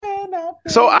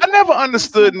So I never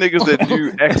understood niggas that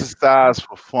do exercise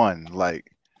for fun.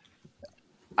 Like,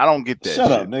 I don't get that.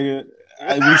 Shut up, nigga.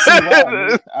 We see why.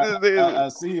 Nigga. I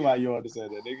see why you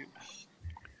understand that, nigga.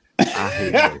 I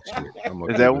hate that shit.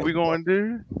 Is that what we gonna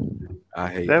do? I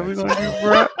hate that. We gonna do,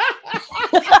 bro?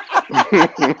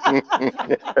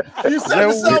 You set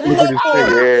yourself up for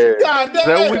it. God damn. Is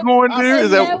that what we gonna do?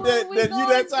 Is that you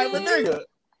that type of nigga?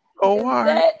 Oh,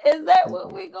 why? Is that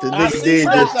what we going to do? I see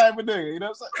that type of nigga. You know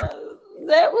what I'm saying? Is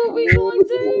that what we going to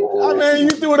do? I mean, you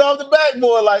threw it off the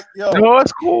backboard like, yo. No,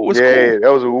 it's cool. It's cool.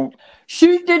 That was a whoop.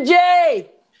 Shoot the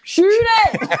J. Shoot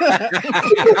it.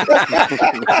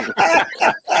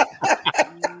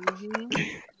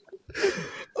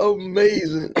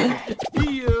 Amazing.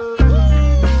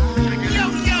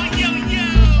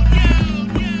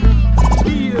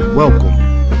 Welcome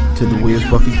to the Wiz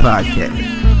Buffy Podcast,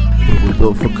 where we're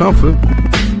built for comfort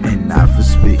and not for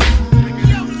speed.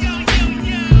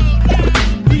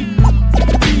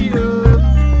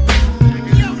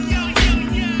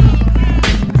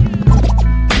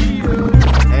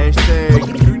 Hashtag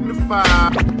shooting the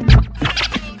five.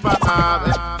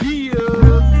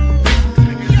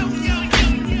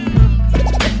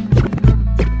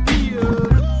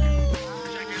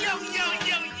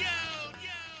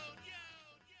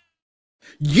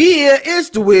 Yeah, it's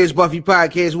the Wiz Buffy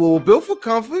Podcast, where we're built for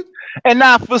comfort and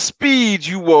not for speed.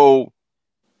 You will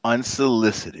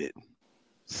unsolicited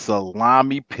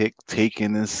salami pick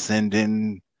taking and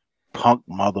sending punk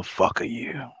motherfucker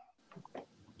you.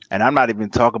 And I'm not even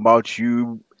talking about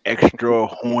you extra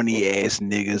horny ass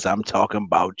niggas. I'm talking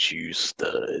about you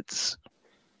studs.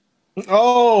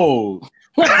 Oh.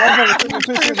 You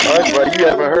haven't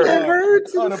heard.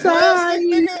 The plastic,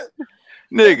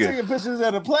 nigga. Taking pictures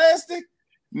of the plastic.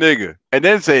 Nigga. And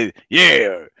then say,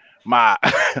 yeah, my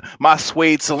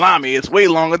suede salami is way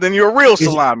longer than your real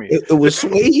salami. It was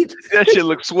suede? That shit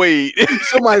looks suede.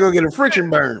 Somebody gonna get a friction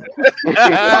burn.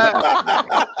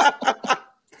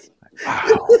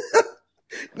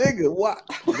 Nigga, what?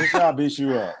 Bitch, I'll beat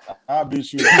you up. I'll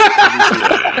beat you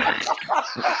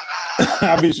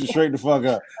straight the fuck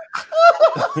up.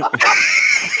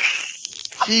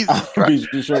 Jesus I'll beat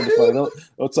you straight the fuck up.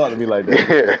 Don't talk to me like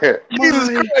that. Jesus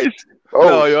Christ.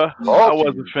 No, I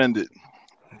was offended.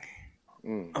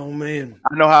 Oh man.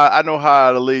 I know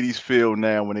how the ladies feel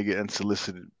now when they get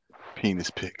unsolicited penis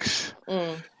pics.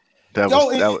 That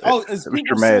was is that was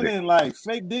people dramatic. sending like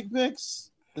fake dick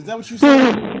pics? Is that what you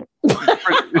said?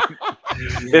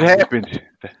 It happened.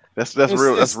 That's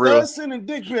real. That's real. Sending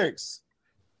dick pics.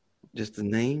 Just the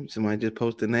name. Somebody just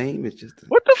post the name. It's just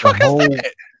what the fuck is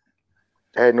that?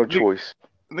 I had no choice.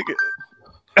 Nigga.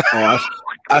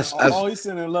 He's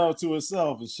sending love to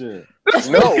himself and shit.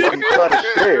 No, I'm trying to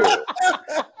share.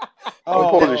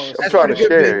 I'm trying to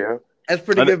share, yo. That's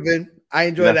pretty good, Vin. I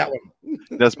enjoyed that one.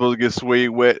 That's supposed to get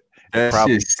suede wet. That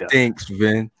shit stinks,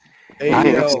 Vin. Hey, I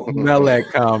can smell that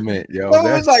comment, yo. Well,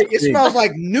 it smells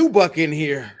like new buck in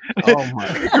here. Oh my!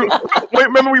 Wait,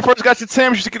 remember when we first got your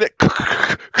Tim? You used to get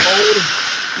that.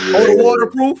 The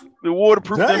waterproof. The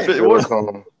waterproof. No, it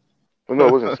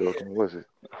wasn't silicone. Was it?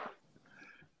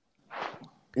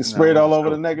 You sprayed all over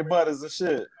the naked butters and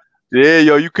shit. Yeah,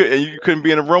 yo, you couldn't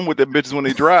be in a room with them bitches when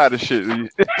they dried and shit. You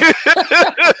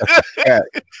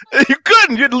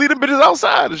couldn't. You had to leave them bitches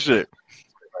outside and shit.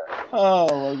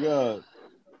 Oh my god.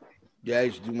 Yeah, I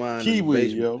used to do mine. Kiwi,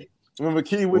 yo. Remember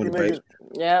Kiwi, nigga?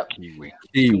 Yep.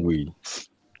 Kiwi.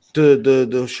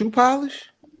 The shoe polish.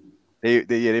 They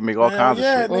make all kinds of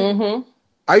shit. Mm-hmm.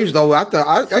 I used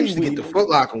to get the Foot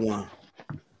Locker one.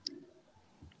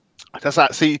 That's how.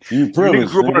 See, you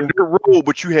niggas grew up on a dirt road,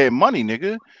 but you had money,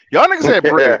 nigga. Y'all niggas had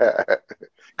bread.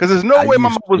 Because there's no way my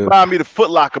mom was buying me the Foot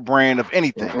Locker brand of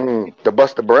anything. The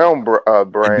Buster Brown brand,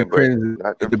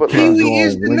 not the Kiwi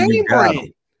is the name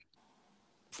brand.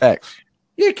 Facts.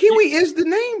 Yeah, Kiwi is the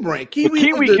name brand.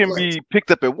 Kiwi can be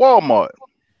picked up at Walmart.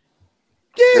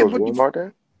 Yeah, but Walmart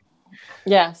there?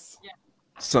 Yes.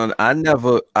 Son, I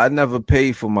never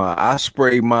paid for mine. I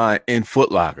spray mine in Foot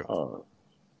Locker.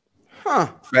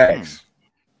 Facts.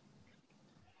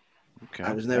 Okay.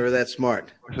 I was never that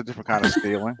smart. It's a different kind of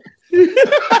stealing.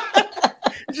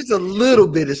 Just a little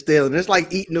bit of stealing. It's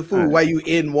like eating the food while you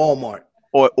in Walmart.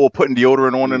 Or putting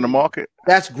deodorant on in the market.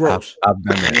 That's gross. I've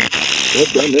done that.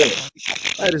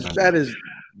 That is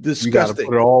disgusting. You gotta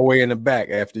put it all the way in the back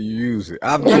after you use it.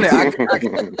 I've done it.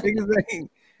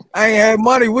 I ain't had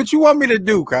money. What you want me to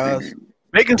do, cuz?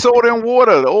 Baking soda and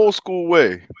water, the old school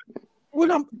way.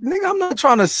 I'm not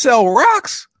trying to sell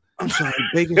rocks. I'm sorry,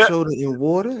 baking soda and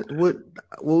water. What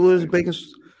was baking?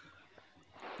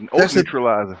 Oat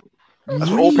neutralizer. That's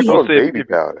what old people say. Baby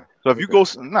powder. So if you go,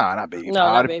 not baby No,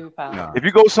 powder. not baby powder. Nah. If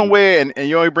you go somewhere and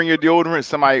you only bring your deodorant,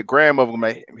 somebody grandmother gonna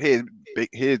like,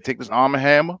 here, take this Arm &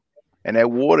 Hammer and that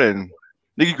water, and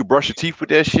nigga, you could brush your teeth with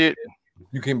that shit.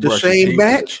 You can The brush your same teeth.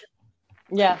 Batch?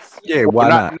 Yes. Yeah, why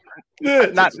not? Yeah,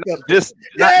 Not just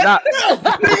not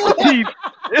teeth.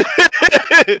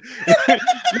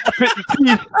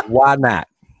 Why not?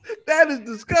 that is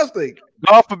disgusting.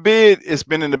 God forbid it's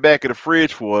been in the back of the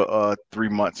fridge for 3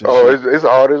 months. And Oh, shit. it's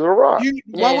hard as a rock. Why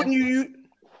Yeah. wouldn't you?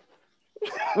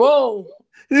 Whoa.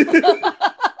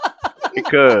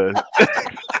 Because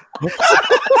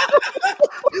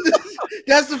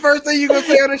That's the first thing you're gonna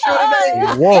say on the show today.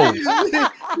 Whoa.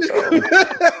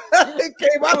 It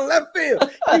came out of left field.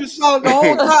 You saw it the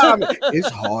whole time. It's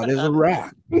hard as a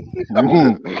rock.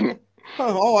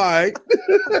 All right.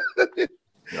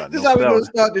 This is how we're going to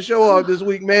start the show off this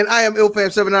week, man. I am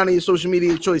IlFam79 on your social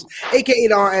media choice, a.k.a.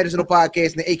 the Arn Anderson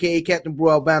Podcast, and a.k.a. Captain Brew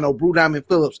Albano, Brew Diamond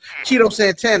Phillips, Cheeto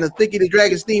Santana, Thicky the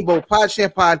Dragon Steamboat, Pod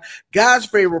Champod, God's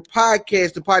favorite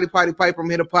podcast, the Potty Pipe from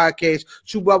Hitter Podcast,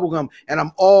 Chew Bubblegum, and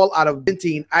I'm all out of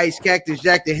Ventine, Ice, Cactus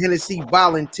Jack, the Hennessy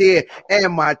Volunteer,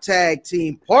 and my tag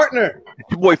team partner.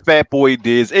 your boy Fat Boy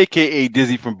Diz, aka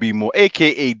Dizzy from B-More,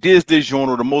 aka Diz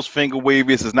DiGiorno, the most finger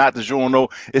waviest is not DiGiorno,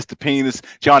 it's the penis,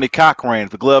 Johnny Cochran.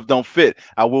 If the glove don't fit,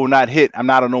 I will not hit. I'm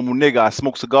not a normal nigga. I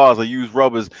smoke cigars, I use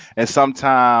rubbers, and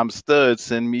sometimes studs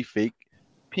send me fake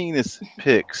penis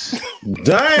pics.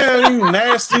 Damn, you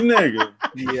nasty nigga.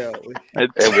 Yeah. And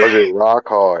was it rock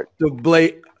hard? The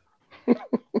Blake.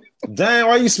 Damn,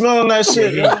 why you smelling that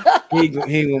shit? Yo, He ain't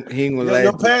gonna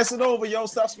yo, laugh. pass it over, yo.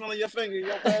 Stop smelling your finger.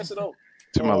 Yo, pass it over.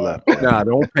 To my left. Nah,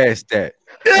 don't pass that.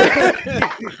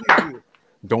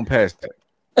 Don't pass that.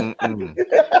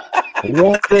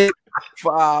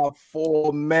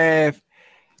 1-854 math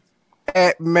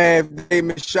at Math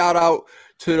Damon. Shout out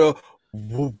to the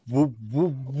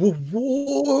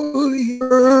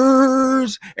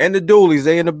Warriors and the Doolies.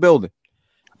 They in the building.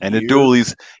 And the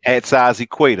Doolies had size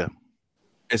equator.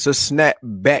 It's a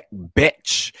snapback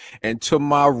bitch. And to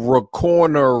my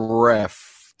corner ref.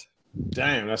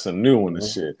 Damn, that's a new one and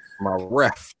shit. My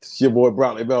ref. It's your boy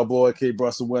Broccoli Bellboy, K.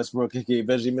 Russell Westbrook, aka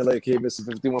Veggie Miller, aka Mr.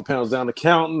 51 pounds down the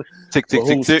counting. Tick, tick,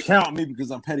 tick, Who's tick. count me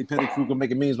because I'm Petty Kruger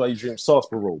making memes while you dream sauce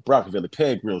parole. Broccoli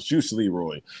Peg Grills, Juice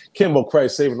Leroy, Kimbo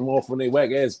Christ saving them all from their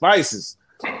whack ass vices.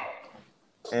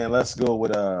 And let's go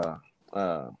with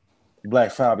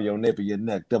Black Fabio, nape of your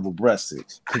neck, double breasted,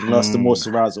 picking us the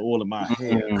moisturizer all in my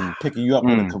hair, picking you up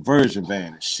in a conversion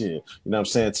van and shit. You know what I'm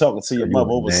saying? Talking to your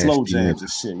mother over slow jams and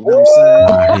shit. You know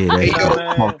what I'm saying? Hey, yo,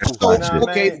 Man.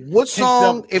 okay, what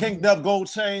song? If Kinked up gold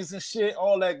chains and shit,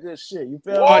 all that good shit. You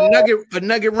feel a me?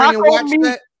 nugget ring and watch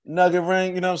that. Nugget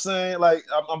ring, you know what I'm saying? Like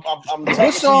I'm talking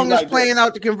What song to you is like playing this.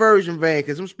 out the conversion van?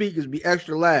 Because some speakers be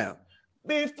extra loud.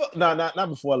 No, not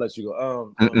before I let you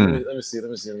go. Let me see.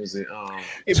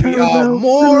 It be all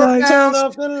more Turn ounce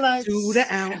off the lights. to the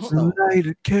ounce. No, I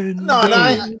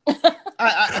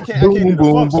can't do the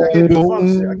funk shit. I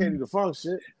can't do the funk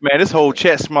shit. Man, this whole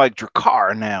chat smell like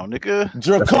Dracar now, nigga.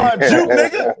 Dracar Juke,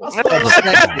 nigga. I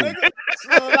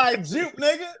smell like Juke,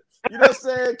 nigga. You know what I'm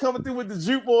saying? Coming through with the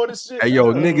juke board and shit. Hey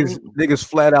yo, niggas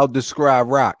flat out describe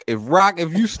Rock. If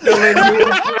you still in here,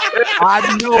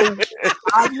 I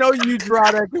know you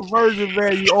drive that conversion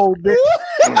van, you old bitch.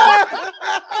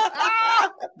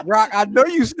 Rock, I know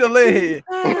you still in here.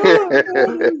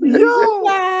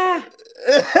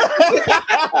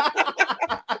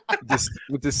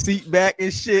 With the seat back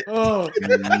and shit. Oh,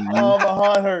 my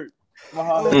heart hurt. My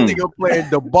heart hurt. Nigga playing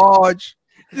the barge.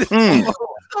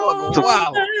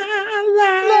 Wow.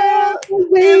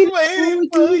 Waiting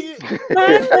for you. You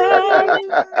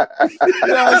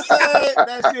know what I'm saying?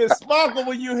 That shit sparkle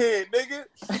when you hit, nigga.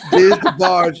 Diz the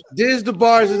Barge. Diz the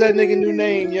Barge is that nigga new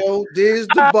name, yo. Diz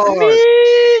the Barge.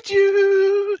 Need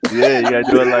you. Yeah, you gotta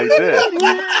do it like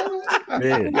that.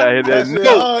 Man. You gotta hit that That shit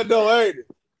note. hard though, ain't it?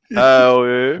 Oh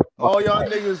yeah. All y'all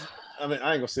niggas, I mean,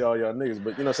 I ain't gonna say all y'all niggas,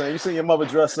 but you know what I'm saying? You seen your mother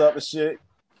dress up and shit,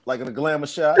 like in a glamour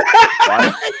shot.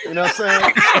 Right? You know what I'm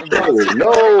saying? Oh,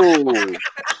 no.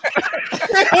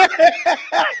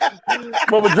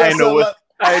 Mother I dress ain't know up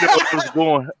what I ain't know what was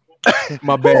going.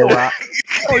 My bad, Rock.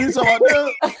 Oh, you talking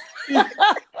about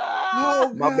that?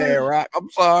 Oh, My bad, Rock. I'm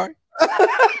sorry.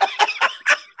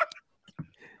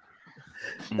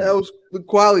 That was the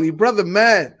quality. Brother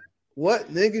man,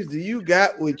 what niggas do you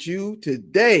got with you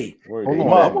today? Word Hold to on.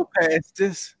 mama. I'm gonna pass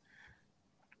this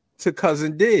to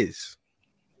Cousin Diz.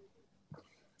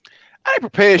 I ain't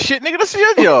prepared shit, nigga. This is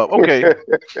your job. Okay.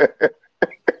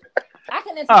 I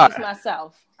can introduce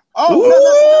myself.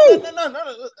 Oh,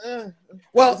 no.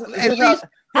 Well, at least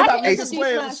I can Hey, introduce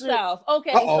explain myself.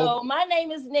 Okay, Uh-oh. so my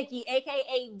name is Nikki,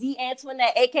 aka D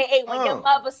Antoinette, aka when your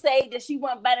mother say that she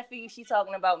want better for you, she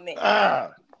talking about me.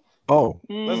 Oh,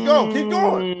 Let's go. Keep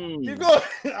going. Keep going.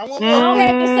 I want I don't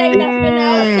have to say nothing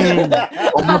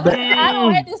else. oh my bad. I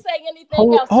don't have to say anything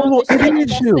Hold- else. hold on, Just it shit, and is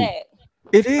that's you. that.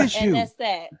 It is And you. that's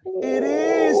that. It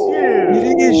is you.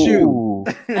 It is you.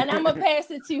 And I'm gonna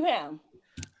pass it to him.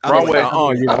 Wrong way.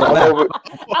 You I'm relax. over.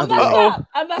 I messed up.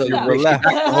 I messed You up. relax.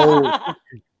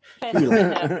 Pass it to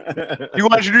him. You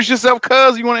want to introduce yourself,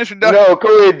 cuz? You want to introduce? No,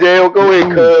 go ahead, Dale. Go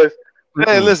ahead, cuz.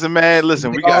 Hey, listen, man.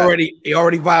 Listen, we got. he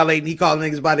already violating. He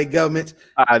calling niggas by their governments.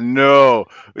 I know.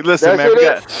 Listen, That's man. it. We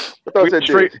I got, thought we that got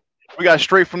straight. We got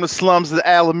straight from the slums of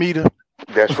Alameda.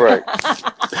 That's right.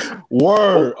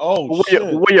 Word. Oh,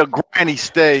 Where your granny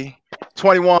stay?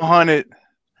 2100.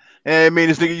 And I mean,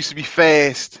 this nigga used to be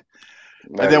fast.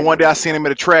 And then one day I seen him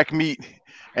at a track meet,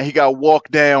 and he got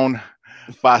walked down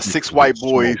by 6 white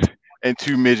boys and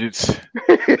 2 midgets.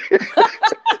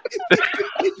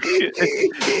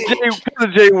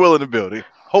 Jay Will in the building.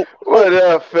 Hope. What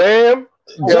up, fam?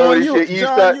 John, Yo, this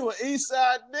shit you an East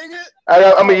Side nigga?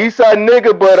 I'm an East Side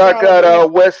nigga, but I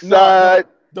got West Side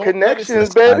Don't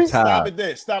connections, let it- baby. Stop it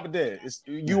there. Stop it there. It's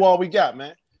you all we got,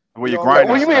 man. Where your What granny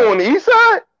What you mean on the East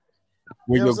Side?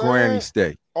 Where You know your what I'm granny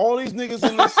saying? stay? All these niggas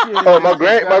in this shit. Oh, my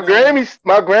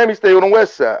Grammy stay on the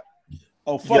West Side.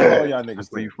 Oh, fuck all y'all niggas.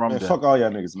 Where you then. from Man, then? fuck all y'all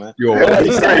niggas, man. Yo, That's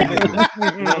East crazy. Side niggas. You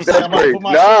know what I'm saying? That's I'm about to crazy. put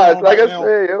my Nah, shit it's on like right I now.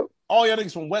 said, yo. All y'all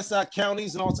niggas from West Side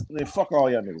counties and all. Man, fuck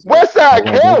all y'all niggas. Man. West Side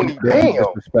don't County, be damn.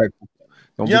 disrespectful.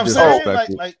 Don't You know be what I'm saying?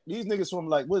 disrespectful. Like these niggas from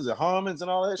like what is it, Harmons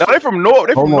and all that No, shit. they from North.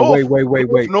 They Hold from on, North.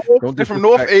 wait. North. They from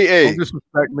North AA. Don't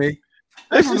disrespect me. They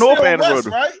That's from just North still Anne West,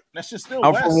 Road. right? That's just still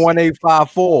I'm West. from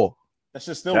 1854. That's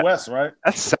just still West, right?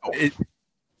 That's South.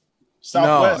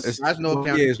 Southwest. No, it's That's no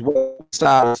count. yeah, it's west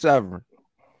side of Severn.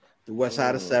 The West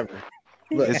Side of Severn.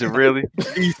 Look, Is it really?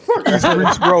 East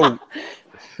Reach Road.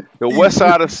 The west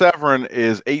side of Severn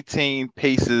is 18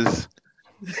 paces.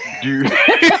 Due. imagine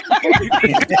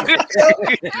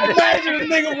a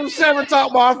nigga from Severn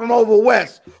talking about from over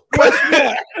west. West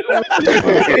North.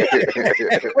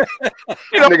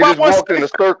 Nigga just walked in a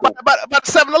circle. About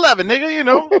 7-Eleven, nigga. You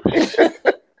know.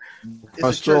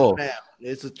 It's a church now.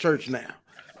 It's a church now.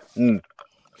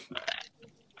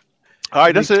 All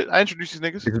right, that's it. I introduced these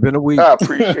niggas. It's been a week. I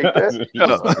appreciate that.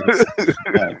 Shut up.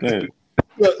 Okay.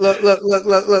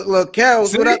 Look,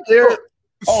 Carol's what up there?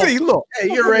 See, look. Hey,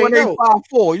 you already know.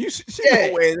 1854. You see Yeah.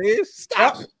 know where it is.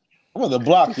 Stop it. I'm gonna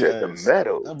block Shit, the you.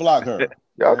 meadow. Block her.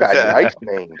 Y'all got nice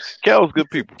names. Kel's good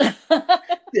people.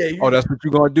 Yeah, Oh, that's what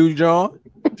you gonna do, John?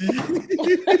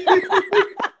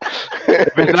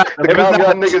 If it's not, To calm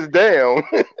y'all niggas down.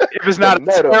 if it's not a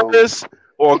Meadow. terrace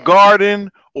or garden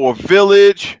or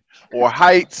village or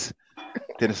heights,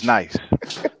 then it's nice.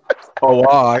 Oh,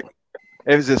 all right.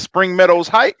 If it's at Spring Meadows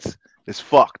Heights, it's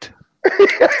fucked.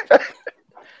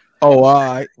 Oh,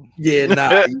 all right. yeah,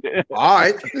 nah. All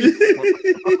right.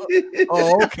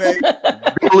 Oh, okay.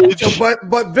 Village. So,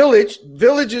 but village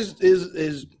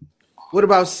is what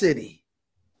about city?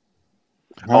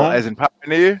 Oh, as in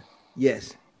Pioneer?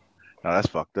 Yes. No, that's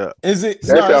fucked up. Is it?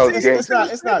 That No, sounds it's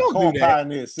not. It's not Don't called do that.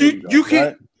 Pioneer City. You though, can-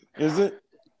 right? Is it?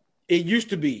 It used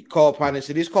to be called Pioneer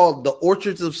City. It's called the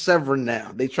Orchards of Severn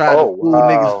now. They try Oh, to fool wow.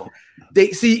 niggas.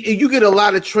 They see you get a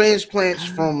lot of transplants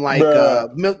from like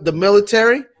the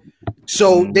military.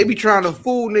 So they be trying to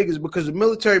fool niggas because the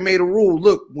military made a rule.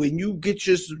 Look, when you get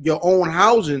your own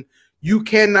housing, you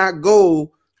cannot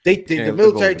go. The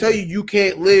military tell you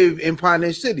can't live in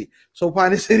Pioneer City. So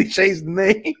Pioneer City changed the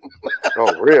name.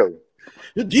 Oh, really?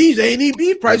 These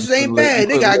beef prices ain't bad.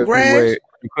 They got grams.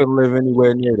 You couldn't live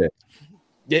anywhere near that.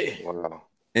 Yeah, Wow.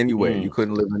 Anywhere. You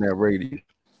couldn't live in that radius.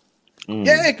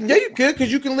 yeah, you could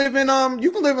because you can live in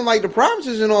like the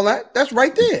provinces and all that. That's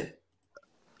right there.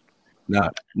 No.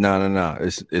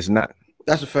 It's not.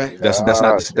 That's a fact. That's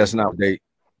not what they.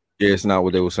 Yeah, it's not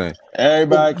what they were saying.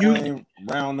 Everybody came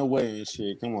round the way and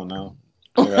shit. Come on now.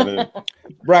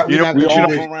 Right, You know- We all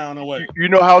know- from round the way. You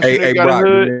know how she Hey, got Brock, a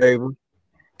hood? do me a favor.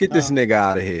 Get this nigga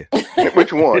out of here.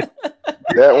 Which one?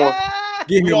 That one?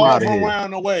 Get We him all out of from here.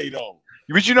 round the way though.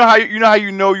 But you know how you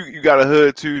got a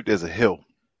hood too? There's a hill.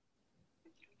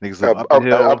 Niggas live up the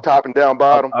hill. Up top and down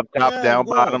bottom. Up top, Yeah, down, of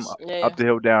course. bottom, Yeah. up the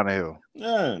hill, down the hill.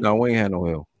 Yeah. No, we ain't had no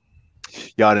hill.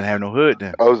 Y'all didn't have no hood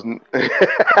then. I was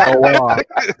Oh, wow.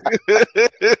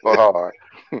 hard.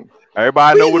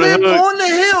 Everybody know what the live hood. on the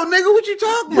hill, nigga. What you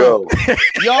talking about?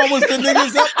 Y'all was the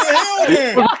niggas up the hill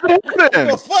then.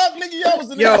 The fuck, nigga? Y'all was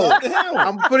the niggas up the hill.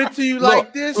 I'm gonna put it to you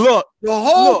like this. Look, the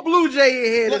whole look. Blue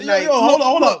Jay in here tonight. Yo, hold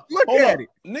on. Look Hold at up. it.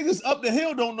 Niggas up the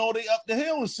hill don't know they up the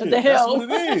hill and shit. The That's hill.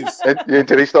 what it is.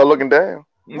 Until they start looking down.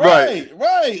 Right.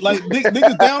 Like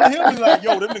niggas down the hill be like,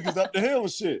 yo, them niggas up the hill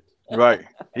and shit. Right.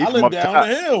 He I from live up down top.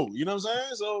 the hill. You know what I'm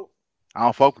saying? So I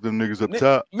don't fuck with them niggas up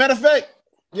top. matter of fact,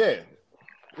 yeah,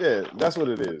 that's what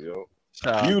it is, yo.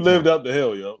 You lived up the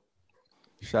hill, yo.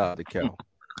 Shout out to Kel.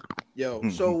 Yo,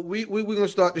 so we're gonna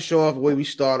start the show off the way we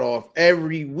start off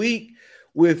every week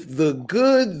with the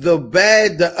good, the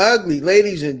bad, the ugly.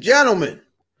 Ladies and gentlemen,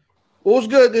 what was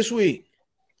good this week?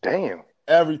 Damn.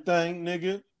 Everything,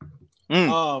 nigga.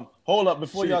 Hold up,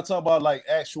 before y'all talk about like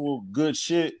actual good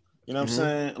shit, you know what I'm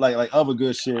saying? Like other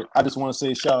good shit. I just want to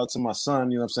say shout out to my son,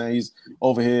 you know what I'm saying? He's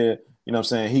over here, you know what I'm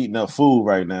saying, heating up food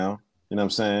right now. You know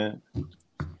what I'm saying?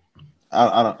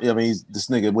 I mean, this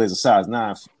nigga wears a size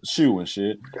 9 shoe and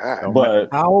shit. God. But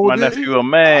How old My is nephew a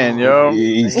man, yo.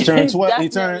 he's turned 12. He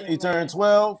turned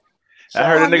 12. I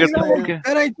heard a nigga he? talking.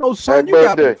 That ain't no son. Happy You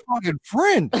got a birthday. fucking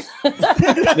friend.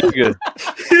 Nigga.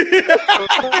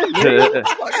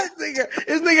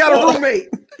 This nigga got a roommate.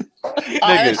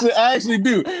 I actually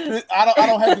do. I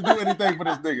don't have to do anything for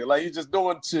this nigga. Like he's just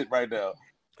doing shit right now.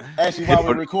 Actually, while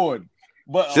we're recording.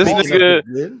 But This also-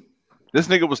 nigga, this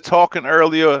nigga was talking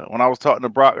earlier when I was talking to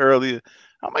Brock earlier.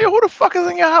 I'm like, yo, who the fuck is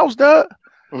in your house, dog?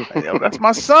 Like, yo, that's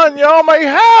my son, yo. I'm like,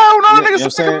 hell no, Yeah,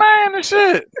 nigga's you know a nigga man and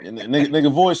shit. And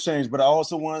nigga voice changed, but I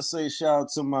also want to say shout out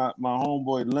to my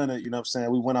homeboy Leonard. You know what I'm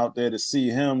saying? We went out there to see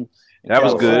him in That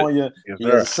was good. California. Yes, He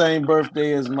sir. has the same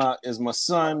birthday as my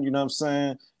son. You know what I'm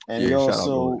saying? And Yeah, he shout out,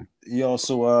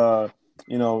 also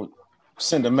you know,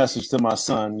 sent a message to my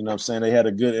son. You know what I'm saying? They had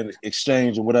a good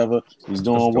exchange or whatever. He's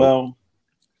doing dope. well.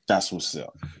 That's what's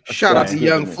up. Shout out to That's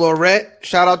Young good. Florette.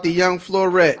 Shout out to Young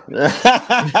Florette.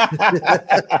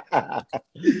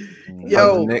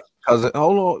 Yo,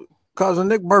 Cousin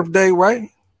Nick birthday, right?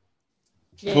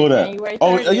 Yeah, Who that? January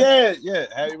Oh 30th. yeah.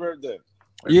 Happy birthday.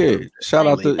 Yeah. Shout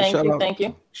out to Thank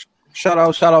you. shout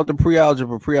out to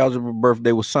pre-algebra. Pre-algebra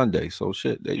birthday was Sunday. So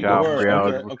shit. There you Shout go. out. Word,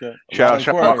 Pre-algebra. okay. Shout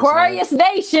out. Aquarius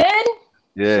Nation.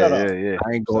 Shut up. Yeah.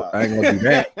 I ain't gonna do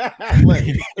that.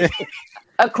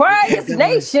 Aquarius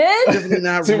Nation. definitely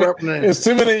not representing. It's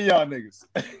too many of y'all niggas.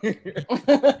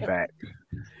 Fact.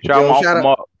 Shout out shout my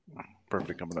out-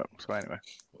 birthday coming up. So anyway,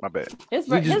 my bad. His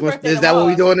We just birthday is that what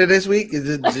we tomorrow. doing this week? Is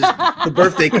it just the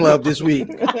birthday club this week?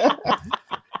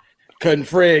 Cutting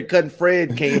Fred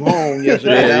came home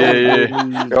yesterday. Yeah, That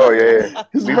was- Oh, yeah.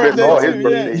 His We missed all his too,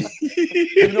 birthdays.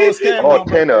 You know it's Cameron's All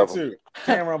 10 birthday of them. too.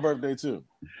 Cameron's birthday too.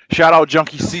 Shout out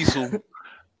Junkie Cecil.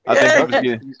 I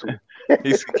think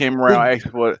he came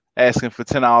around asking for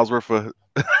 $10 worth of.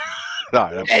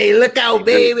 Nah, Hey, look out,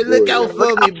 baby. Look out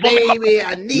for me, baby.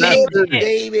 I need you,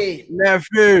 baby.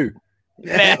 Nephew.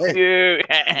 Nephew. You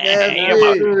Nephew.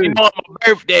 know it's my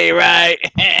birthday, right?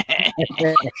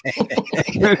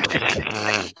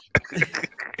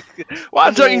 Why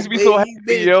Junkies be so happy,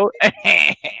 yo?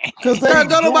 Because Don't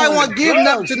nobody want to give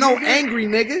nothing to no angry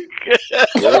nigga.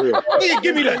 Yeah.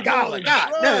 Give me that dollar.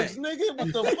 God damn. drugs, nigga.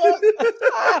 What the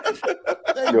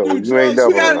fuck? They Yo, do you drugs ain't for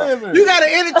never a lying. living. You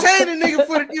gotta entertain a nigga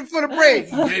for the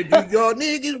break. Yeah, do y'all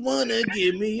niggas wanna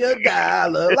give me a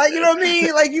dollar? Like, you know what I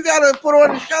mean? Like, you gotta put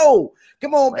on the show.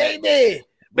 Come on, baby.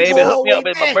 Baby, Go hook me up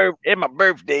way at my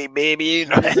birthday, baby. You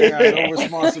know? They got no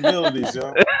responsibilities,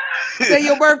 yo. Today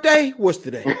your birthday? What's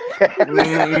today?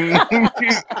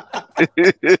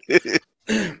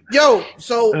 Yo,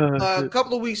 so a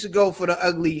couple of weeks ago for the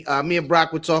ugly, me and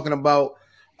Brock were talking about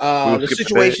the skip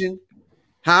situation.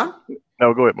 Huh?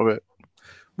 No, go ahead, my bad.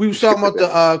 We was talking about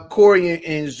the Corey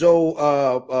and Zoe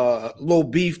little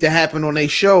beef that happened on their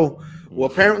show. Well,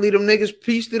 apparently them niggas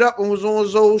pieced it up and was on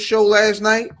Zoe's show last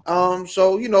night.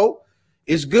 So you know,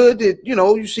 it's good that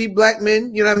you see black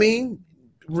men, you know what I mean,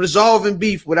 resolving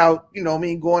beef without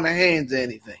going to hands or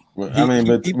anything. I mean,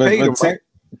 but he paid him, right?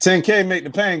 10K make the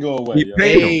pain go away. He Yo.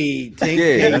 paid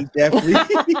Hey, Yeah. definitely.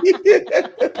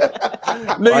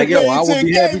 Nigga, Like, yo, I would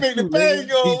be 10K happy make the too, pain nigga.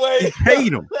 go away. He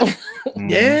paid him.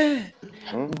 Yeah.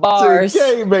 Bars.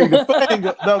 10K make the pain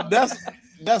go. No, that's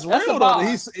That's real a though. bar.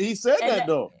 He said And that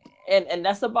though. And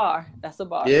that's a bar. That's a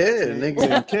bar. Yeah,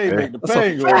 nigga. 10K make the That's a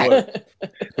pain go away.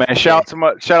 Man, shout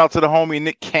out to the homie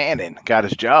Nick Cannon. Got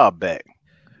his job back.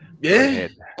 Yeah.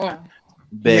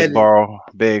 Beg for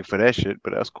that shit,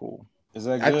 but that's cool. Is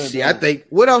that good? I think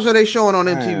what else are they showing on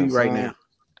MTV Man, right son. now?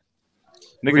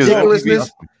 Niggas,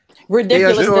 Ridiculousness. They are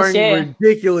Ridiculousness, showing yeah.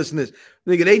 ridiculousness.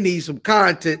 Nigga, they need some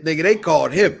content. Nigga, they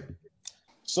called him.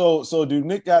 So do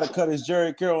Nick got to cut his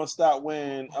Jerry Curl and stop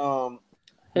wearing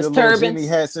His the little turbans. genie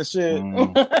hats and shit?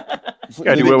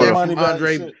 Gotta do whatever.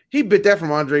 Andre, he bit that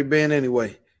from Andre Ben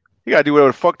anyway. You gotta do whatever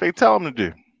the fuck they tell him to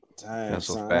do. Damn, That's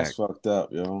a son, fact. that's fucked up,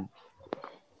 yo.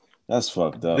 That's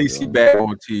fucked up. At least he yo. back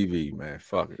on TV, man.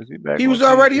 Fuck it. He was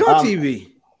already on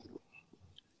TV.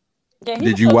 Yeah, he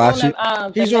Did was you on watch it?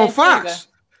 The He's on Masked Fox. Singer.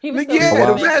 He was Nigga, yeah,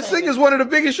 Wow. The Masked Singer is one of the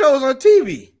biggest shows on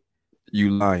TV.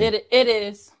 You lying? It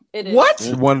is. It is. What?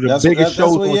 Yeah. One of the That's- biggest that's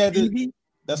shows what on he had to- TV.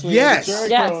 That's what Yes. he had the Jerry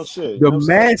Yes. Curl and shit. The You know what I'm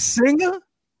saying? Masked Singer,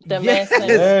 The Yes. Masked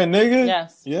Singer. Yeah, nigga.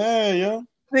 Yes. Yeah, yo.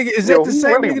 nigga, is Yo, that the who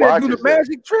same really nigga that do watches the that?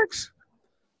 magic tricks?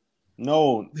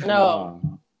 No. No.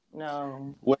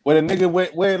 No. When a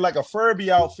nigga wear like a Furby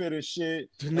outfit and shit.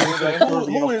 And it's like,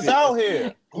 who is out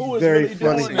here? Who is Very really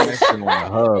funny. doing That this? shit on the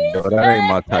hub, though. That ain't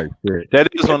my type shit. That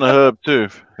is on the hub too.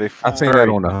 They I seen that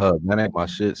on the hub. That ain't my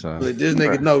shit, son. Look, this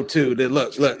nigga know too. That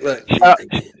look.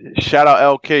 Shout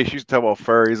out LK. She used to talk about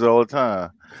furries all the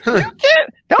time.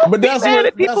 But that's what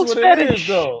it is,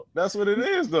 though. That's what it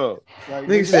is, though. Like,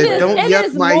 Nigga said, "Don't yuck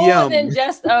is my more yum." than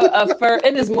just a fur.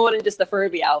 It is more than just a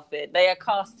Furby outfit. They are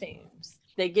costumes.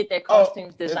 They get their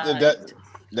costumes designed.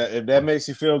 If that makes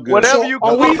you feel good. Whatever So you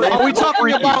are we Freaky.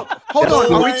 talking about? Hold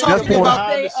on. Are we talking about?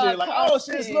 They shit? are Like, oh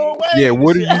shit, it's costumes. Lil Wayne. Yeah,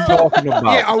 what are and you shit. talking about?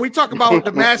 Yeah, are we talking about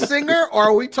the Masked Singer, or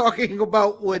are we talking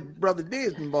about what Brother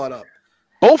Disney bought up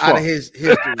Both out of of them. his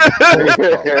history?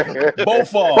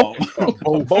 Both of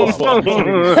them. Both of them.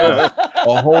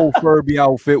 A whole Furby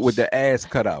outfit with the ass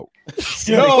cut out.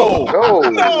 Yo,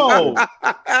 No.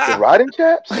 The riding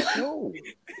chaps? No.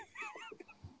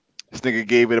 This nigga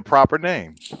gave it a proper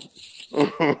name.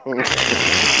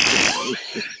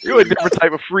 You're a different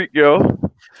type of freak, yo.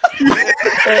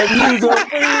 And he's a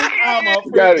freak. I'm a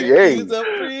freak. Got it, yay. He's a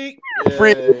freak.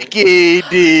 Freaky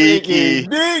Diggy. diggy.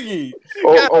 Diggy.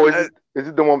 Oh, is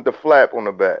it the one with the flap on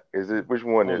the back? Is it which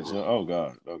one is it? Oh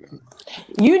God. Okay.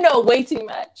 You know way too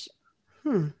much.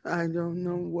 I don't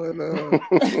know what.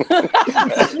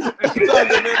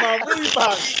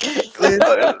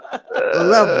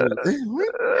 Level.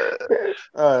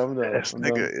 All right, I'm done. This I'm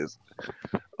done. nigga is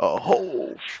a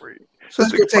whole freak. So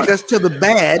it's gonna take us to the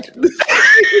bad.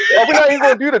 Oh, we're not even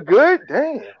gonna do the good?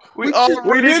 Damn. We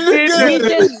already did the did good. We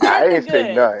it. just I did ain't the say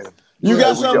good. nothing. You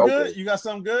got We something okay. good? You got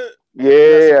something good?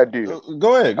 Yeah, I do.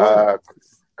 Go ahead. Go ahead.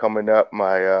 Coming up,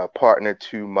 my partner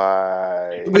to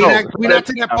my. We not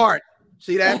to that part.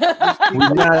 See that?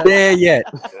 We're not there yet.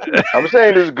 I'm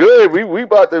saying it's good. We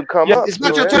about to come up. It's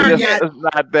not your You know turn what yet. It's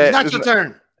not that. It's not it's your not-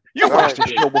 turn. You watched the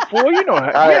show before. You know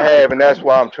how. I have, and that's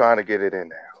why I'm trying to get it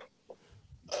in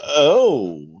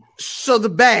Oh. So the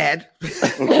bad,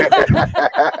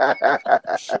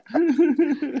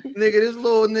 nigga, this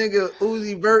little nigga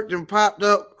Uzi Vert popped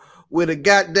up with a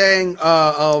goddamn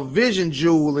vision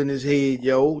jewel in his head,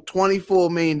 yo. $24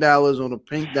 million on a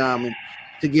pink diamond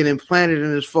to get implanted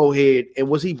in his forehead. And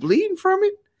was he bleeding from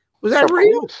it? Was that Of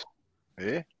real? course.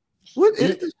 Yeah. What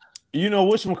is this? You know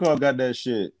whatchamacallit got that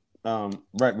shit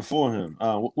right before him.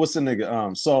 What's the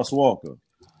nigga? Sauce Walker.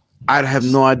 I have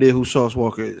no idea who Sauce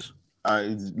Walker is.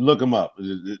 Look him up.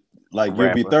 Like you'll be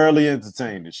Rambler. thoroughly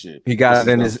entertained and shit. He got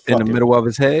it in This is the fucking- middle of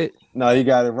his head. No, he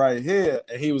got it right here,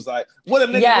 and he was like, "What a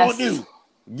nigga Yes. gonna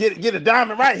do? Get a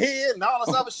diamond right here and all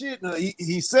this other shit." No,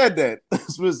 he said that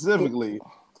specifically.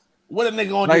 What a nigga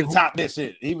gonna do Like, to top this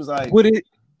shit? He was like, What it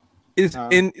is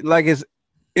it's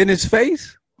in his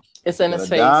face. It's in "Got his a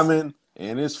face. diamond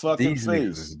in his fucking These niggas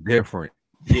face." is different.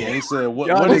 Yeah, he said, "What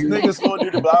Y'all is niggas- niggas gonna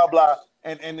do to blah blah?"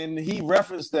 And then he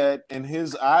referenced that in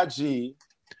his IG.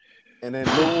 And then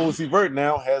Lil Uzi Vert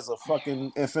now has a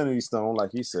fucking infinity stone,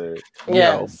 like he said.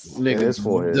 Yes. In his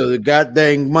forehead. The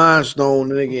goddamn mind stone,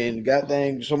 nigga, and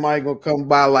goddamn somebody gonna come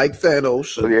by like Thanos.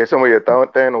 So yeah, somebody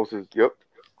thought Thanos is. Yep.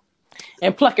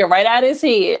 And pluck it right out his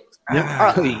head.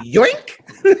 Yoink!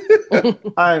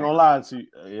 I ain't gonna lie to you.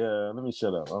 Yeah, let me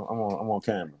shut up. I'm on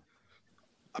camera.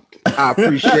 I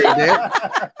appreciate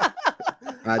that.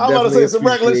 I I'm about to say some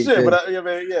regular appreciate shit, that.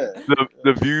 but yeah.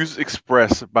 The views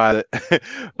expressed by the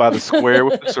by the square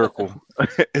with the circle.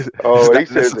 Oh,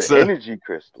 It's he not said the necessary. energy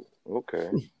crystal. Okay.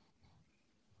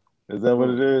 Is that what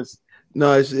it is?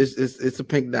 No, it's a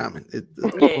pink diamond. It's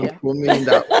Yeah. $24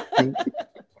 million.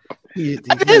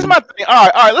 Here's my thing. All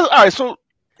right. So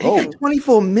He got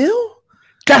 24 mil?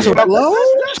 that's what I'm. Low?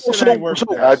 That shit ain't worth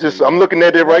that. I'm looking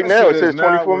at it right now. It That shit says is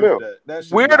not 24 worth mil. that. That shit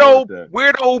is not worth that.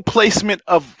 Weirdo placement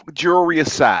of jewelry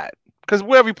aside, because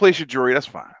wherever you place your jewelry, that's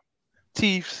fine.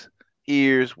 Teeth,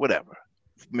 ears, whatever,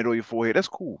 middle of your forehead, that's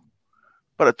cool.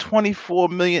 But a 24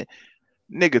 million,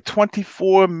 nigga,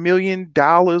 $24 million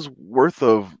worth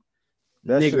of.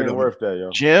 That shit Nigga ain't don't- worth that,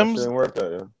 yo. Gems? That shit ain't worth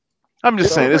that, yo. I'm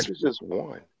just saying this. It's just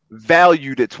one.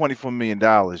 valued at $24 million,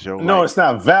 yo. No, Like, it's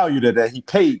not valued at that. He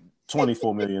paid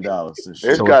 $24 million. It's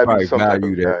So gotta it's probably be some type of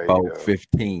valued at value, about though.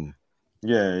 15.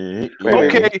 Yeah. Man,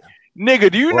 okay,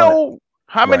 nigga, do you Right. know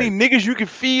how many Right. niggas you can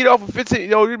feed off of 15?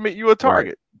 Yo, you a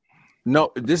target.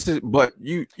 No, this is, but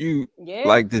you Yeah.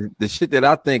 like the shit that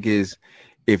I think is,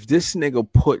 if this nigga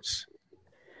puts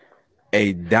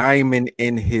a diamond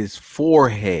in his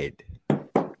forehead,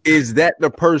 is that the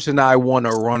person I want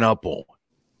to run up on?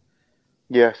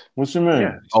 Yes. What you mean?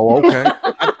 Yeah. Oh, okay.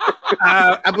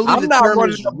 I believe I'm the not term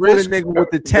running is up on a risk nigga with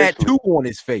the tattoo on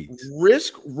his face.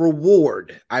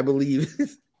 reward. I believe. I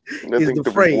Is think the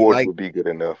the phrase, reward like- would be good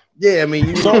enough. Yeah, I mean,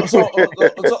 you So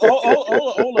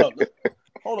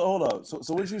hold up.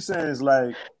 So what you saying is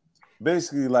like,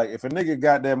 basically, like, if a nigga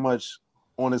got that much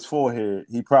on his forehead,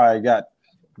 he probably got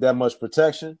that much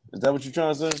protection. Is that what you're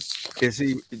trying to say? Is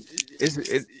he?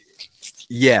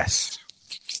 Yes.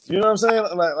 You know what I'm saying?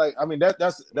 Like, I mean,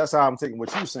 that's how I'm taking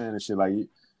what you saying and shit. Like,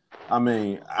 I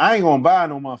mean, I ain't gonna buy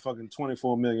no motherfucking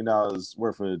 $24 million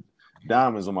worth of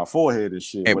diamonds on my forehead and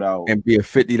shit without. And be a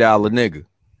 $50 nigga.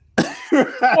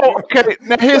 Oh, okay.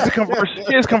 Now here's the converse.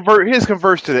 Here's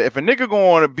converse to that. If a nigga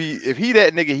going to be, if he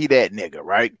that nigga,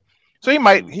 right? So he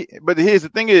might. But here's the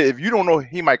thing: is if you don't know,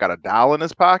 he might got $1 in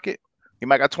his pocket. He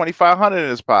might got 2,500 in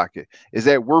his pocket. Is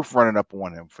that worth running up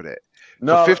on him for that?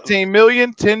 No, For 15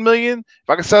 million, 10 million. If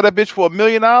I can sell that bitch for $1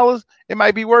 million, it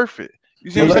might be worth it.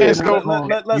 You see what I'm saying? let's You're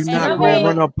not keep gonna it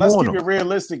run up let's on keep him. it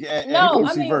realistic and No, Uzi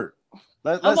I mean, Vert.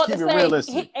 I'm Let's about keep to it say,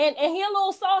 realistic. and he a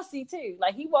little saucy too.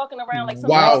 Like he walking around like some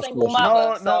Wow, single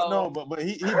saucy. mother. No, but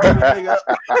he beat a nigga up.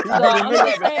 He beat So a I'm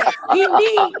just nigga up.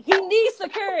 saying, he needs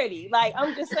security. Like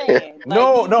I'm just saying. Like,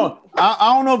 No,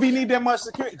 I don't know if he need that much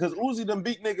security because Uzi done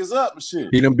beat niggas up and shit.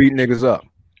 He done beat niggas up.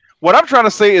 What I'm trying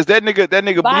to say is that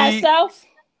nigga by bleed. himself.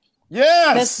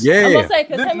 Yes. Yeah. I'm gonna say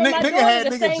because him and my Nigga daughter had the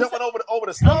niggas same. jumping over the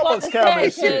I'm about to Starbucks counter say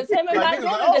and shit. because him and my Like, niggas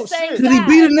daughter like, the oh, same. shit. did he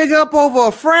beat a nigga up over a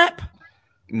frap?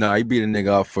 No, he beat a nigga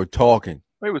up for talking.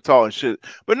 We were talking shit,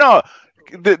 but no,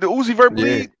 the Uzi Vert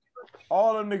bleed.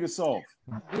 All them niggas soft.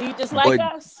 He just like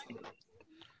But- us.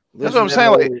 That's what I'm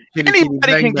saying. Like,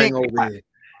 anybody can get over here.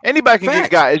 Anybody can Facts.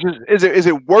 get got. It's just is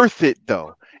it worth it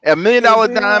though? $1 million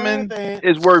diamond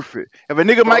is worth it. If a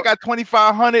nigga might got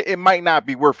 2,500, it might not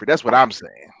be worth it. That's what I'm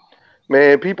saying.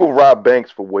 Man, people rob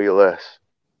banks for way less.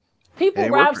 People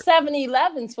Ain't rob worth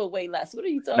 7-Elevens for way less. What are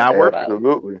you talking Not worth about?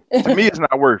 Absolutely. To me, it's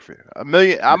not worth it. $1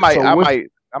 million. I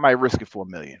So might risk it for $1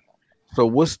 million. So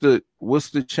what's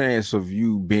the chance of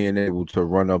you being able to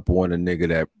run up on a nigga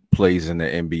that plays in the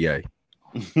NBA?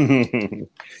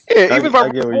 Yeah, even if I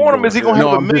get what warn you're him, is he doing. gonna No,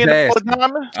 have I'm $1 million just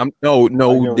diamond? I'm I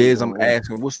get what Diz, you're I'm doing.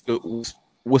 asking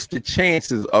what's the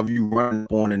chances of you running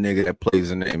on a nigga that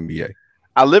plays in the NBA?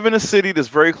 I live in a city that's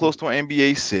very close to an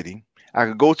NBA city. I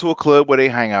could go to a club where they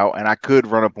hang out, and I could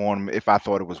run up on them if I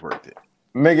thought it was worth it.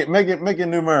 Make it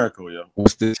numerical, yo.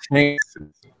 What's the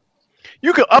chances?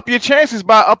 You can up your chances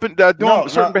by doing No,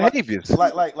 certain like- behaviors.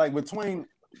 Like between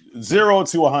 0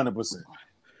 to 100%.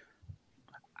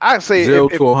 I'd say 0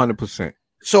 if, to 100%.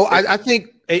 So I think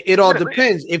it all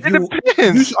depends. If it you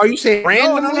depends. are you saying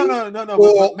randomly, No.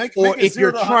 or Make if it 0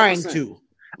 you're to 100%. trying to?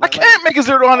 I can't make it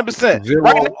 0 to 100%. Zero.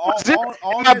 Right now, All zero.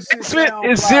 that My shit basement sound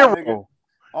is fly, 0. nigga.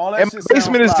 All that And shit my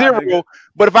basement is sound fly, 0. nigga.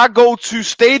 But if I go to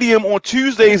stadium on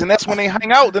Tuesdays and that's when they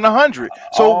hang out, then 100.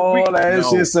 So all that No,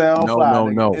 shit sound no, fly. no,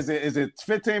 nigga. no. Is it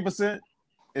 15%?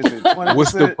 Is it 20%?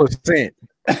 What's the percent?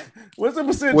 What's the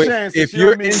percent Wait, chance? if that you know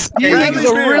you're what I mean? in- You Bradley niggas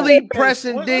are Beal- really Hey,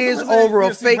 pressing what's the Diz percentage over a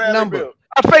against fake Bradley number. Beal?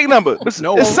 a fake number. No, It's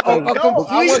A some, No,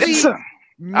 completely it's, I'm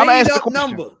made asking the up question.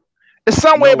 number. It's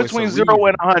somewhere No, it's between a 0 reason.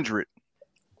 and 100.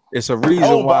 It's a reason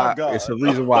Oh, my why. God. It's a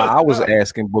reason why I was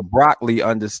asking, but Broccoli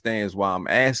understands why I'm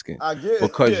asking I get it.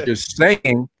 because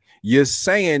you're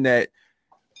saying that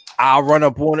I'll run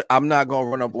up on it. I'm not gonna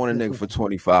run up on a nigga for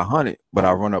 2,500, but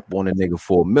I run up on a nigga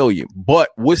for $1 million. But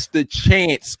what's the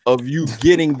chance of you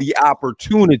getting the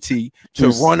opportunity to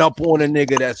run up on a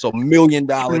nigga that's $1 million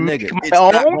nigga? It's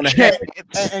not gonna happen.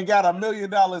 and got $1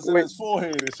 million in his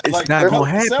forehead. It's not gonna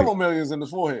happen. Several millions in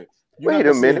his forehead. You're Wait not a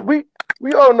gonna see minute. him.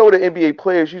 We all know the NBA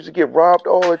players used to get robbed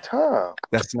all the time.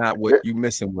 That's not what you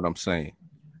missing. What I'm saying.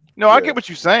 No, I Yeah. get what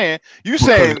you're saying.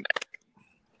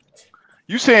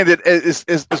 You saying that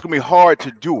it's gonna be hard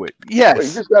to do it. But you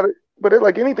Yes. just gotta. But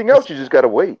like anything else, you just gotta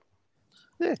wait.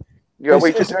 Yeah. You gotta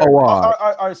wait your It's- turn. Oh,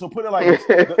 All right, so put it like this.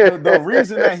 The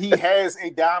reason that he has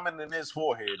a diamond in his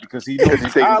forehead because he knows Because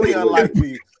it's he takes highly it with him.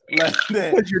 unlikely like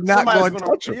that. But you're not somebody's going to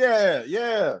touch him.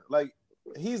 Yeah. Like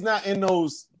he's not in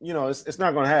those. You know, it's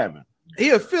not going to happen.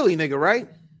 He a Philly nigga, right?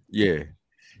 Yeah.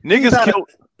 He's Niggas not kill.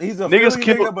 He's a Niggas Philly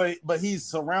kill- nigga, but he's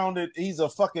surrounded. He's a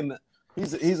fucking.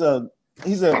 He's a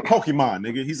He's a Pokemon,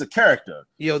 nigga. He's a character.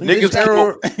 Yo, Niggas- this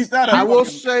era, He's not. I will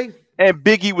say, And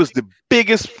Biggie was the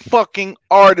biggest fucking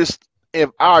artist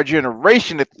of our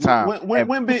generation at the time. When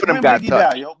both of them got Biggie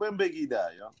touched. died, yo. When Biggie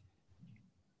died, yo.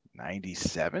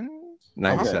 97?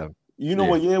 97. You know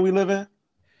what year we live in?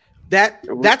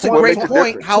 that's a 20 great makes a point.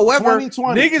 difference. However,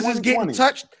 2020, niggas is getting 2020.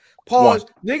 touched. Pause.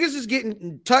 Niggas is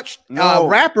getting touched. No.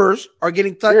 Rappers are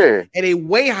getting touched Yeah. at a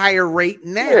way higher rate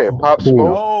now. Yeah, Pop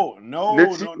Smoke. No,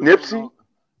 Nipsey?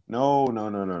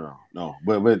 no.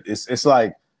 But it's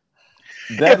like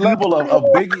that level of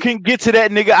Biggie. Can get to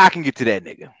that nigga, I can get to that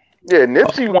nigga. Yeah,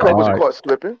 Nipsey was Alright. caught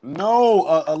slipping.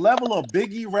 No, a level of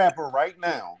Biggie rapper right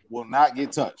now will not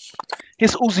get touched.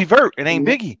 It's Uzi Vert. It ain't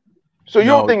Biggie. So you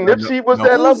No, don't think no, Nipsey was no.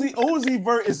 that level? Uzi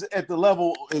Vert is at the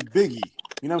level of Biggie.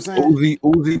 You know what I'm saying?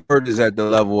 Uzi Vert is at the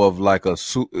level of like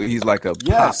he's like a pop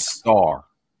Yes. star.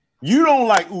 You don't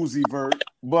like Uzi Vert,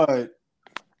 but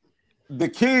the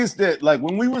kids that like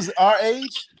when we was our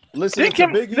age, listening to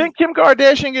Biggie, Didn't Kim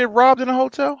Kardashian get robbed in a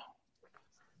hotel?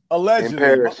 allegedly. In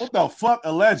Paris. What the fuck?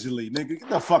 Allegedly, nigga, get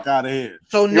the fuck out of here.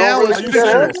 So Yo, now, really it's see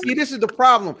that? see, this is the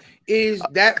problem: is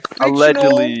that fictional,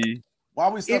 Allegedly. Why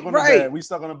we stuck It- on the right. bed? We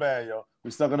stuck on the bed, yo.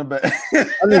 We stuck on the bed.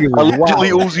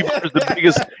 Allegedly, Uzi Vert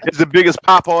is the biggest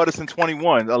pop artist in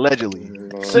 21. Allegedly.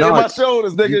 Shaking No, my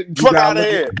shoulders, nigga. you Fuck gotta out of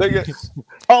look here, nigga.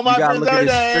 Oh my You gotta friends, look at his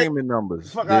everything. streaming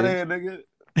numbers. Fuck out of dude. here,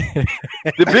 nigga.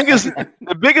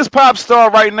 The biggest pop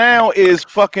star right now is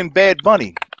fucking Bad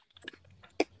Bunny.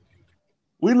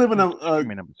 We live in a. Give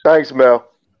me numbers. Thanks, Mel.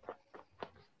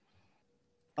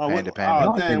 Panda.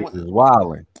 Y'all Damn, niggas is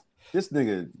wilding. this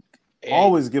nigga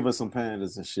always give us some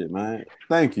pandas and shit, man.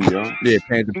 Thank you, yo. Yeah,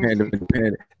 panda.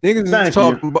 Niggas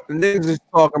Thank is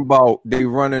talking about they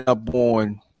running up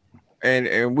on,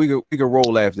 and we could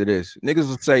roll after this. Niggas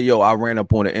will say, "Yo, I ran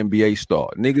up on an NBA star."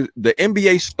 Niggas, the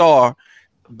NBA star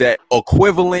that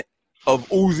equivalent of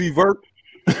Uzi Vert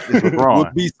It's LeBron.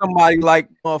 would be somebody like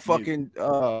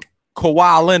motherfucking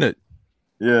Kawhi Leonard.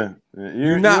 Yeah,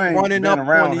 You're not ain't running been up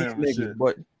around on these him and niggas, shit.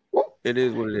 but it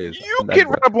is what it is. You can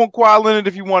run up on Kawhi Leonard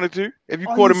if you wanted to. If you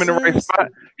Are caught you him in the right serious? spot.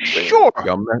 Sure.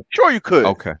 Y'all man- Sure you could.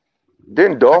 Okay,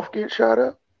 Didn't Dolph get shot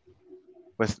up?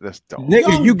 That's dope.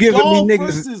 nigga, Yo, you giving Dolph me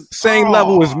niggas versus- same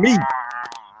level as me.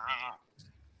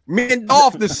 Me and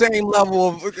Dolph the same level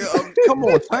of. Come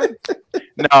on, son.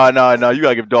 No. You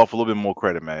gotta give Dolph a little bit more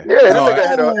credit, man. Yeah, that No, nigga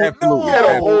had a absolutely. he had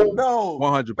a whole. No,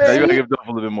 100%. You Man, gotta give Dolph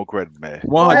a little bit more credit, man.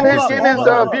 Didn't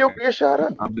 100%. his vehicle get shot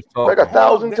up I'm just like talking.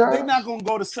 1,000 They times? not gonna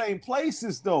go to same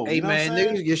places though. Hey you know man, what I'm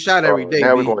saying? niggas get shot every day.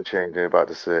 Now B. we're gonna change. They're about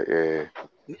to say,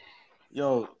 yeah.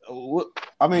 Yo, what?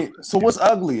 I mean, so what's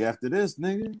ugly after this,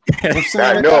 nigga? I'm I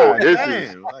saying, know, God this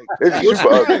damn, like, This is what's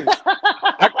super ugly.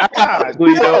 ugly? God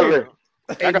Ugly, damn. yo.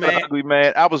 Hey, I got man. ugly,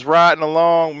 man. I was riding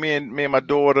along, me and my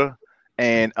daughter,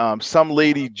 and some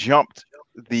lady jumped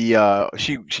the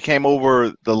she came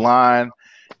over the line,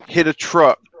 hit a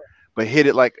truck, but hit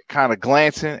it like kind of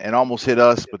glancing and almost hit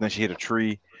us, but then she hit a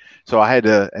tree. So I had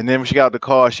to, and then when she got out the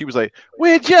car, she was like,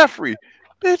 "Where Jeffrey?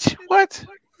 Bitch, what?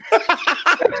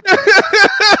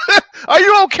 Are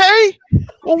you okay?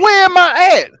 Well, where am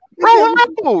I at? Rolling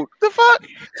road. The fuck?"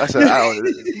 I said,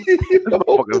 this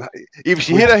motherfucker, either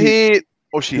she hit her head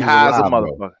or she She was high as a alive, bro.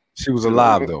 motherfucker. She was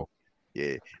alive though.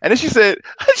 Yeah. And then she said,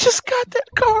 "I just got that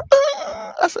car."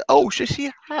 I said, "Oh shit,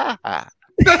 she high."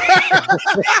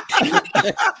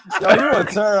 Yo, you a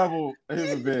terrible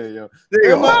human being, yo.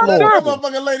 Damn, That I'm horrible.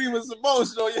 motherfucking lady was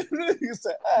emotional. You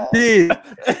said, Did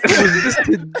was this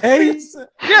today?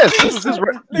 Yes, this is his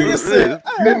Nigga said,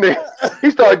 Then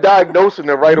he started diagnosing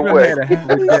it right You done away. had a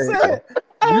hell of a day.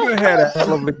 You done had a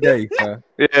hell of a day, man.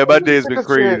 Yeah, my day's been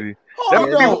crazy. oh,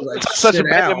 That no. was such a shit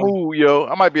bad out. mood, yo.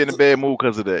 I might be in a bad mood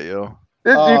because of that, yo.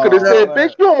 This dude could have Oh, said, man.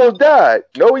 "Bitch, you almost died."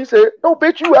 No, he said, "No,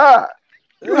 bitch, you high."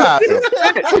 You high,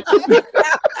 though.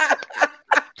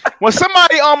 When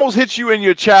somebody almost hits you and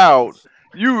your child,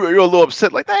 you're a little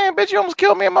upset, like, "Damn, bitch, you almost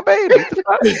killed me and my baby."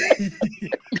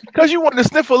 Because you wanted to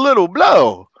sniff a little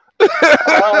blow.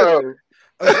 If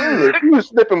you was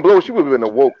sniffing blow, she would have been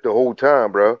awoke the whole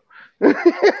time, bro.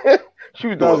 She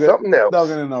was doing something else.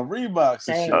 Dogging in a Reeboks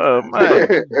and shit.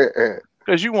 Man.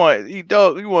 Because you want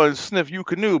to sniff you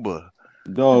canuba.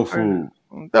 Dog food.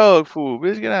 Dog food,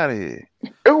 bitch, get out of here.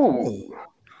 Ooh.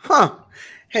 Huh.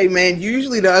 Hey man,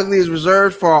 usually the ugly is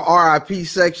reserved for our RIP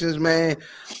sections, man.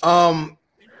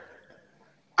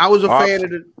 I was a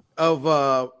fan of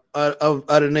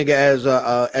the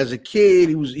nigga as a kid.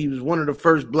 He was one of the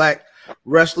first black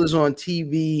wrestlers on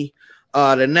TV.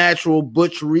 The Natural,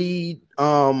 Butch Reed. You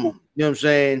know what I'm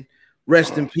saying?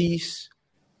 Rest in peace.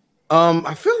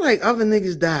 I feel like other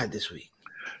niggas died this week.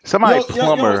 Somebody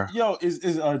plumber. Yo, is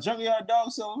Junkyard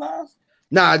Dog still alive?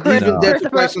 Nah, he's been dead for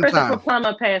quite some Christopher time.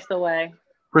 Plummer passed away.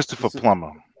 Christopher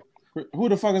Plummer. Who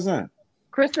the fuck is that?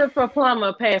 Christopher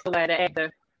Plummer passed away, the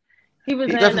actor. He was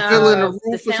He in left a fill in the roof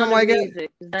or Sound something like that?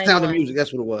 Music. Sound of Music,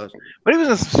 that's what it was. But he was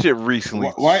in some shit recently.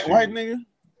 White nigga?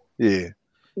 Yeah. Yeah,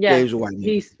 Yeah, he was a white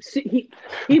nigga.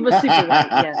 he was super white.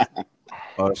 Yes.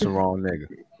 Oh, that's the wrong nigga.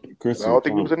 I don't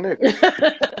think he was a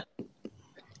nigga.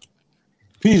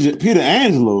 Peter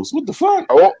Angelos. What the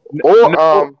fuck? Or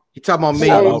He talking about me.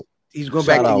 Shout out. He's going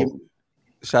back Shout to out. you.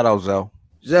 Shout out, Zell.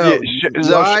 Zell, Yeah, you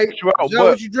Zell, all right? shout out, Zell, but-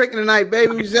 what you drinking tonight,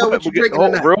 baby? Zell, what you drinking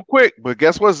tonight? Real quick, but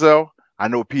guess what, Zell? I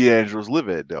know Peter Angelos live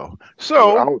at though. I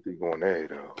So don't think going there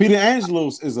though. Peter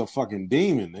Angelos is a fucking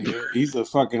demon, nigga. He's a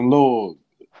fucking little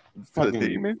fucking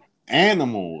demon?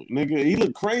 animal, nigga. He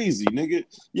look crazy, nigga.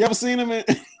 You ever seen him?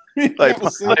 You like, ever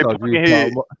seen like him?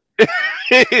 Pumpkinhead.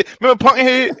 Remember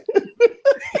Pumpkinhead?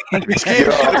 You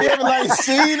ever like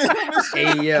seen him?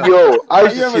 Hey, yo. Yo, I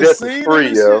used You to ever see that seen for free, him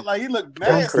and yo. shit? Like he look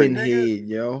nasty, nigga. Pumpkinhead,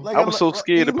 yo. Like I was so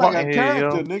scared of he like a Pumpkinhead, yo.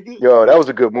 character, nigga. Yo, that was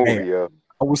a good movie, Hey. yo.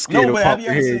 I was scared No, of but have you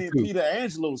ever Pumpkinhead seen too. Peter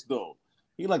Angelos though?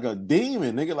 He like a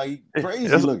demon, nigga. Like he crazy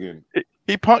That's- looking.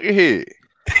 He Pumpkinhead.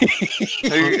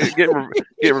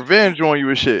 get revenge on you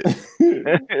and shit.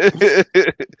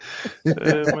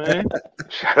 Man.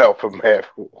 Shout out for Matt.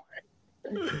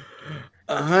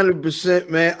 100%,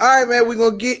 man. All right, man. We're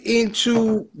gonna get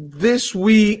into this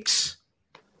week's.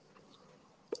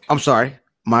 I'm sorry,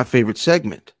 my favorite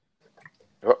segment.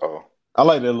 Uh-oh. I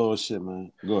like that little shit,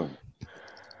 man. Go ahead.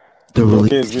 The Little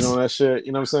release. kids be on that shit.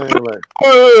 You know what I'm saying? Like,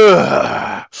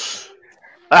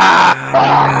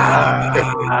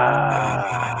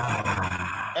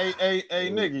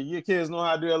 hey, nigga, your kids know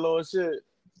how to do that little shit.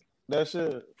 That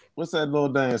shit. What's that little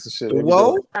dance and shit?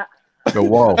 Whoa. The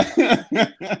wall.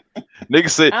 Nigga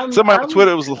said I'm- somebody on I'm-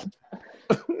 Twitter was.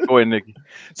 Go ahead, Nikki.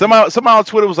 Somebody on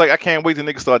Twitter was like, I can't wait till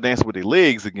niggas start dancing with their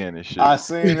legs again and shit. I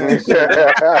seen that shit.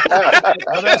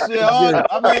 But that shit hard.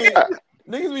 I mean,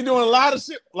 niggas be doing a lot of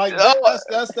shit like that.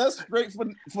 That's straight for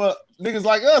niggas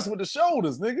like us with the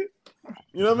shoulders, nigga.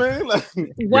 You know what I mean? Like,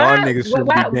 Y'all niggas shouldn't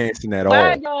be dancing at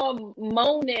Why are all. y'all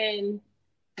moaning?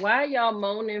 Why are y'all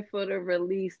moaning for the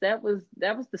release? That was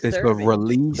It's the disturbing.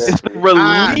 release. It's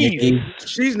release.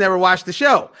 She's never watched the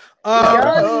show. No,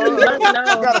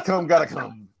 gotta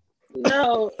come.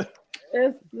 no,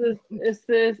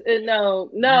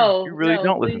 no, You really no,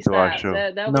 don't listen please to our stop. show.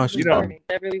 That No, was she don't. disturbing.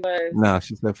 That really was. Nah,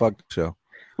 she said fuck the show.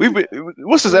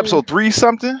 What's this episode 3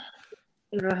 something?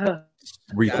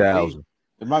 3,000.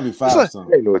 It might be It's 5 like-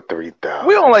 something. Ain't no 3,000.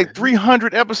 We on like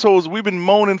 300 episodes. We've been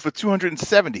moaning for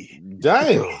 270.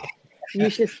 Damn. You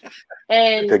should,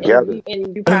 and Together. and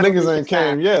you Them probably niggas ain't should stop.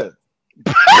 came yet.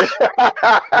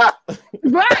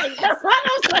 Right, that's what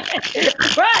I'm saying.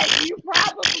 Right, you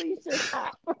probably should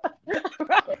stop.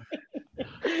 Right.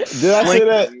 Did I say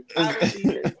that?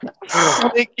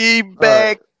 Slinky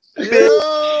back. Yo,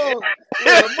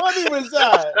 where the money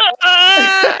reside.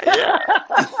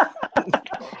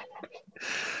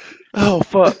 Oh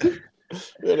fuck.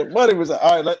 Where the money reside.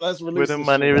 All right, let's release Where the this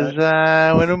money shit, man.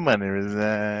 reside? Where the money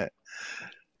reside?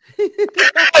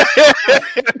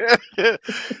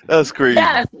 That's crazy.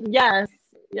 Yes.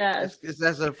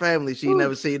 That's her family. She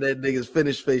never seen that nigga's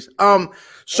finished face.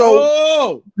 So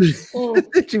Oh,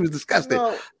 she was disgusted.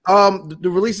 no. The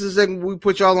release of the segment we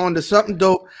put y'all on to something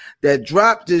dope that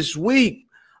dropped this week.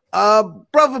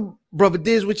 Brother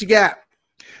Diz, what you got?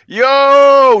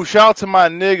 Yo, shout out to my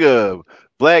nigga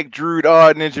Black Druid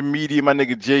Art Ninja Media, my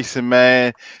nigga Jason,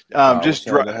 man. Just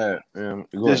dropped.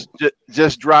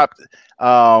 Just dropped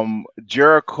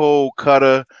Jericho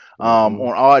Cutter on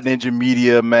Art Ninja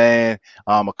Media, man.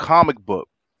 A comic book.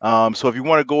 So if you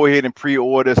want to go ahead and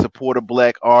pre-order, support a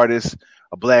black artist,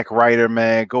 a black writer,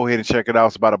 man, go ahead and check it out.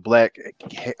 It's about a black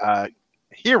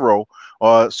hero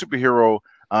or superhero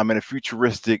in a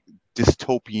futuristic,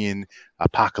 dystopian,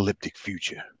 apocalyptic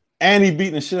future. And he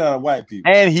beating the shit out of white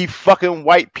people. And he fucking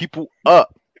white people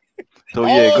up. So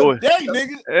yeah, go ahead. Dang,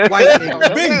 nigga. White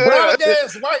nigga. Big brown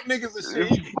ass white niggas and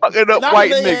shit. Fucking up Knocking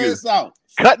white their niggas. ass out.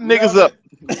 Cutting niggas up.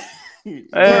 Hey,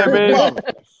 man.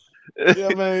 Yeah,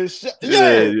 man.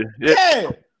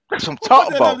 Yeah. That's what I'm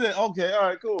talking about. Okay, all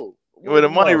right, cool. Where the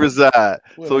money reside.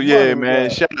 Where So the yeah, money man.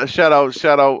 reside. Shout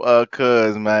out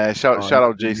Cuz, man. Shout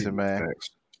out Jason, man.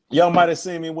 Y'all might have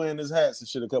seen me wearing his hats and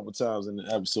shit a couple times in the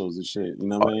episodes and shit. You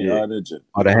know what I mean? yeah. Art Ninja.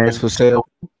 Are the hands for sale?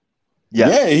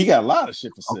 Yeah, he got a lot of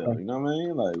shit for sale. Okay. You know what I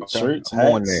mean? Like shirts, I'm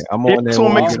on hats. there. I'm Him on there. to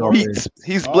when we makes get off here. beats.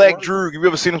 He's All Black right. Drew. You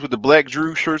ever seen us with the Black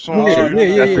Drew shirts on? Yeah, That's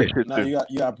yeah, the yeah. shit, Now too.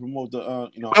 you got to promote the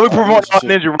We Art promote Ninja Art shit.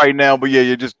 Ninja right now, but yeah,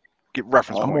 you just get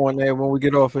reference I'm point. on there when we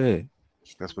get off here.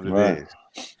 That's what it is.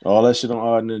 Right. All that shit on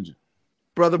Art Ninja.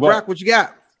 Brother What? Brock, what you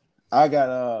got? I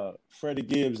got Freddie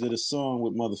Gibbs did a song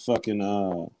with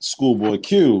motherfucking Schoolboy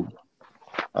Q,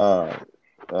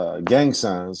 Gang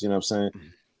Signs. You know what I'm saying?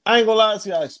 I ain't gonna lie to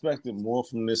you, I expected more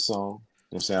from this song.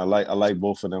 You know what I'm saying? I like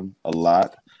both of them a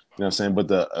lot. You know what I'm saying? But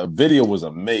the video was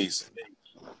amazing.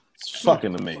 It's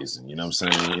fucking amazing. You know what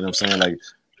I'm saying? You know what I'm saying? Like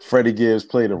Freddie Gibbs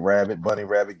played a bunny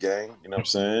rabbit gang. You know what I'm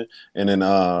saying? And then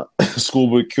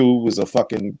Schoolboy Q was a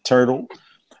fucking turtle,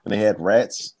 and they had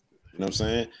rats. You know what I'm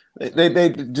saying? They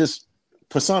just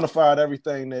personified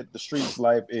everything that the streets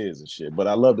life is and shit. But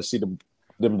I love to see them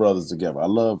brothers together. I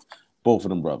love both of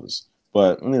them brothers.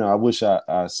 But I wish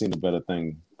I seen a better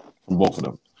thing from both of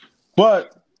them.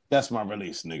 But that's my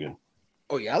release, nigga.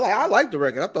 Oh yeah, I like the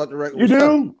record. I thought the record you was do?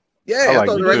 Tough. Yeah, I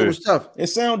thought the record was tough. It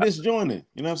sounded disjointed.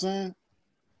 You know what I'm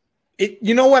saying?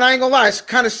 You know what? I ain't gonna lie. It's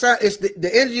kind of it's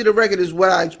the energy of the record is what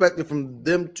I expected from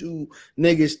them two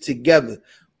niggas together.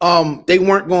 They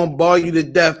weren't gonna bar you to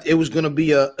death. It was gonna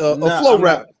be a flow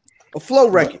rap, a flow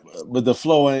record. But the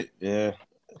flow ain't. Yeah,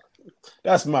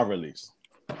 that's my release.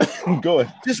 Go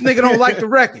ahead. This nigga don't like the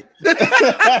record.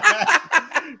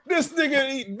 This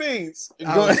nigga eat beans.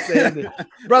 Go ahead.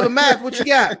 Brother Math, what you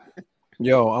got?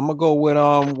 Yo, I'm gonna go with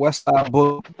Westside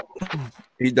Book.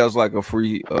 He does like a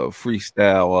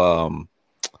freestyle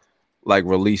like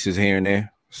releases here and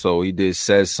there. So he did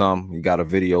Says Some. He got a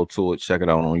video to it. Check it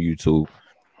out on YouTube.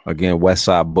 Again,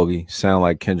 Westside Boogie. Sound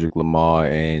like Kendrick Lamar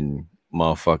and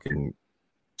motherfucking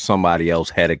somebody else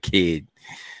had a kid.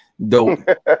 Dope.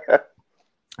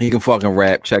 He can fucking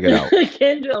rap. Check it out.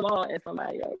 Kendrick Lamar and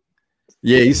somebody else.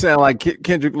 Yeah, he sound like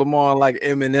Kendrick Lamar, like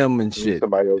Eminem and shit.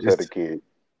 Somebody else had a kid.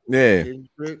 Yeah.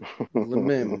 Kendrick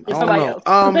Lamar. Somebody else.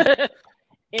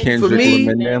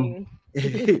 Kendrick Lamar.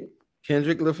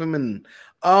 Kendrick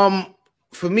Lamar.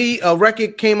 For me, a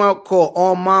record came out called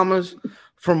All Mamas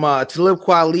from Talib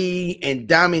Kweli and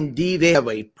Diamond D. They have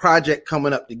a project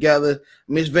coming up together.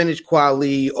 Miss Vintage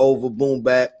Kweli over Boom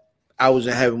Bap. I was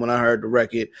in heaven when I heard the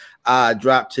record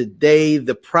dropped today.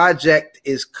 The project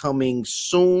is coming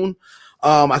soon.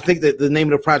 I think that the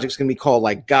name of the project is going to be called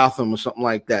like Gotham or something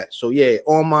like that. So yeah,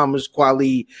 All Mamas,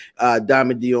 Kweli,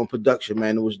 Diamond D on production,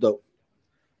 man. It was dope.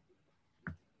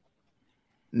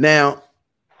 Now,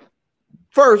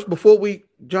 first, before we,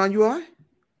 John, you all right?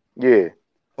 Yeah.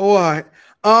 All right.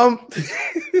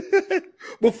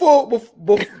 Before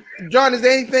John, is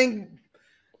there anything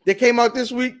that came out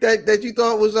this week that you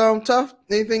thought was tough?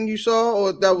 Anything you saw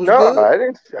or that was good? I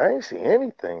didn't see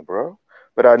anything, bro.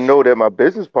 But I know that my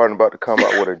business partner about to come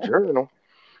out with a journal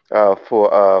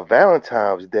for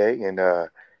Valentine's Day, and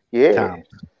yeah.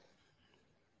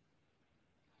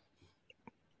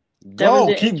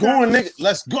 Go, keep going, nigga.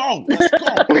 Let's go. You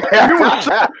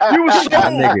was so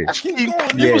nigga. keep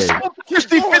going. You was so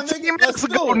 15 minutes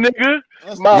ago, nigga.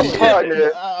 My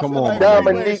partner, Come on,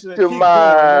 Dominique, to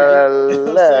my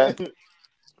left,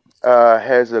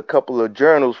 has a couple of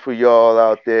journals for y'all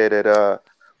out there that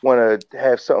want to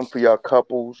have something for y'all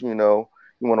couples. You know,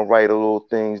 you want to write a little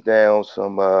things down,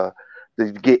 some to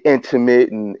get intimate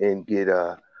and get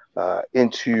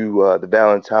into the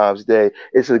Valentine's Day.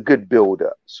 It's a good build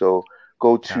up. So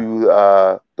go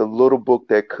to the Little Book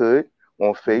That Could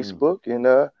on Facebook, and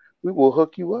we will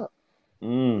hook you up.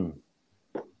 No,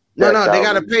 they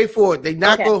gotta pay for it. They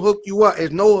not gonna hook you up.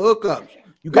 There's no hookups.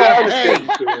 You gotta pay.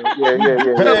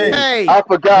 Yeah. I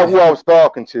forgot who I was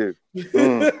talking to. So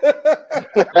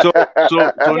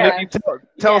Nikki,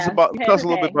 tell us a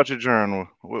little bit about your journal.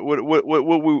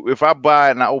 What if I buy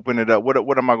it and I open it up?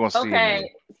 What am I gonna see?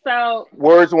 Okay, so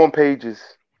words on pages.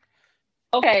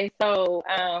 Okay, so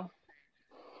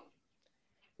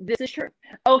this is true.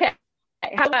 Okay,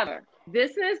 however,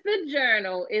 this is the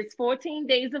journal. It's 14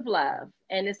 Days of Love,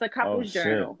 and it's a couple's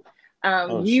journal.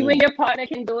 You and your partner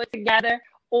can do it together,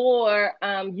 or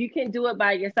you can do it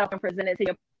by yourself and present it to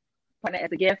your partner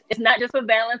as a gift. It's not just for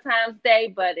Valentine's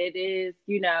Day, but it is,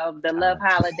 the love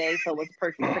holiday, so it's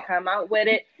perfect to come out with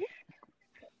it.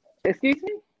 Excuse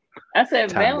me? I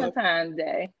said Valentine's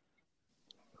Day.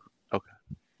 Okay.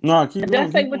 No, keep Did I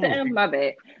say with the M? My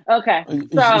bad. Okay.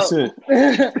 So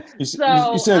you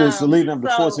said it's leading up to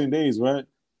 14 days, right?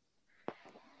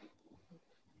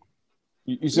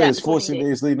 You said it's 14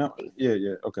 days leading up.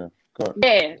 Yeah. Okay.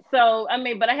 Yeah. So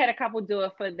but I had a couple do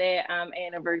it for their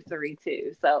anniversary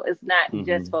too. So it's not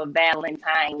just for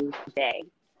Valentine's Day.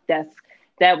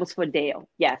 That was for Dale.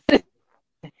 Yes.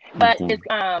 But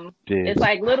it's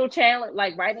like little challenge,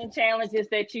 like writing challenges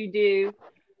that you do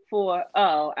for.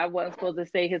 Oh, I wasn't supposed to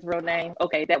say his real name.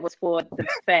 Okay, that was for the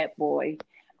fat boy.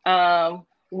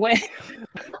 When.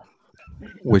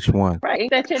 Which one? Right?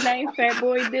 Ain't that your name, Fat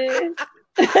Boy Diz?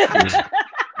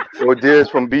 Or Diz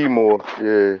from B More.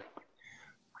 Yeah.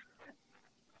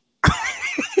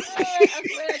 I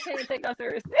swear I can't take that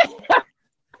seriously.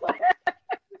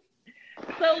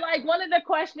 So, like, one of the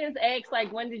questions asks,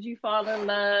 like, when did you fall in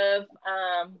love?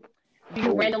 Do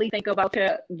you randomly think about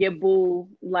your boo?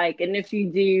 Like, and if you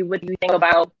do, what do you think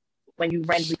about when you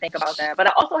randomly think about that? But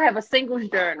I also have a singles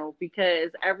journal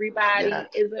because everybody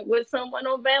isn't with someone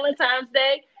on Valentine's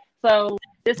Day. So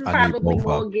this is probably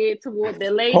more geared toward the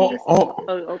ladies. Oh,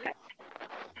 okay.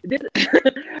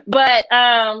 But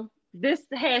this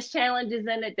has challenges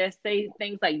in it that say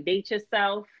things like date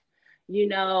yourself. You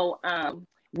know,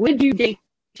 would you date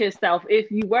yourself if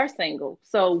you were single?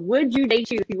 So would you date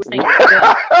you if you were single?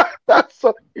 That's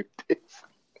so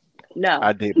no.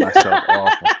 I date myself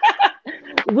often.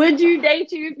 Would you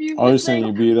date you if you were you're single?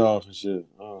 saying you beat off and shit.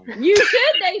 Oh. You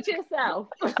should date yourself.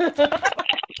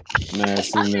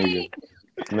 Nasty nigga.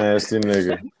 Nasty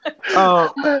nigga.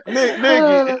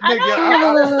 Nigga. I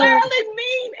don't necessarily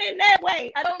mean in that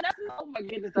way. I don't necessarily. Oh my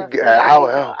goodness.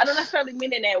 I don't necessarily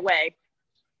mean in that way.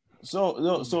 So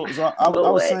I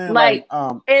was saying like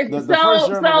the first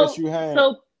journal that you had.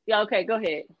 So yeah, okay, go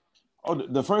ahead. Oh,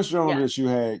 the first journal that you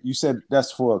had, you said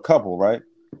that's for a couple, right?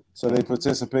 So they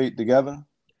participate together.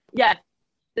 Yes,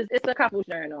 it's a couple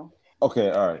journal. Okay,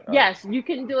 all right. Yes, you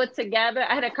can do it together.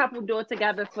 I had a couple do it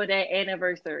together for their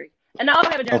anniversary, and I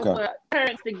also have a journal for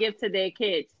parents to give to their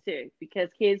kids too, because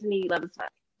kids need love and stuff.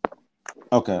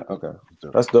 Okay,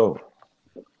 that's dope.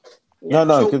 Yeah.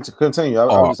 No, continue. I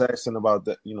was asking about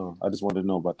that. You know, I just wanted to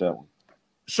know about that one.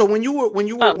 So when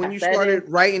you started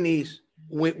writing these,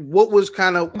 what was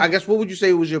kind of, I guess, what would you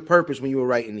say was your purpose when you were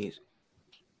writing these?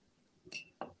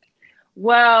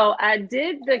 Well, I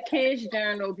did the kids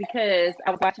journal because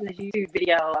I was watching this YouTube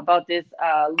video about this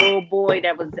little boy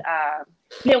that was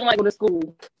he didn't want to go to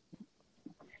school.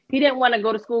 He didn't want to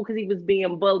go to school because he was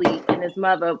being bullied, and his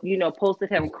mother, you know,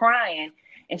 posted him crying.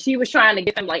 And she was trying to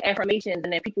give him like affirmations,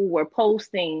 and then people were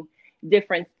posting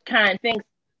different kind of things.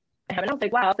 And I was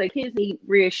like, wow, so kids need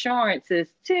reassurances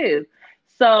too.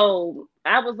 So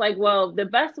I was like, well, the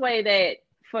best way that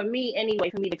for me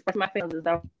to express my feelings is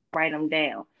to write them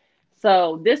down.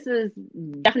 So this is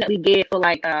definitely good for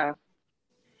like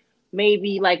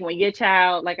maybe like when your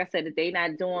child, like I said, if they're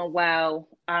not doing well,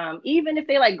 even if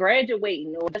they like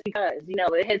graduating or just because, you know,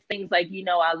 it has things like, you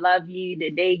know, I love you,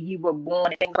 the day you were born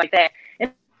and things like that.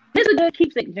 And this is a good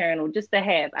keepsake journal just to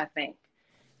have, I think.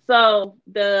 So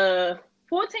the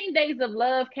 14 Days of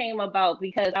Love came about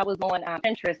because I was on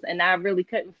Pinterest and I really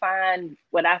couldn't find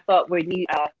what I thought were unique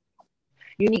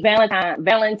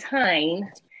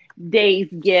Valentine Day's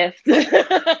gift. So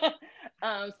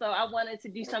I wanted to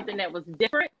do something that was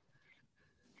different.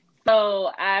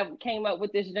 So I came up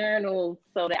with this journal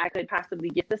so that I could possibly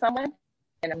give to someone.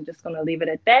 And I'm just going to leave it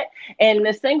at that. And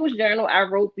the singles journal I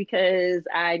wrote because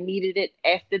I needed it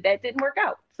after that didn't work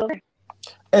out. So,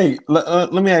 hey,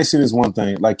 let me ask you this one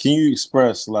thing. Like, can you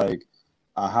express like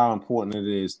how important it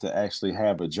is to actually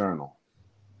have a journal?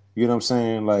 You know what I'm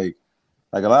saying? Like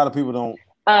a lot of people don't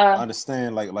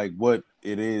understand like what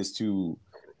it is to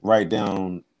write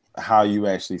down how you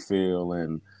actually feel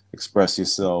and express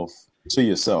yourself to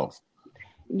yourself.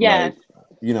 Yes. Like,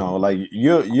 you know, like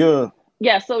you're.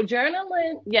 Yeah, so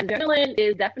journaling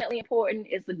is definitely important.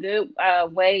 It's a good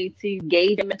way to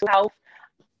gauge your mental health.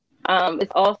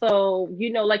 It's also,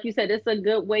 you know, like you said, it's a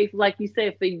good way, like you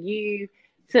said, for you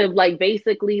to like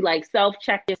basically like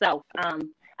self-check yourself.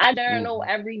 I journal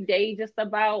every day just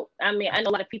about, I mean, I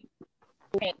know a lot of people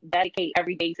can't dedicate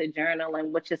every day to journaling,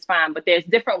 which is fine, but there's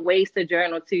different ways to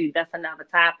journal too. That's another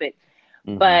topic.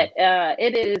 Mm-hmm. But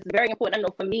it is very important. I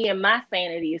know for me and my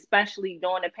sanity, especially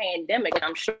during the pandemic, and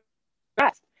I'm sure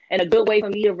stressed. And a good way for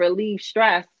me to relieve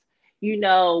stress, you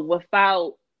know,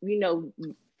 without, you know,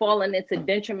 falling into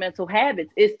detrimental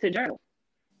habits is to journal.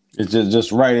 It's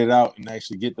just write it out and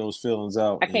actually get those feelings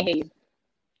out. I can't hear you.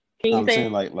 Can you say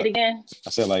it again? I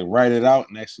said like write it out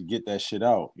and actually get that shit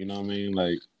out. You know what I mean?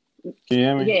 Like, can you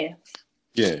hear me? Yeah.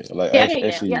 Yeah, like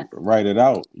actually write it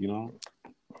out, you know?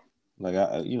 Like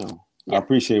I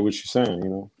appreciate what you're saying, you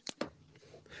know.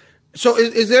 So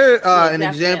is there an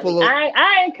example of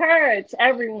I encourage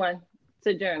everyone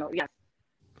to journal. Yes.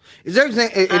 Is there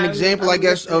an example, I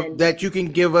guess, of that you can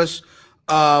give us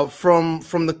from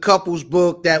the couples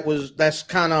book that's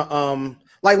kind of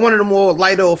like one of the more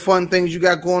lighter or fun things you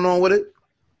got going on with it?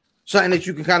 Something that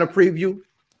you can kind of preview?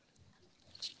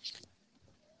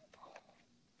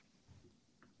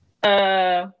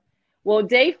 Well,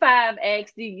 day 5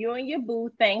 asks, do you and your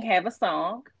boo thing have a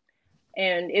song?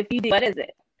 And if you do, what is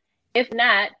it? If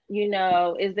not, you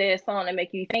know, is there a song that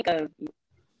make you think of,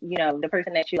 you know, the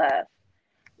person that you love?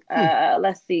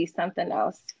 Let's see, something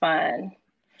else fun.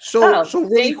 So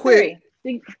really quick.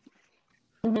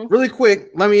 Really quick,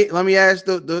 let me ask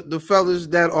the fellas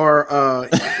that are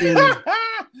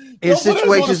in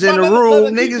situations in the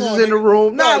room. Niggas is in the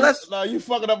room. No, you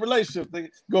fucking up relationships.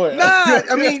 Go ahead. Nah,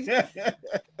 I mean, do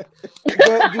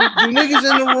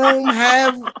niggas in the room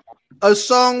have a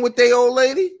song with their old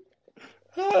lady?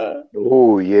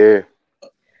 Oh yeah.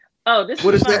 Oh, this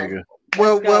what is is that?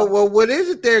 Well, what is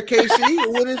it there, Casey?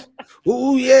 What is?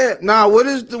 Oh yeah. Nah,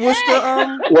 what's the?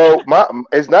 Well,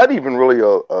 it's not even really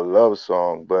a love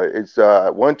song, but it's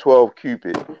 112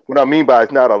 Cupid. What I mean by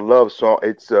it's not a love song,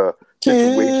 it's a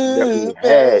situation that we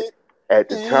had at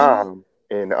the time,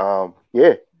 and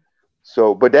yeah.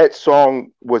 So, but that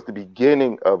song was the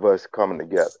beginning of us coming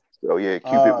together. So yeah,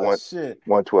 Cupid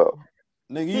 112.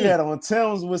 Nigga, you had on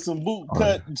Thames with some boot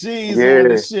cut jeans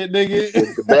on and shit, nigga.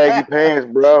 With the baggy pants,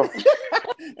 bro.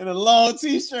 And a long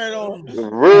t-shirt on.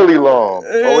 Really long. All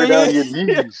the way down to your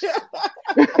knees.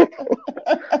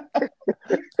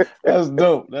 That's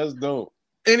dope. That's dope.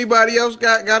 Anybody else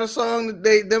got a song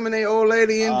that them and their old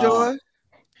lady enjoy?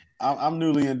 I'm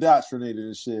newly indoctrinated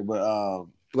and shit, but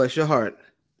bless your heart.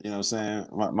 You know what I'm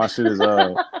saying? My shit is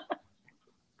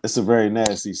it's a very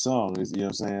nasty song. It's, you know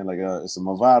what I'm saying? Like it's a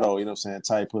Movado, you know what I'm saying?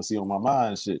 Tight pussy on my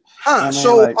mind shit. Huh,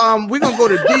 so like, we're gonna go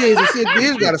to Diz and see if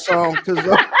Diz got a song because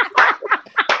no,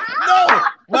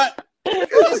 but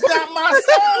it's not my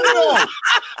song though.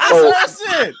 It's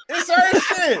her shit. It's her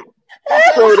shit.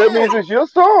 So that means it's your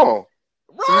song.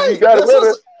 Right. You got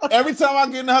it. Every time I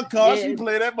get in her car, she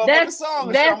play that motherfucking song.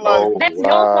 And I'm like, that's your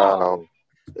song.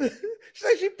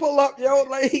 She pull up, yo,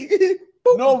 like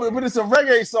no, but it's a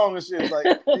reggae song and shit.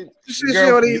 Like she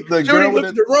only look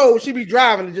at the road. She be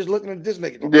driving and just looking at this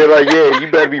nigga. They're like, yeah,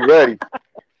 you better be ready.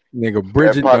 Nigga,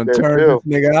 Bridget done turned this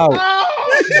nigga out.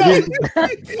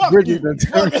 Bridget done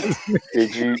turned this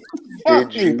nigga.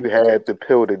 Did you have the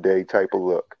pill today type of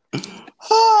look?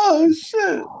 Oh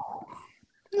shit.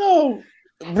 No.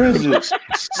 Bridget.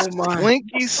 Slinky.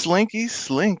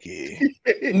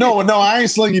 No, I ain't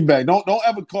Slinky back. Don't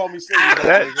ever call me Slinky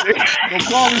back. Don't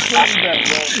call me Slinky back,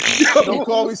 bro. Don't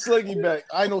call me Slinky back.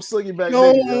 I ain't no Slinky back.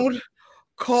 Don't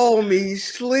call me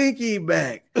Slinky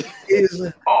back.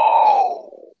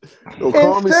 Don't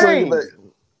call me Slinky back.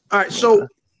 All right, so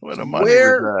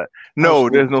where?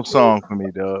 No, there's no song for me,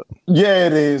 dog. Yeah,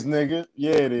 it is, nigga.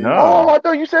 Yeah, it is. No. Oh, I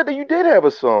thought you said that you did have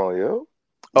a song, yo.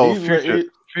 Oh,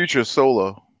 Future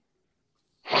solo.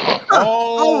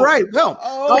 All right. Well,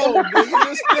 nigga,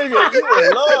 this nigga, you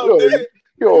in love, nigga.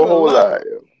 You're a whole lot.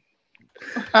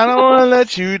 I don't want to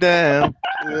let you down.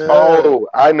 Yeah. Oh,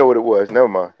 I know what it was. Never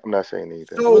mind. I'm not saying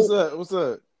anything. So, what's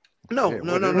up? No.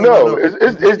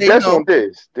 It's that's on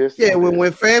this. Yeah,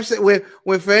 when fam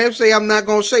say I'm not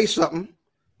gonna say something,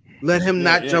 let him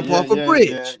not jump off a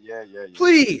bridge. Yeah.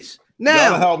 Please.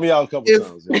 Now y'all help me out a couple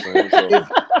times.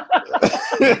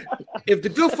 If the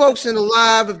good folks in the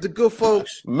live, if the good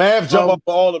folks Mav jump up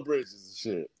all the bridges and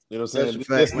shit. You know what I'm saying?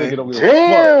 This nigga don't give a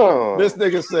fuck. This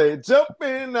nigga say, jump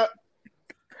in. Am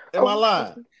I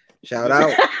lying? Shout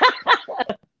out.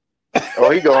 Oh,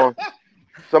 he gone.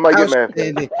 Somebody get Mav.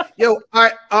 Yo, all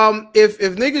right. If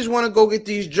niggas want to go get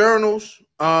these journals,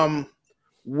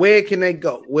 where can they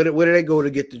go? Where do they go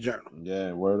to get the journal?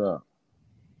 Yeah, word up.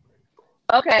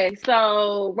 Okay,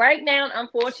 so right now,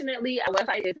 unfortunately, our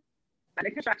website is under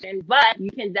construction, but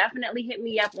you can definitely hit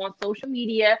me up on social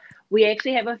media. We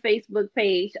actually have a Facebook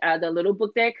page, The Little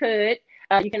Book That Could.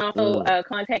 You can also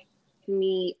contact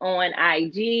me on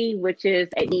IG, which is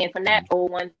at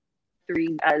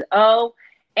DNFnet0130.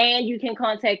 And you can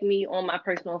contact me on my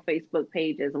personal Facebook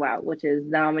page as well, which is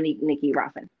Dominique Nikki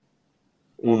Ruffin.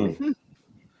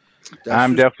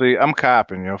 I'm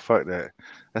copping, yo. Fuck that.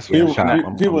 That's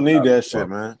what people need that shit,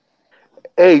 man.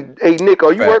 Hey, Nick,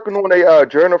 are you working on a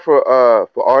journal for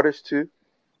artists too?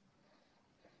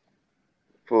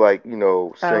 For like,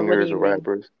 singers or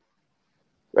rappers?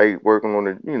 Like working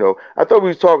on I thought we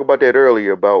was talking about that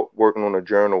earlier about working on a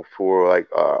journal for like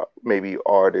maybe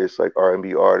artists, like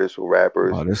R&B artists or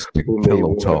rappers. Oh, this nigga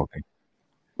pillow talking.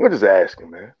 We're just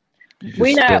asking, man.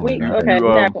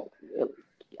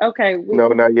 Okay. No,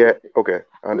 not yet. Okay.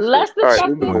 Let's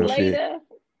discuss this later.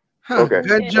 Okay.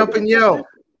 Gun jumping, yo.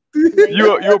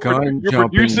 You're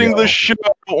producing the show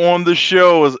on the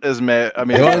show as Matt. I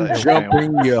mean, gun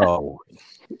jumping, yo.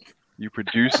 You're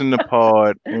producing the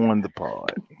pod on the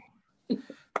pod.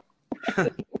 All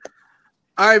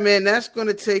right, man. That's going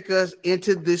to take us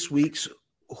into this week's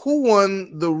Who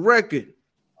Won the Record?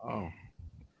 Oh.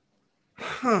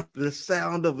 The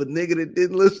sound of a nigga that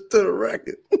didn't listen to the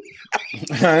record.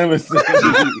 I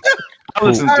I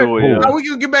listen to it. Yeah. We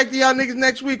can get back to y'all niggas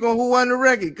next week on Who Won the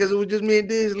Record because it was just me and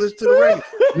Diz listen to the record.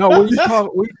 No, what you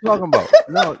talking about?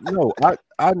 No,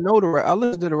 I know the record. I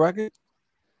listen to the record,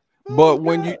 but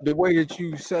when you the way that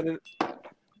you said it,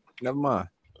 never mind.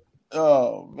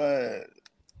 Oh man.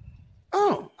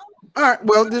 Oh, all right.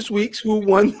 Well, this week's Who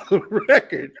Won the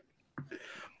Record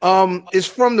is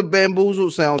from the Bamboozle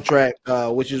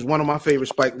soundtrack, which is one of my favorite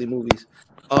Spike Lee movies.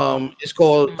 It's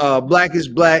called Black is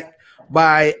Black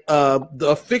by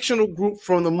the fictional group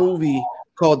from the movie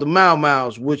called the Mau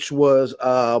Mau's, which was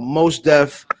Mos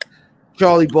Def,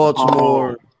 Charlie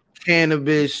Baltimore,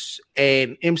 Cannabis,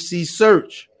 and MC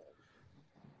Serch.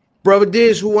 Brother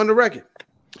Diz, who won the record?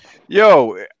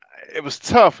 Yo, it was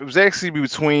tough. It was actually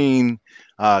between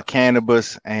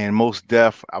Cannabis and Mos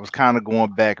Def. I was kind of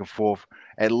going back and forth.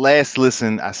 At last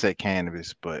listen, I said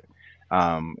Cannabis, but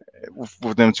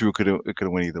with them two, it could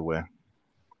have went either way.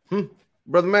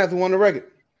 Brother Matthew won the record.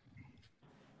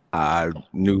 I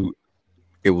knew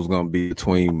it was gonna be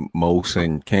between Mos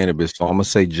and Cannabis, so I'm gonna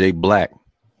say Jay Black.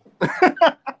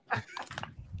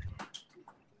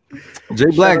 Jay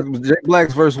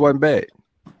Black's verse wasn't bad.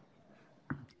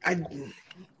 I'm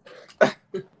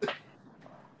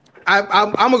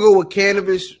gonna go with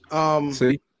Cannabis.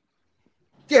 See,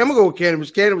 yeah, I'm gonna go with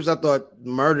Cannabis. Cannabis, I thought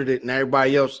murdered it, and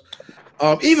everybody else.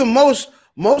 Even Mos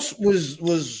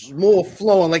was more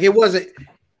flowing. Like it wasn't.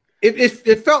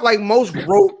 It felt like Mos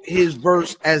wrote his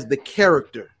verse as the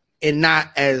character and not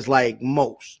as like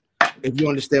Mos. If you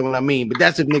understand what I mean. But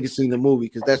that's if niggas seen the movie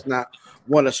because that's not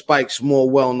one of Spike's more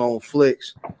well-known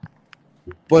flicks.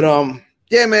 But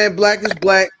yeah, man, Black is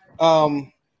Black.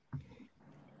 Who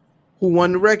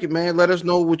won the record, man? Let us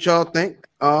know what y'all think.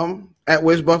 At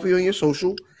Where's Buffy on your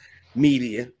social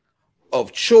media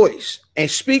of choice. And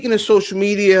speaking of social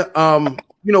media,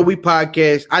 you know, we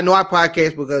podcast. I know I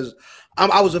podcast because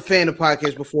I was a fan of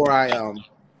podcasts before I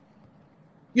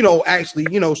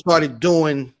actually started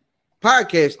doing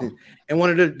podcasting. And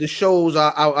one of the shows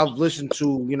I've listened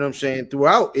to, you know what I'm saying,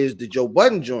 throughout is the Joe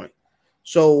Budden joint.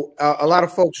 So a lot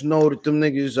of folks know that them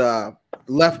niggas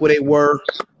left where they were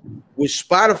with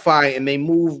Spotify and they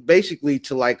moved basically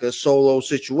to like a solo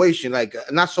situation, like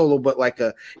not solo, but like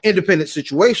a independent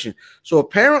situation. So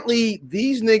apparently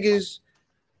these niggas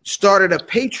started a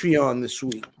Patreon this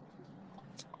week.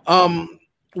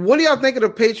 What do y'all think of the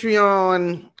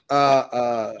Patreon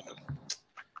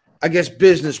I guess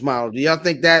business model? Do y'all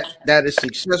think that is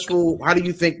successful? How do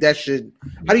you think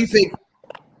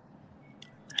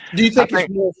it's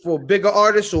more for bigger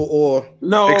artists or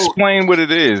no? Explain what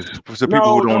it is for the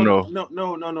people who don't know.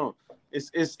 No.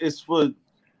 It's for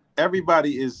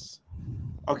everybody. Is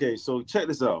okay. So check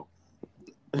this out.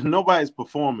 Nobody's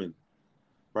performing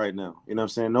right now. You know what I'm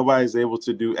saying? Nobody's able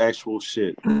to do actual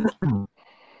shit,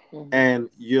 and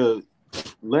you're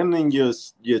lending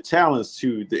your talents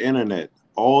to the internet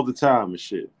all the time and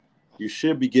shit. You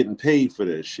should be getting paid for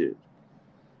that shit.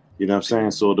 You know what I'm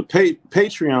saying? So the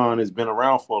Patreon has been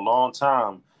around for a long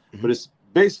time, but it's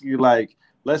basically like,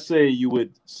 let's say you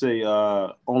would say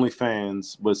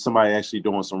OnlyFans, but somebody actually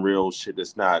doing some real shit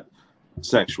that's not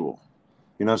sexual.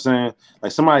 You know what I'm saying?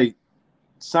 Like somebody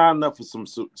signing up for some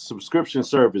subscription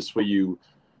service for you,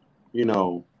 you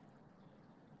know,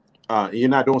 you're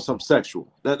not doing something sexual.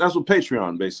 That's what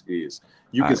Patreon basically is.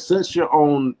 You can set your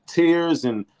own tiers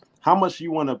and how much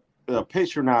you want to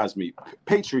patronize me.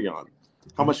 Patreon.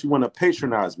 How much you want to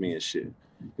patronize me and shit. You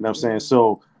know what I'm saying?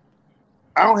 So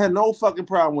I don't have no fucking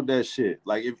problem with that shit.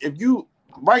 Like if you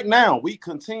right now we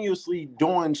continuously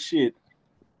doing shit,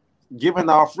 giving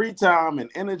our free time and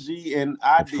energy and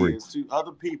ideas to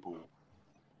other people.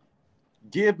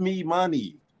 Give me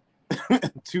money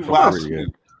to watch me.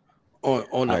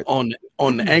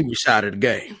 On the angry side of the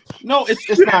game. No, it's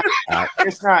not.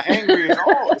 It's not angry at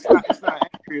all. It's not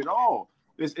angry at all.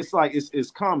 It's like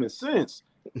it's common sense.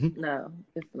 No,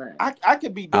 it's not. I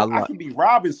could be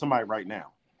robbing somebody right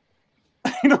now.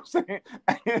 You know what I'm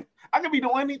saying? I could be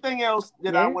doing anything else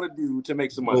that I want to do to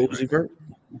make some money. Right?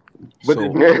 But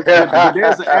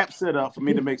there's an app set up for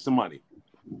me to make some money.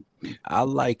 I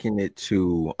liken it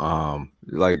to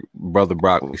like Brother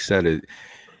Broccoli said it.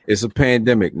 It's a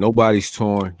pandemic. Nobody's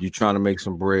touring. You're trying to make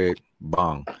some bread.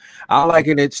 Bong. I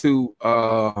liken it to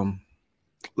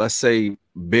let's say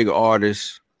big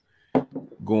artists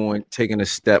taking a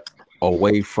step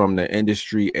away from the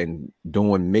industry and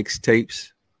doing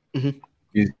mixtapes.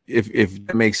 If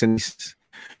that makes sense,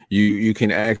 you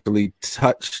can actually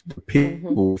touch the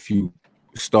people if you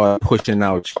start pushing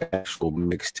out your actual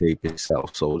mixtape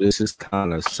itself. So this is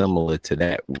kind of similar to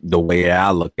that, the way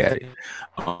I look at it.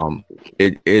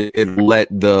 It let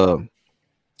the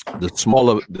the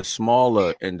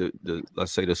smaller and the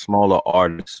let's say the smaller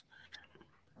artists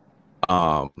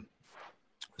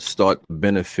start to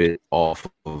benefit off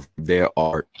of their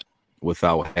art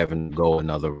without having to go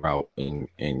another route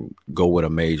and go with a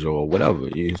major or whatever,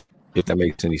 if that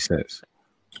makes any sense.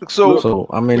 So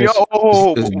I mean, I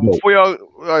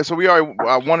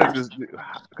wanted to,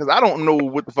 because I don't know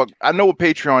what the fuck. I know what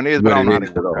Patreon is, but I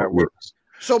don't know how it works.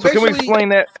 So can we explain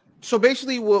that? So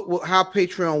basically, how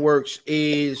Patreon works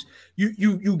is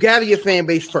you gather your fan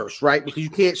base first, right? Because you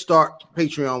can't start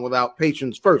Patreon without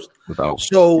patrons first.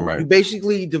 You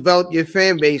basically develop your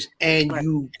fan base and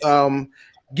you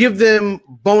give them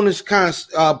bonus content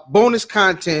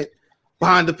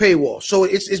behind the paywall. So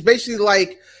it's basically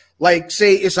like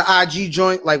say it's an IG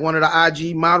joint, like one of the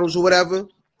IG models or whatever,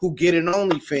 who get an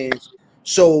OnlyFans.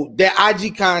 So their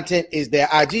IG content is their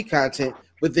IG content,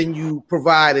 but then you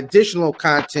provide additional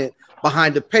content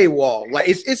behind the paywall. Like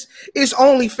it's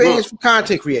OnlyFans for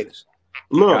content creators.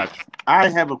 Look, I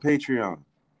have a Patreon.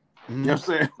 You know what I'm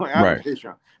saying? Like, I have a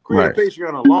Patreon. Created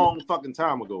Patreon a long fucking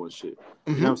time ago and shit.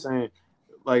 You know what I'm saying?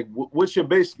 Like what you're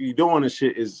basically doing and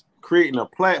shit is creating a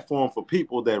platform for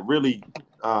people that really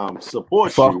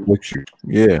support you. With you.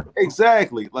 Yeah.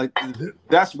 Exactly. Like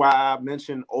that's why I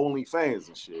mentioned OnlyFans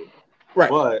and shit.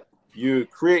 Right. But you're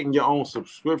creating your own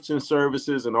subscription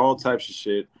services and all types of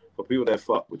shit for people that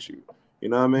fuck with you. You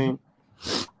know what I mean?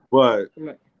 But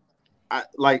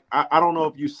I don't know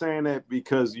if you're saying that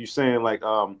because you're saying like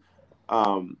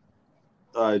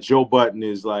Joe Budden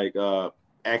is like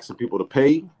asking people to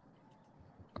pay.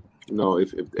 You know,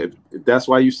 if that's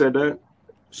why you said that.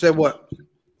 Said what?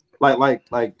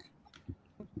 Like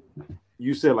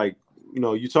you said, like, you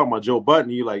know, you talking about Joe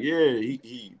Budden, you like, yeah,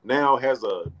 he now has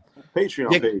a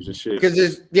Patreon page and shit. Because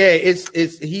it's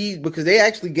because they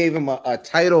actually gave him a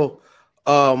title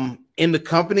in the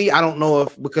company. I don't know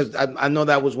if, because I know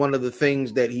that was one of the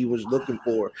things that he was looking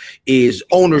for is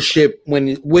ownership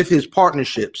with his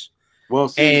partnerships. Well,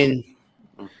 see,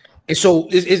 and so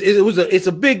it's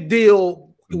a big deal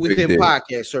within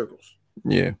podcast circles.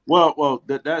 Yeah. Well,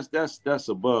 that's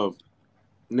above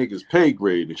niggas' pay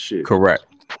grade and shit. Correct.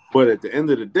 But at the end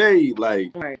of the day,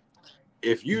 like,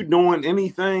 if you doing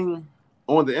anything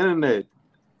on the internet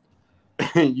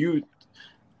and you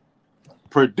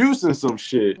producing some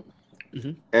shit,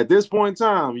 at this point in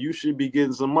time, you should be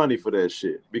getting some money for that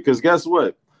shit. Because guess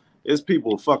what? It's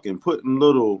people fucking putting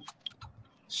little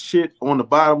shit on the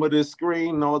bottom of this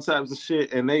screen and all types of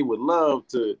shit, and they would love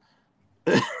to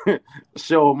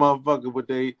show a motherfucker with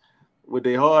they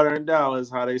hard-earned dollars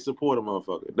how they support a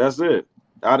motherfucker. That's it.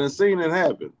 I done seen it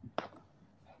happen.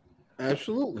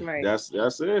 Absolutely. Right. That's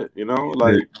it. You know,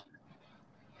 like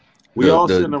we all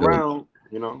sitting around,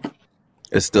 you know.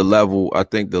 It's the level, I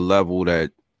think the level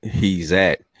that he's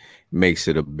at makes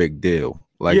it a big deal.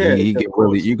 Like you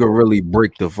can really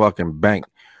break the fucking bank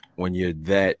when you're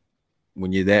that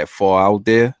far out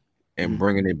there and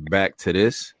bringing it back to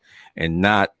this and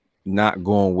not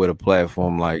going with a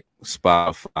platform like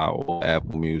Spotify or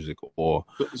Apple Music or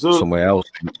somewhere else.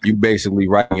 You basically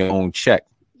write your own check.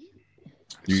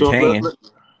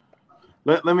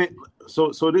 Let me.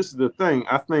 So this is the thing.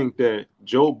 I think that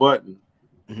Joe Budden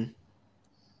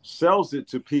sells it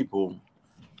to people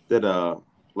that are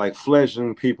like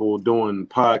fledgling people doing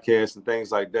podcasts and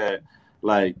things like that.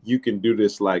 Like, you can do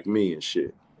this like me and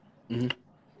shit. You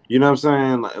know what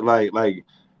I'm saying? Like,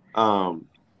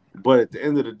 but at the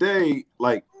end of the day,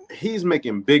 like, he's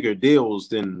making bigger deals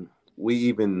than we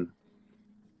even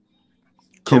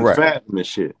can fathom and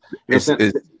shit. You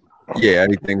know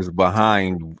everything's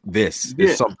behind this.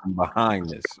 There's something behind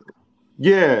this.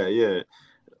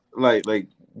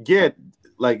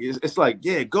 It's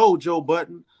like, go Joe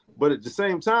Budden. But at the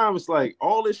same time, it's like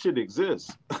all this shit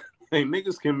exists. Like,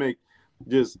 niggas can make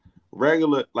just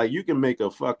regular, like, you can make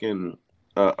a fucking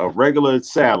a regular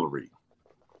salary.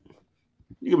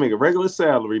 You can make a regular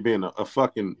salary being a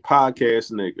fucking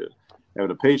podcast nigga,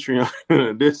 having a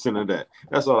Patreon, this and that.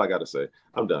 That's all I gotta say.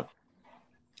 I'm done.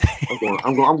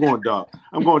 I'm going dark.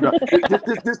 I'm going dark.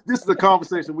 This is the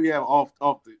conversation we have off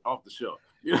the show.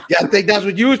 Yeah, I think that's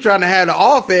what you was trying to have, the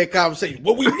off-air conversation.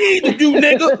 What we need to do,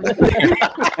 nigga.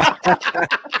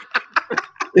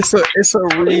 It's a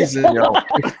reason, yo.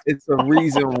 It's a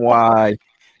reason why.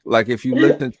 Like, if you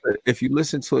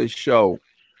listen to a show,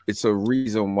 it's a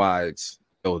reason why it's,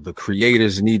 the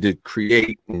creators need to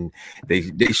create and they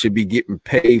should be getting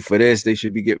paid for this. They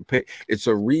should be getting paid. It's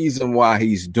a reason why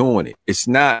he's doing it. It's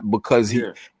not because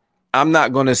I'm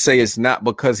not going to say it's not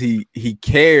because he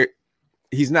cared.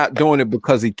 he's not doing it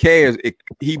because he cares.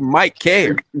 He might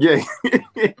care. Yeah,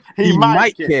 he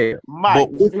might care.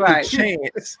 But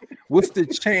what's the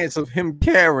chance of him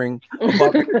caring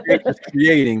about the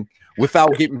creating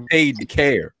without getting paid to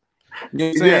care? You know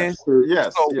what I'm saying?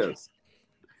 Yes.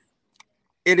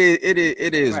 It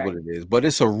is what it is, but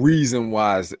it's a reason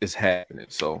why it's happening.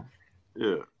 So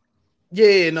no,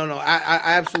 I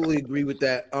absolutely agree with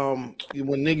that. When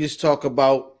niggas talk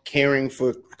about caring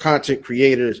for content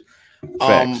creators,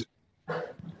 it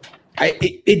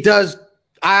does.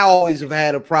 I always have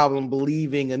had a problem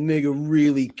believing a nigga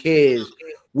really cares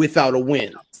without a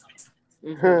win.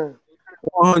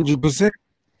 100%.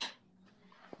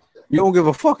 You don't give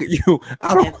a fuck.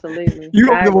 Absolutely. You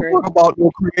don't give a fuck about no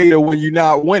creator when you're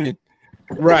not winning.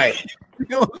 Right. You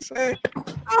know what I'm saying?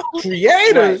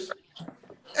 Creators.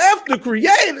 F the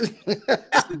creators.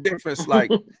 That's the difference.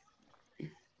 Like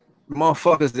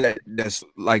motherfuckers that's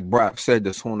like Brock said,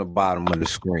 that's on the bottom of the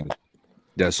screen.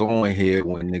 That's on here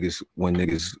when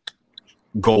niggas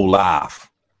go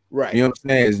live. Right. You know what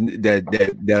I'm saying?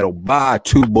 That'll buy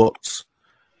 2 books.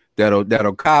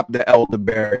 That'll cop the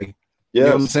elderberry. You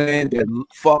know what I'm saying? That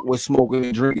fuck with smoking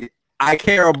and drinking. I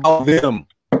care about them.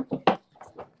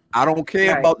 I don't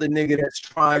care about the nigga that's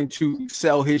trying to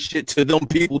sell his shit to them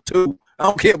people too. I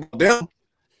don't care about them.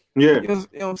 Yeah. You know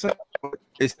what I'm saying?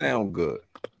 It sounds good.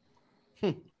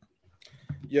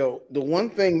 Yo, the one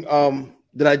thing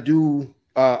that I do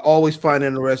always find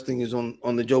interesting is on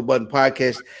the Joe Budden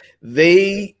podcast,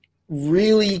 they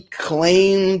really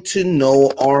claim to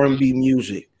know R&B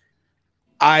music.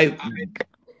 I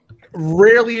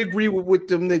rarely agree with what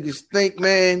them niggas think,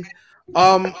 man.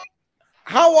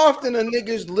 How often are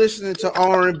niggas listening to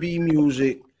R&B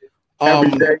music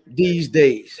these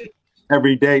days?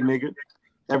 Every day, nigga.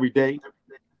 Every day.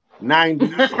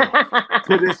 90s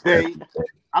to this day.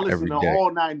 I listen to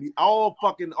all 90s, all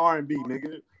fucking R&B,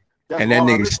 nigga. That's and that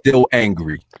nigga's still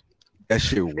angry. That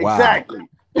shit wild. Exactly.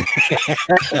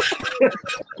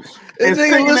 And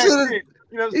nigga listen to,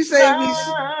 you know, he saying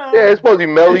it's supposed to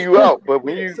mellow you out, but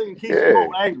when you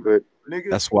angry, nigga.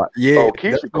 That's why.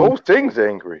 Keisha Cole sings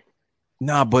angry.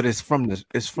 Nah, but it's from the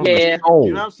soul. You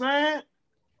know what I'm saying?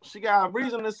 She got a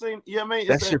reason to sing. You know what I mean?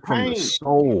 That shit from the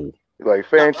soul. Like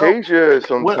Fantasia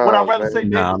sometimes. What I'd rather say,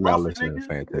 nah, David I'm not Ruffin, listening nigga. to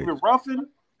Fantasia.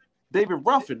 David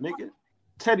Ruffin, nigga.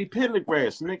 Teddy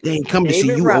Pendergrass, nigga. They ain't come to see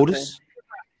you, Ruffin. Otis.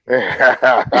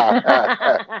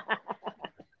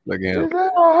 Again.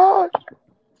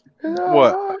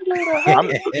 What?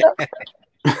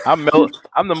 I'm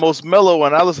the most mellow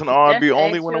when I listen to R&B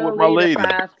only when I'm with my lady.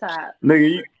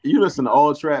 Nigga, you listen to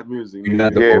all trap music. You're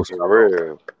not the most for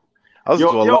real. I listen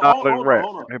to a lot of rap.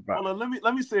 Hold on.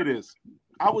 Let me say this.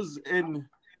 I was in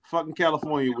fucking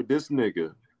California with this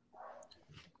nigga.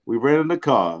 We rented a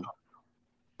car.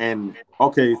 And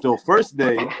so first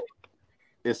day,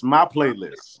 it's my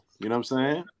playlist. You know what I'm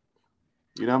saying?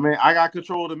 You know what I mean? I got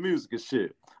control of the music and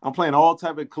shit. I'm playing all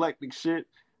type of eclectic shit.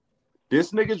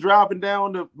 This nigga's dropping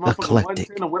down the motherfucking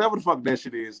 110 or whatever the fuck that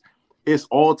shit is. It's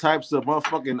all types of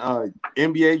motherfucking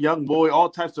NBA young boy, all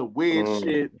types of weird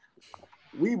shit.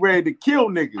 We ready to kill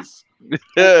niggas on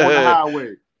the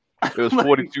highway. It was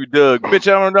 42 Doug. Bitch,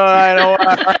 I don't know. I know.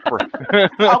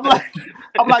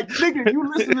 I'm like, nigga, you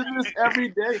listen to this every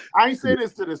day. I ain't say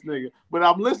this to this nigga, but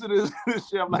I'm listening to this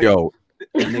shit. I'm like, yo,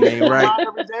 nigga ain't right.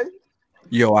 Every day?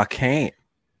 Yo, I can't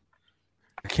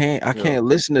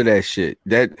listen to that shit.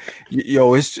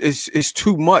 It's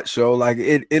too much, yo. Like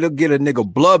it'll get a nigga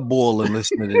blood boiling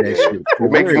listening to that shit.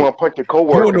 It makes you want to punch your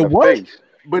coworker in the face.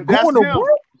 But that's him.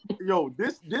 Yo,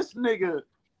 this nigga,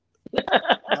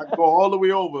 I go all the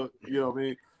way over. You know what I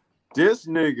mean? This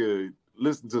nigga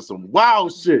listen to some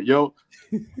wild shit, yo.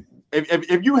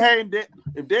 If you hand that,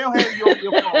 if they'll hand you over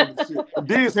your phone and shit, if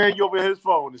Diz hand you over his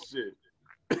phone and shit.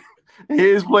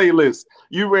 His playlist.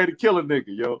 You ready to kill a nigga,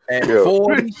 yo? At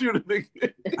 40,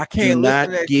 I can't do not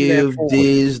give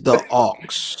Diz the aux.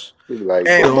 Like,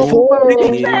 at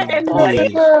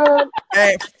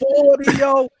 40,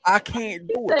 yo, I can't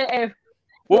do it.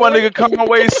 What my nigga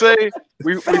Conway say?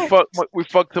 We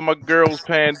fucked to my girl's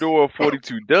Pandora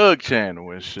 42 Doug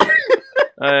channel and shit.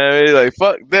 He's like,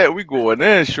 fuck that. We going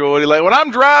in, shorty. Like when I'm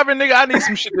driving, nigga, I need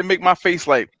some shit to make my face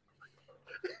like.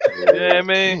 Yeah, I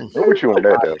mean, what you on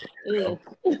that though?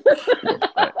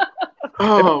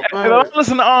 Oh, if I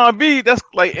listen to R&B, that's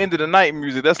like end of the night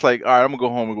music. That's like, all right, I'm gonna go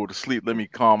home and go to sleep. Let me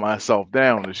calm myself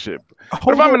down and shit.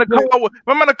 But if I'm in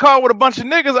a car with a bunch of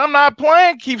niggas, I'm not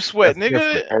playing Keep Sweat,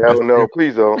 nigga. Hell no,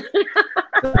 please don't.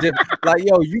 Like,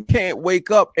 yo, you can't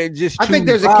wake up and just. I think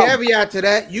there's a caveat to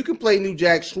that. You can play New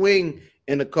Jack Swing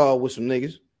in the car with some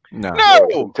niggas.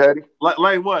 No, Teddy.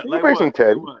 Like what? You play some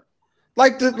Teddy.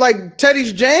 Like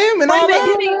Teddy's Jam and all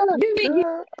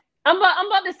that. I'm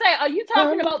about to say, are you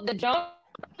talking about the genre?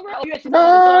 Or you actually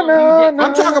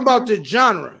I'm talking about the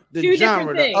genre. The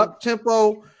genre, the up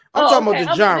tempo. I'm talking about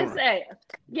the genre.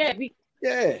 Yeah.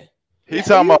 He's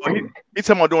talking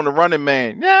about doing the Running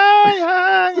Man. Yeah,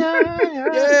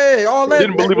 all that.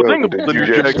 Didn't believe a thing about the New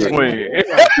Jack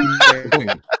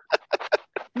Swing.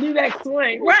 New Jack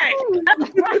Swing, right?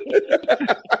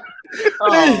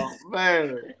 Oh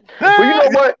man. Well, you know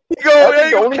what?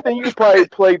 The only thing you could probably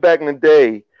play back in the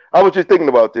day. I was just thinking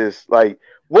about this. Like,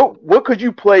 what could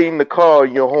you play in the car,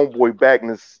 your homeboy, back in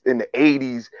the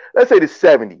 80s? Let's say the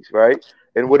 70s, right?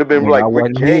 And would have been like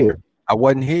Rick James. I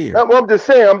wasn't here. I'm just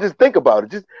saying. I'm just thinking about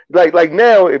it. Just like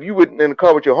now, if you were in the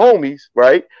car with your homies,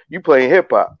 right? You playing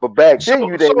hip hop, but back then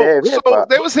you didn't have hip hop.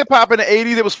 There was hip hop in the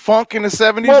 80s. There was funk in the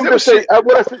 70s.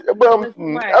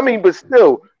 I mean, but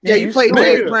still. Yeah, you played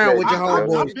James Brown with your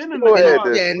homeboys.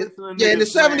 In the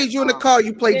 70s, you in the car,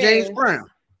 you play James Brown.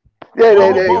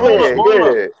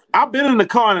 Yeah. I've been in the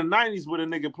car in the 90s with a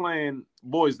nigga playing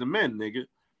Boys II Men, nigga.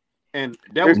 And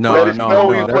that was no. That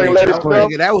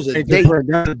was a date.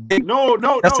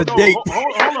 No. That's a date.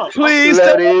 Hold up. Please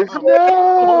let it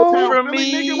snow from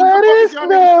me. Let it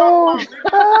snow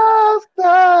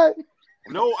outside.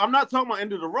 No, I'm not talking about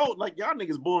End of the Road. Like y'all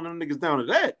niggas bulling them niggas down to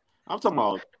that. I'm talking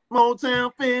about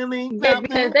Motown feeling. Yeah,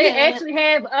 because they actually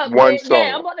have one song.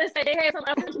 Yeah, I'm about to say they have some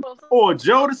other songs. Or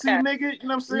Jodeci, nigga. You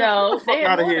know what I'm saying? No, they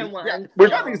have more than one.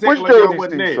 Which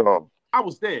Jodeci song? I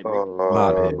was there.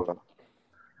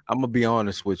 I'm gonna be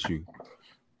honest with you.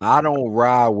 I don't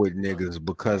ride with niggas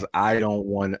because I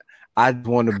want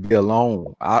to be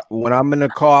alone. When I'm in the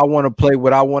car, I want to play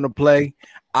what I want to play.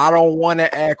 I don't want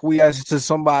to acquiesce to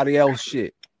somebody else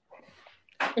shit.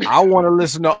 I want to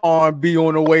listen to R&B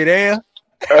on the way there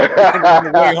and on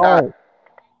the way home.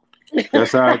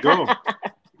 That's how I go.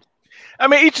 I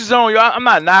mean, each his own. I'm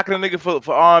not knocking a nigga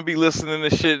for R&B listening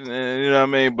to shit, and you know what I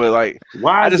mean. But like,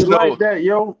 why is it like that,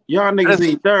 yo? Y'all niggas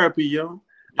need therapy, yo.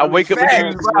 I wake up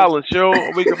and choose violence, yo.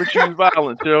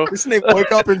 This nigga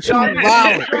wake up and choose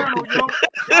violence.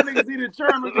 Y'all niggas need a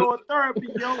journal or therapy,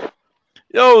 yo.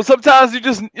 Yo, sometimes you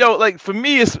just, like for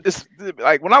me, it's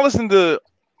like when I listen to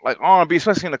like R&B,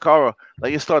 especially in the car,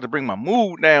 like it started to bring my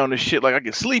mood down and shit. Like I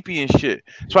get sleepy and shit.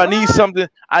 So I need something.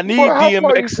 I need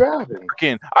DMX.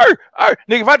 Nigga,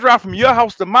 if I drive from your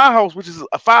house to my house, which is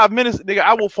 5 minutes, nigga,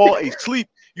 I will fall asleep.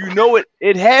 You know it.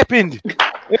 It happened.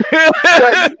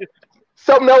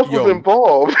 Something else was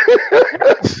involved.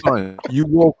 Son, you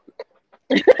woke.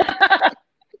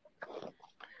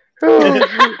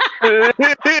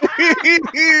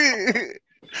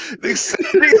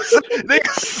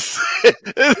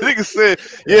 Nigga said,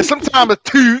 yeah, sometimes a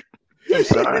toot. I'm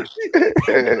sorry.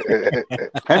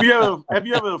 Have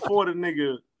you ever afforded a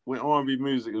nigga when R&B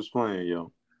music was playing,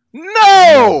 yo?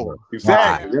 No,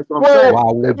 exactly. That's what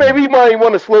I'm saying. Maybe you might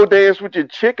want to slow dance with your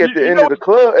chick at the end of the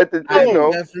club.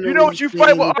 You know what you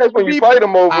fight with? That's when you fight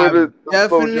them over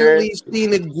definitely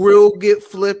seen a grill get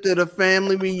flipped at a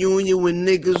family reunion when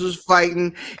niggas was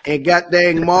fighting and got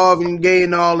dang Marvin Gaye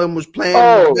and all them was playing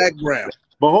in the background.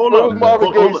 But hold on,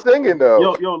 Marvin Gaye singing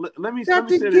though. Yo, let me say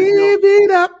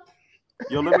this.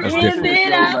 Yo, let me say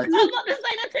this.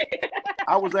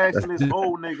 I was asking this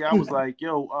old nigga. I was like,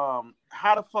 yo,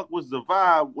 how the fuck was the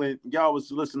vibe when y'all was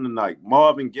listening to like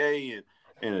Marvin Gaye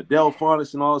and Adele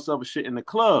Farnes and all this other shit in the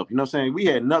club? You know what I'm saying? We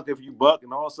had Knuck If You Buck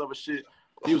and all this other shit.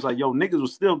 He was like, yo, niggas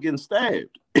was still getting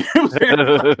stabbed. Hold on.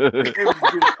 You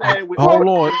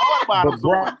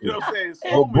know what I'm saying?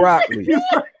 So broccoli.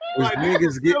 Was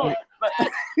niggas getting...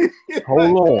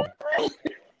 Hold on.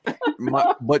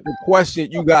 But the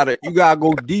question you gotta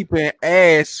go deep and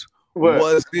ask,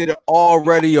 was it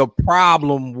already a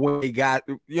problem when they got,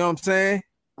 you know what I'm saying?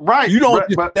 Right. You don't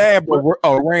just stab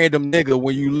a random nigga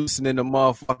when you listening to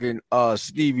motherfucking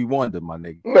Stevie Wonder, my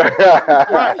nigga.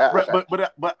 Right.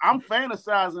 But I'm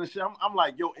fantasizing and shit. I'm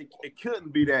like, yo, it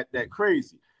couldn't be that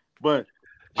crazy. But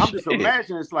I'm just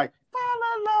imagining it's like la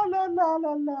la la la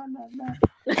la la la.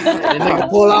 The nigga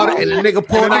pull out and the nigga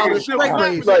pull out his straight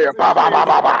razor.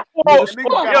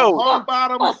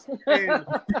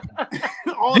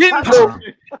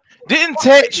 Didn't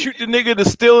Ted shoot the nigga that's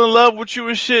still in love with you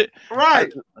and shit?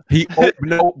 Right.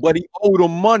 But he owed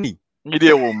him money. He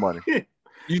did owe money.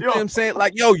 You know what I'm saying?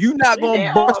 Like, yo, you not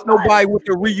gonna bust nobody with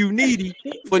the Reuniti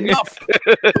for nothing.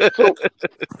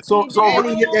 So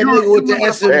he hit that nigga with the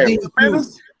SMD.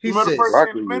 He said,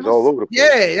 all over the place.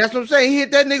 Yeah, that's what I'm saying. He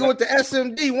hit that nigga with the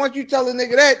SMD. Once you tell a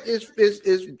nigga that, it's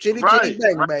chitty bang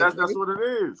bang. That's what it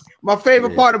is. My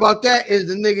favorite part about that is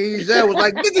the nigga he's there was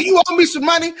like, nigga, you owe me some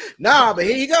money? Nah, but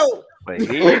here you go. But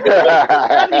here you go.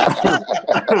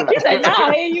 He said,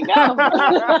 "No, here you go."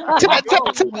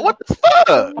 What the fuck?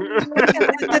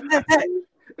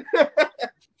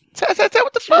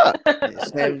 What the fuck?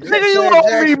 Nigga, you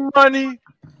owe me money.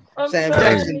 Sam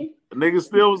Jackson. Nigga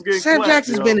still was getting Sam clapped,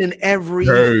 Jackson's yo. been in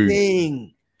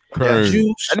everything.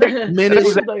 Juice,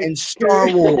 Menace, and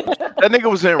Star Wars. That nigga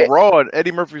was in Raw,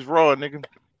 Eddie Murphy's Raw, nigga.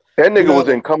 That nigga was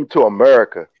in Come to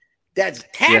America. That's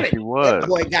talent. Yes, he was. That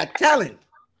boy got talent.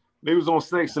 They was on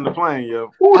Snakes in the Plane,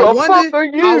 yo. Who the fuck are I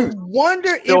you?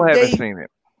 wonder Still if haven't they. seen it.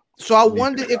 So I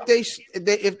wonder if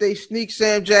they sneak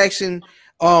Sam Jackson,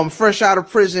 fresh out of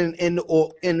prison in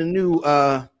the new.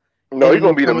 No, he's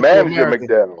gonna be the manager of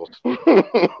McDonald's.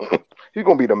 He's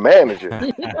gonna be the manager.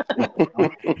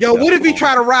 Yo, what if he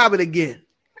try to rob it again?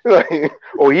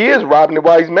 Oh, he is robbing it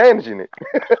while he's managing it.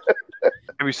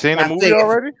 Have you seen the movie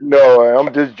already? No,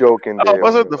 I'm just joking. Oh,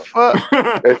 what's up the fuck?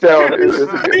 It sounds, it's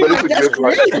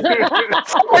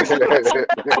a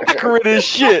good Career this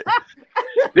shit.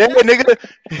 Yeah, nigga.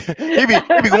 He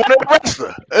be going to the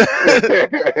wrestler.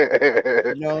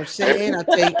 You know what I'm saying? I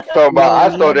think. Talking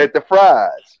about, I saw that the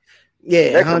fries.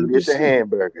 Yeah, Next one get the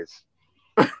hamburgers.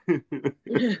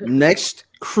 Next,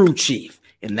 crew chief,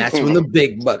 and that's when the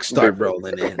big bucks start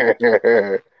rolling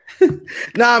in.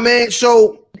 Nah, man.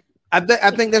 So I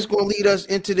think that's going to lead us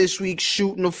into this week's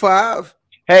shooting the five.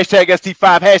 Hashtag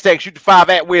ST5. Hashtag shoot the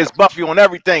 5 at Where's Buffy on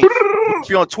everything.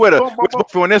 Buffy on Twitter. Where's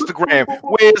Buffy on Instagram?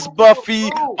 Where's Buffy?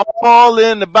 All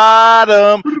in the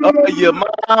bottom of your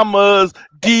mama's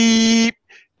deep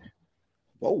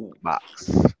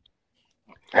box.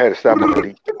 I had to stop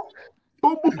it.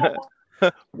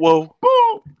 Whoa.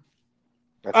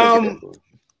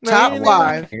 Top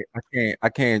five. I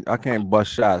can't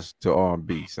bust shots to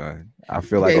R&B, son. I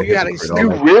feel like you gotta.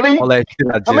 Really? All that shit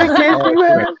I just. How many kids do you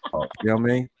have? You know what I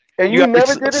mean? And you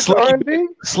never did it to R&B?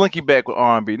 Slinky back with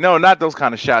R&B. No, not those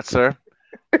kind of shots, sir.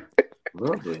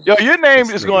 Yo, your name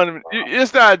is going to.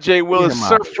 It's not Jay Willis.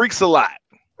 Sir Freaks a lot.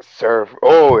 Surf.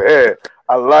 Oh yeah.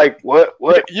 I like what?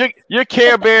 Your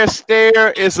Care Bear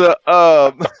stare is a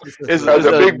is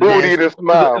a big booty to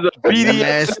smile.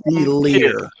 Nasty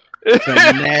leer. It's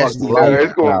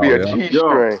gonna be a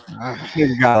G-string.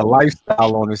 He got a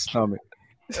lifestyle on his stomach.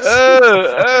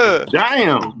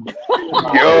 Damn.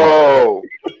 Yo.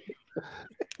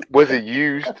 Was it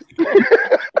used?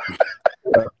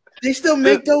 They still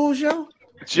make those, yo?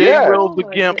 J. Will the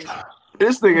Gimp.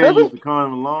 This nigga ain't used to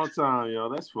condom a long time, yo.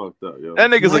 That's fucked up, yo.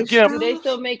 That nigga's a gimp. Do they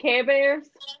still make Care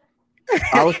Bears?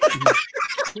 Yes.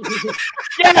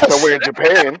 Somewhere in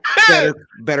Japan.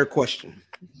 Better question.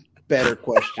 So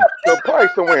probably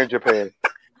somewhere in Japan.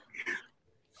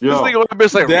 Yo, this nigga was a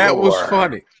bitch like that was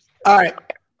funny. All right.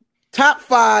 Top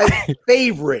 5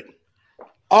 favorite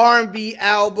R&B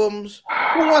albums.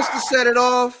 Who wants to set it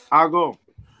off? I'll go.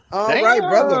 All right,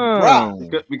 brother. Bro.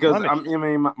 Because I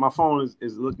mean, my phone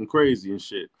is looking crazy and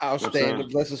shit. Outstanding.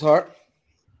 Bless his heart.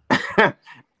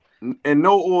 In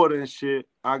no order and shit,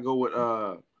 I go with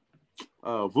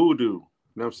Voodoo. You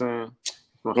know what I'm saying?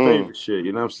 My favorite shit.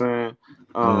 You know what I'm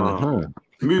saying?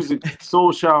 Music,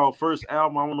 Soul Child, first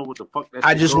album. I don't know what the fuck that.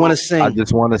 I just want to sing.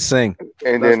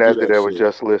 And then after that was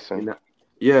Just Listen.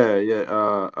 Yeah.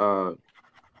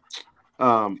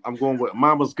 I'm going with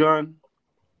Mama's Gun.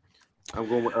 I'm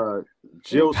going with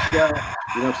Jill Scott.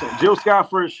 You know what I'm saying? Jill Scott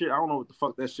first shit. I don't know what the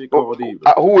fuck that shit called either.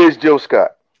 Who is Jill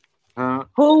Scott? Huh?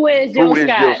 Who is Jill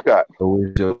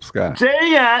Scott?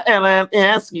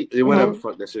 J-I-L-N-S. Whatever the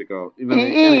fuck that shit called. You know what I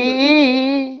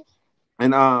mean?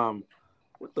 And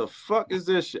what the fuck is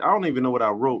this shit? I don't even know what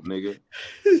I wrote, nigga.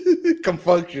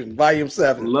 Confunction, Volume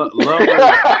 7. Love is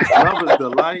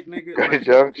the light, nigga.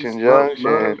 Junction.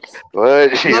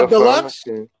 Love Deluxe?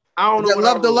 I don't know.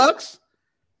 Love Deluxe?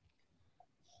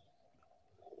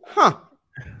 Huh.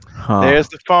 There's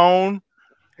the phone.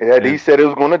 Yeah, he said it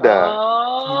was gonna die.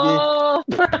 Oh.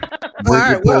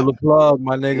 Pull the plug,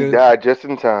 my nigga. He died just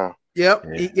in time. Yep.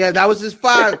 Yeah, that was his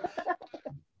 5.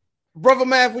 Brother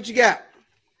Math, what you got?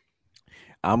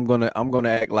 I'm gonna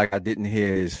act like I didn't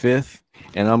hear his 5th,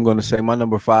 and I'm gonna say my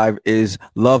number 5 is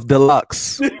Love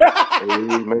Deluxe.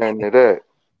 Amen to that.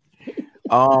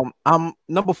 I'm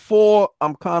number 4.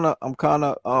 I'm kind of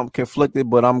conflicted,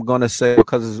 but I'm gonna say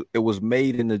because it was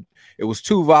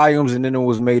 2 volumes and then it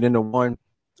was made into one.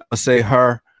 I'll say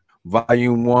Her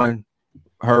Volume 1,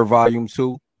 Her Volume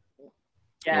 2.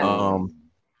 Yeah.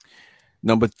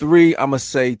 Number 3, I'm gonna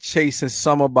say Chasing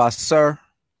Summer by Sir.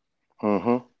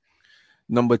 Mm-hmm.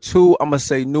 Number 2, I'm gonna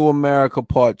say New America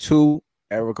Part 2,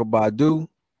 Erykah Badu.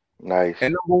 Nice.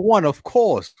 And number 1, of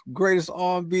course, greatest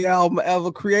R&B album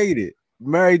ever created,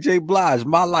 Mary J. Blige,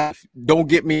 My Life. Don't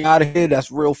get me out of here.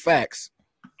 That's real facts.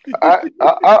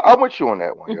 I'm with you on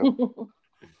that one, yo.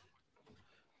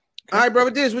 All right,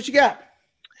 brother Diz, what you got?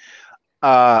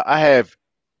 I have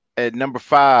at number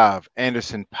 5,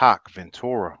 Anderson .Paak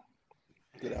Ventura.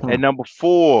 At number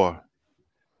 4,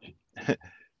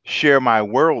 Share My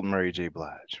World, Mary J.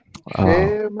 Blige.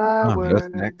 Share my world.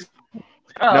 That's next.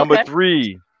 Number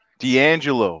 3,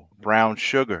 D'Angelo, Brown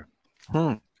Sugar.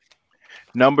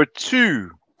 Number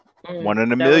 2, One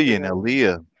in a Million,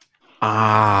 Aaliyah.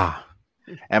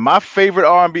 And my favorite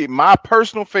R&B, my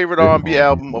personal favorite R&B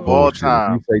album of all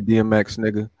time. You say DMX,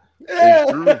 nigga.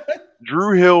 Is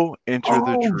Dru Hill, Enter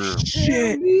the Dru.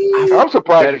 Shit. I'm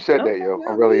surprised you said that, yo.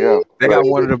 I really am. They got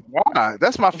one of the. Why?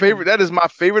 That's my favorite. That is my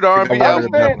favorite R&B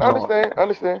album.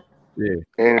 Understand. Yeah.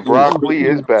 And Broccoli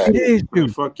is back. Man,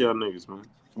 fuck y'all niggas, man.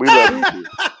 We love you.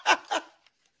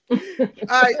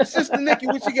 All right, Sister Nikki,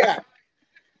 what you got?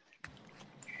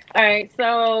 All right,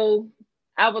 so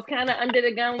I was kind of under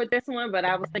the gun with this one, but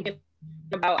I was thinking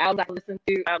about albums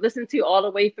I listened to all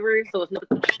the way through, so it's no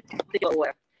particular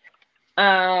order.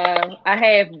 I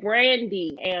have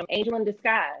Brandy and Angel in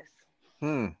Disguise.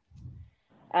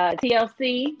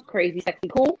 TLC, Crazy Sexy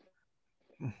Cool.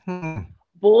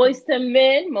 Boys to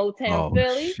Men, Motown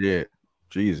Philly. Shit.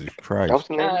 Jesus Christ. That was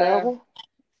the name of the album?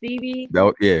 Stevie.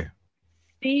 Yeah.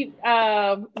 Steve,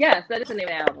 yes, that is the name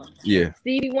of the album. Yeah.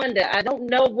 Stevie Wonder. I don't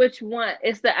know which one.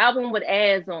 It's the album with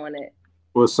ads on it.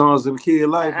 What, Songs of the Key of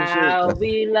Life and shit? I'll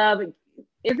be loving.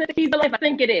 Is it the Keys of Life? I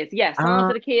think it is. Yes, Songs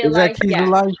of the Key of Life. Is that Keys of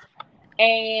Life?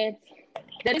 And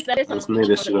that is Songs of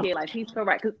the Key of Life. He's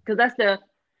correct because that's the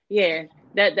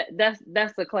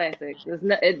that's the classic.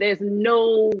 There's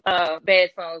no bad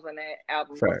songs on that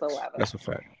album whatsoever. That's a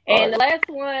fact. And the last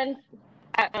one,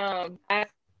 I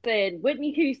said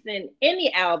Whitney Houston,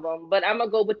 any album, but I'm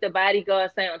gonna go with the Bodyguard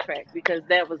soundtrack because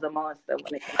that was a monster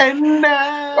when it came out. And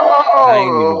I ain't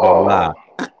even gonna lie.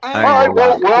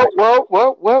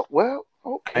 Well.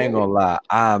 Okay. I ain't gonna lie.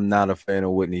 I'm not a fan of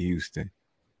Whitney Houston.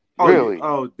 Really?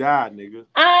 Oh, die, nigga.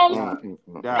 Die,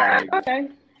 nigga. Okay.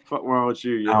 Fuck wrong with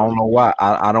you? Yo. I don't know why.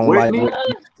 I don't Whitney? like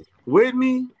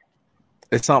Whitney.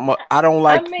 It's something I don't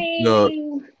like.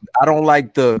 I don't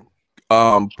like the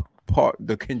part,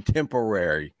 the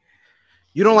contemporary.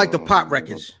 You don't like the pop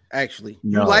records, actually.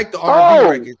 No. You like the R&B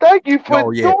records. Thank you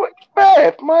for doing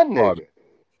math, my nigga.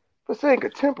 For saying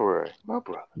contemporary, my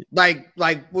brother. Like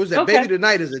what was that? Okay. Baby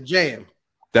Tonight is a jam.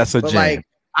 That's a But jam. like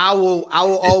I will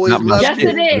always not my love Yes,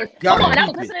 shit. it is. Y'all Come on, I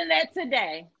keep was listening to that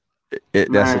today.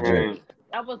 That's a jam.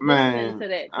 I was Man, listening to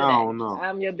that today. I don't know.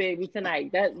 I'm your baby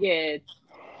tonight. All right.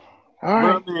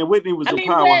 Well, man, Whitney was I a mean,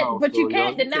 powerhouse. but you though,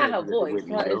 can't yo. deny her do voice.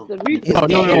 Whitney, It's yo. the reason. No,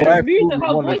 the reason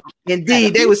her voice.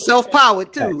 Indeed, they was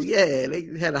self-powered too. Yeah, they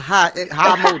had a high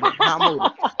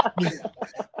motive.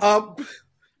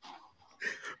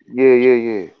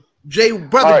 Yeah. Jay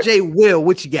Will,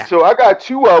 what you got? So I got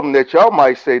two of them that y'all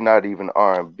might say not even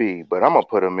R&B, but I'm gonna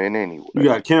put them in anyway. You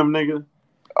got Kim, nigga.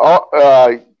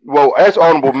 Well, as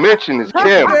honorable mention is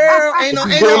Kim. Girl, ain't no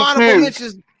honorable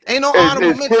mentions. Ain't no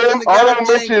honorable mentions. Kim, honorable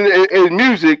mention is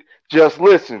music. Just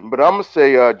listen. But I'm gonna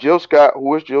say Jill Scott.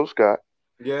 Who is Jill Scott?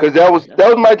 Because that was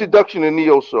my introduction to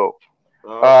neo soul.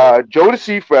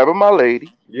 Jodeci, Forever My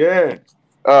Lady. Yeah.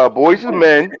 Boys and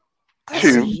Men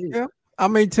 2. Yeah. I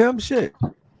mean, Tim, shit.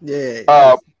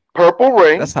 Yeah. Purple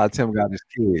Rain. That's how Tim got his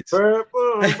kids.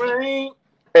 Purple Rain.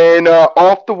 And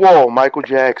Off the Wall, Michael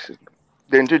Jackson.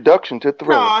 The introduction to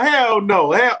Thriller.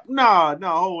 No, hell no.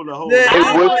 Hold on.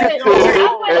 It was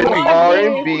considered an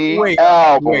R&B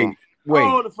album. Wait.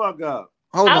 Hold the fuck up.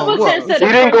 Hold on. What? He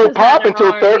didn't go pop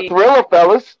until Thriller,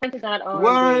 fellas.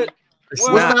 What? What's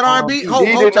not R&B? He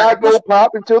did not go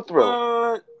pop until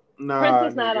Thriller. What? Nah,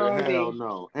 Prince is not R&B.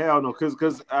 Hell no.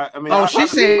 Because I mean, Oh,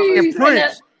 she's saying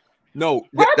Prince. No,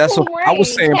 that's what I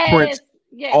was saying. Prince.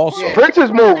 Also, Prince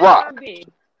is more rock.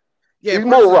 Yeah, He's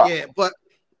more rock. Yeah, but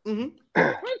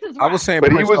I was saying, but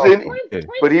Prince he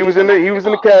was in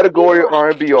the category of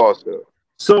R&B also.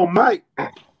 So Mike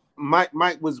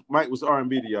was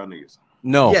R&B to y'all niggas.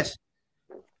 No. Yes.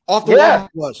 Off the Wall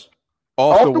was.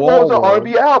 Off the Wall was an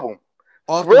R&B album.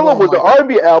 Off Thriller was an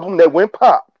R&B album that went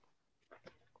pop.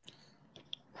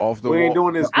 Off the We Wall. ain't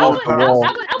doing this. Hold on.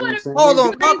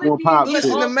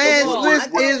 Listen, the man's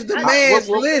list is the man's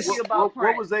list.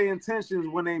 What was their intentions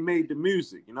when they made the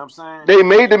music? You know what I'm saying? They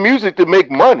made the music to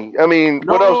make money. I mean,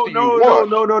 what else do you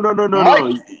want? No.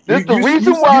 Mike, this the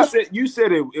reason why you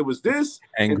said it was this,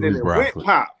 and then it went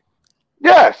pop.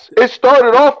 Yes, it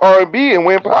started off R&B and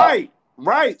went pop.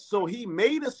 Right. So he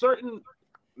made a certain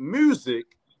music.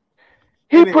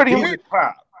 He pretty much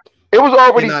pop. It was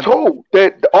already told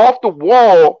that Off the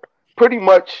Wall pretty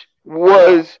much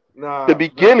was the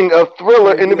beginning of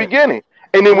Thriller in the beginning.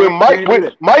 And then when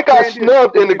Mike got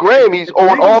snubbed in the Grammys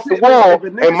on Off the Wall,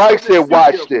 and Mike said,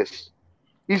 "Watch this."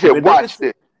 He said, "Watch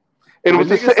this." And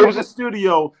it was a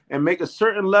studio and make a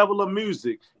certain level of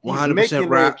music. 100%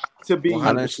 rap to be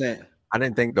 100%. I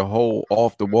didn't think the whole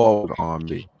Off the Wall was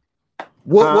R&B.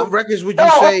 What records would you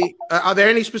say? Are there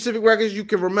any specific records you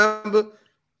can remember?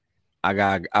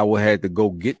 I would have to go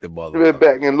get the ball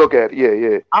back and look at it.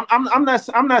 Yeah.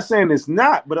 I'm not saying it's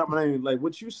not, but I mean, like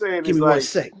what you saying is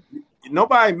like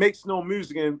nobody makes no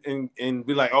music and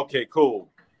be like, okay, cool.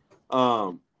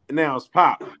 Now it's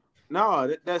pop.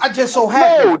 No, that's I just so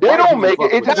happen. No, they don't make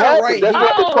it. It just happens. Right. That's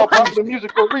what they call popular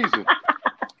music for a reason.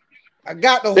 I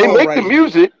got the. They make the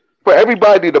music for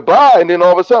everybody to buy, and then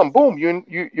all of a sudden, boom,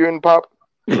 you're in pop.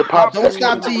 The pop. Don't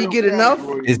stop till you get enough.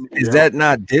 Is that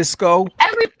not disco?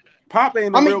 Pop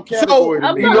ain't the real category.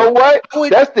 So, you know what?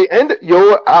 That's the end.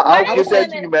 I'll give that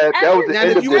to you, man. That was the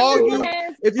end of disco.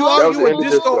 If you argue a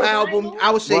disco album,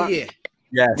 I would say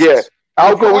yeah. Yeah.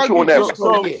 I'll go with you on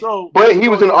that. But he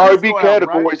was in R&B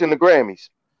categories in the Grammys.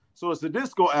 So it's a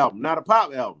disco album, not a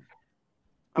pop album.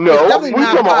 No, we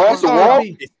talking about Off the Wall. Are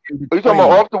you talking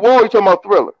about Off the Wall? Or are you talking about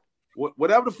Thriller?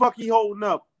 Whatever the fuck he holding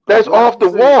up. That's Off the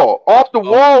Wall. Off the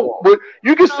Wall. But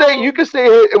you can say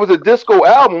it was a disco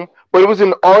album, but it was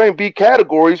in R&B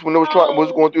categories when it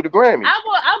was going through the Grammys.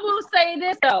 I will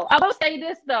say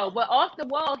this though. But Off the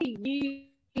Wall, he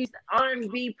used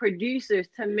R&B producers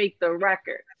to make the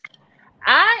record.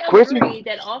 I agree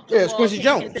that Off the Wall Quincy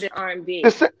Jones considered R&B.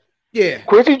 Yeah,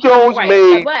 Quincy Jones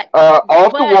made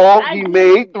Off the Wall. He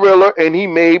made Thriller, and he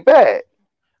made Bad.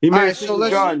 He made so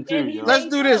let's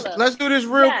do this. Let's do this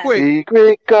real quick.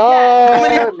 Secret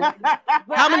God.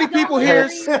 How many people here?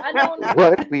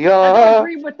 What we are. I don't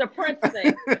agree with the Prince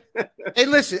thing. Hey,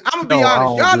 listen, I'm gonna be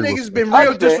honest. Y'all niggas been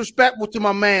real disrespectful to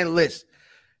my man List.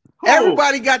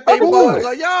 Everybody got their balls.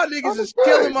 Like y'all niggas is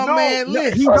killing my man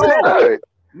List.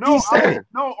 No,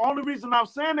 only reason I'm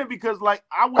saying it because like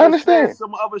I would understand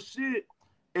some other shit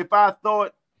if I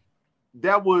thought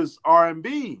that was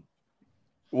R&B.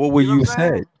 What would you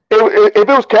say? If it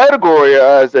was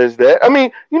categorized as that, I mean,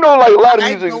 like a lot of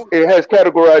music, it has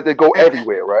categorized that go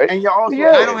everywhere, right? And you also,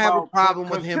 I don't have a problem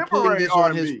with him putting this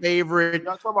on his favorite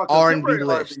R&B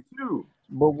list.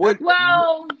 But what?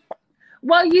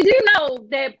 Well, you do know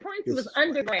that Prince was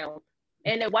underground,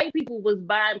 and that white people was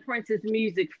buying Prince's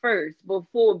music first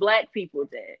before black people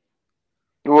did.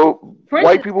 Well,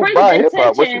 white people buy hip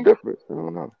hop. What's the difference? I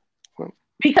don't know.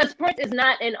 Because Prince is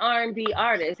not an R&B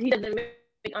artist. He doesn't make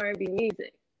R&B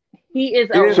music. He is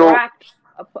a rock.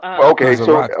 Okay,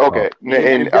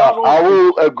 and I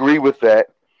will agree with that.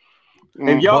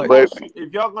 If y'all go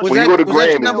to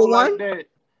Grammy, number one? Like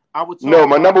I would no,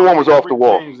 my number one was Off the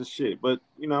Wall. And shit, but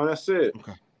that's it.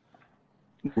 Okay.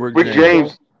 Rick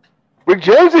James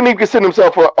didn't even consider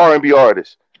himself an R&B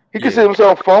artist. He considered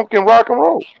himself funk and rock and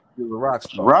roll. He was a rock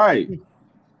star, right?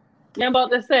 I'm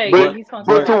about to say, but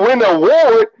to win the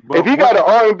award, if he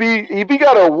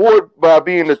got an award by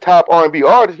being the top R&B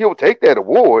artist, he'll take that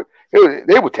award.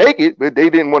 They would take it, but they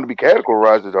didn't want to be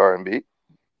categorized as R&B.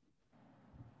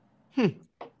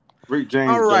 Rick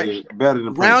James, all right, better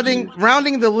than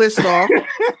rounding the list off.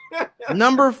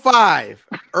 Number 5,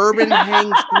 Urban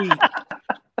Hang Suite.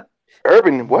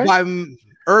 Urban what?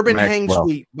 Urban Hang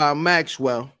Suite by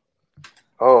Maxwell.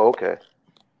 Oh, okay.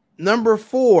 Number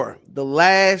 4, The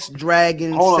Last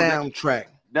Dragon soundtrack.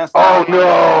 That's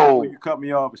no! You cut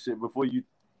me off and shit before you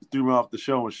threw me off the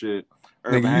show and shit.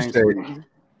 Urban Hang Suite.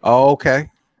 Oh, okay.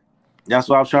 That's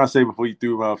what I was trying to say before you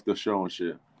threw me off the show and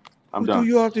shit. I'm done. Who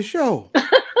threw you off the show?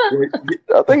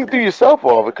 I think you threw yourself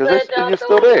off because you're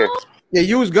still there. Yeah,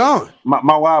 you was gone. My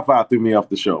Wi-Fi threw me off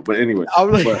the show, but anyway.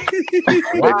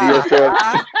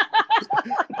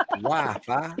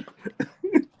 Wi-Fi.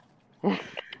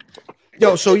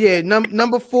 Yo, so yeah,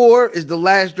 number 4 is The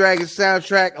Last Dragon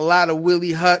soundtrack. A lot of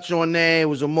Willie Hutch on there. It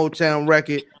was a Motown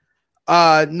record.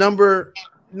 Number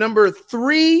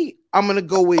 3, I'm gonna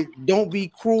go with "Don't Be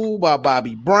Cruel" by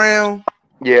Bobby Brown.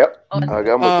 Yep, I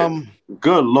got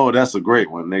good Lord, that's a great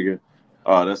one, nigga.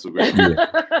 Oh, that's a great one.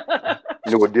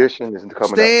 New Edition is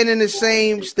coming. Staying in the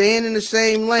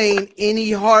same lane.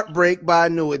 "Any Heartbreak" by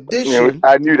New Edition. Yeah,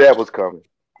 I knew that was coming.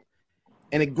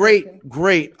 And a great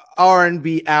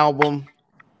R&B album,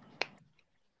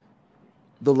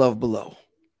 "The Love Below."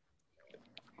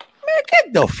 Man,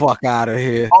 get the fuck out of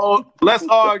here. Oh, let's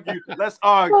argue. No,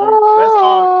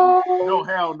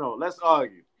 hell no. Let's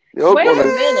argue. Wait a minute.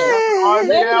 You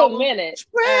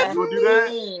want to do that?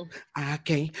 I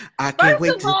can't First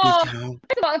wait of all,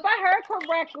 if I heard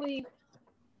correctly,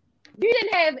 you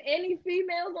didn't have any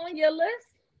females on your list?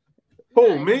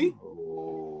 Who, me?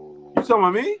 You talking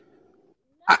about me?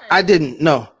 I didn't.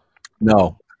 No.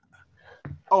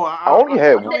 Oh, I only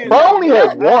had one.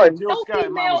 No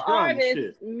female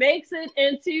artist makes it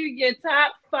into your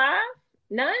top 5.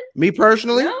 None. Me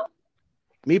personally. No?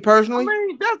 I mean,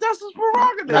 that's his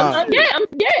prerogative. No.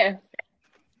 Yeah.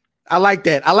 I like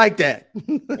that.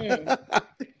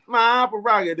 My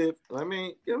prerogative. I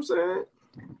mean, you know what I'm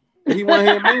saying? He want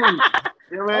to hear me.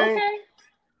 You know what I mean? Okay.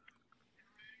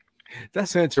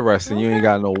 That's interesting. You ain't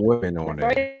got no women on there.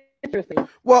 Very interesting.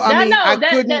 Well, I mean,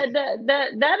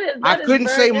 I couldn't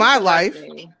say my life.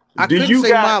 I couldn't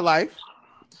say my life.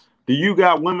 Do you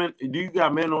got women? Do you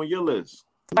got men on your list?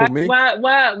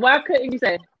 Why couldn't you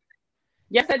say?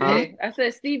 Yes, I did. I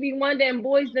said Stevie Wonder and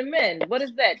Boys II Men. What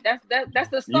is that? That's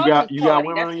the starting you got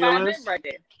women That's on your 5 list right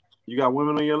there. You got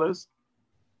women on your list?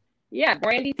 Yeah,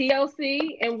 Brandy,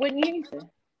 TLC, and Whitney Houston.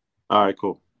 All right,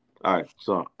 cool. All right,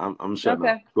 so I'm shutting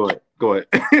up. Go ahead.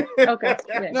 Okay.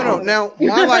 Yeah. No. Now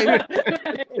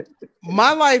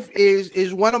my life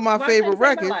is one of my favorite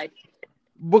records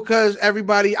because I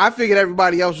figured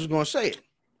everybody else was gonna say it.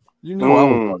 You know, I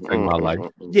was gonna take my life.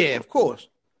 Yeah, of course.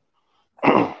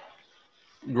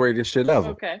 Greatest shit ever.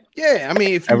 Okay. Yeah, I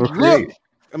mean, if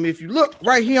you look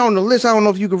right here on the list, I don't know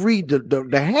if you can read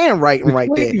the handwriting right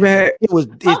there. It's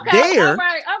there. All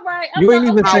right. You ain't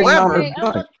even saying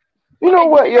you know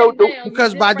what, yo?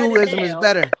 Because Baduism is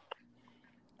better.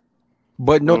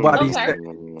 But nobody said.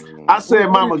 I said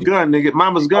Mama Gun, nigga.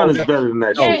 Mama's Gun is better than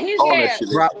that Yeah, shit. he's All here. that shit.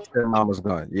 Drop Mama's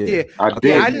Gun. Yeah. I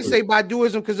did. I didn't say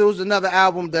Baduism because it was another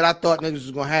album that I thought niggas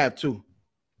was gonna have too.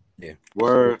 Yeah.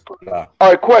 Word. All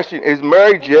right, question: is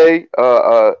Mary J.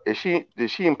 Is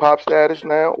she in pop status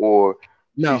now or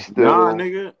no? Still... Nah,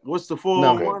 nigga. What's the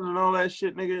 411 and all that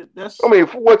shit, nigga? I mean,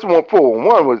 what's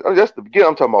 411 was that's the beginning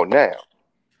I'm talking about now.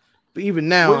 But even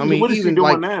now, what is she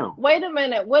doing now? Wait a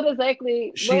minute. What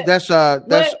exactly? That's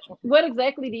what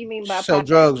exactly do you mean by sell pop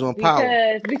drugs on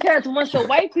power? Because once the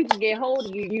white people get hold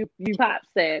of you pop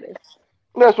status.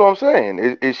 That's what I'm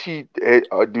saying. Is she?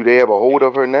 Do they have a hold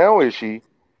of her now? Is she?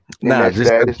 Nah,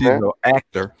 just she's an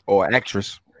actor or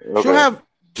actress. Okay. She'll have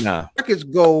records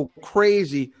go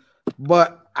crazy,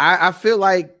 but I feel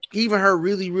like even her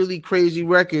really, really crazy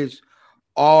records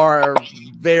are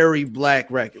very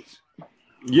black records.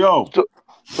 Yo.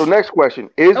 So next question.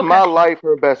 Is My Life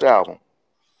her best album?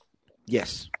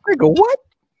 Yes. Nigga, what?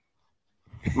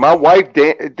 My wife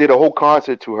did a whole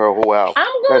concert to her whole album.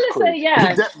 I'm going to say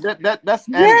yes. That's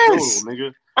yes.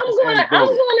 Nigga. I'm going to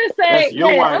say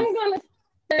yes.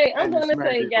 I'm going to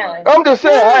say yes. I'm just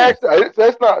saying.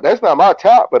 That's not my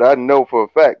top, but I know for a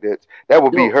fact that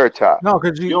would be her top. No,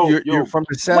 because you're from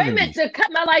the 70s. Wait a minute, to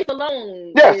Cut My Life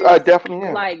Alone. Yes, I definitely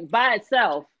am. Like by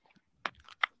itself.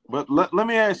 But let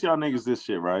me ask y'all niggas this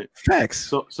shit, right? Facts.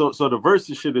 So the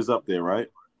versus shit is up there, right?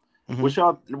 Mm-hmm. What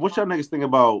y'all niggas think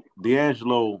about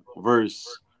D'Angelo versus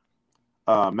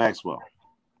Maxwell?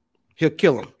 He'll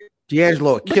kill him.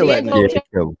 D'Angelo will kill that nigga.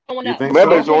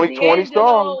 Remember, it's only 20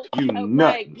 songs. You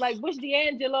nut. Like which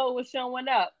D'Angelo was showing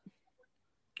up?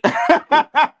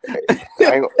 I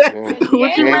ain't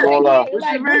gonna lie.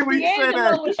 What you mean when you say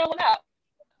that? Was showing up?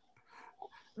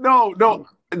 No.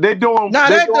 They doing. Nah,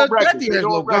 that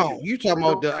D'Angelo gone. You talking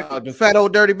about the fat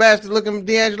old dirty bastard looking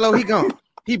D'Angelo? He gone.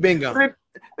 He been gone.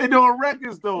 They doing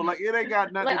records though. Like it ain't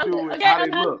got nothing to do with how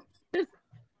they look.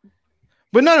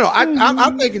 But no.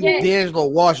 I'm thinking D'Angelo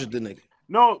washes the nigga.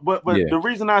 No, but the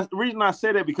reason I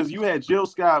say that because you had Jill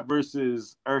Scott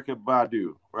versus Erykah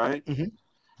Badu, right? Mm-hmm.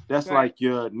 That's like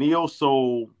your neo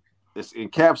soul. It's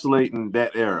encapsulating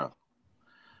that era.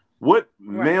 What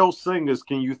male singers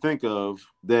can you think of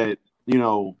that? You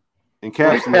know,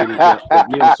 encapsulated that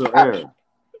neo soul era,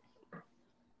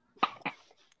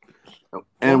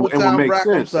 and would make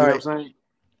sense. You know what I'm saying?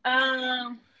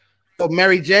 So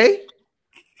Mary J.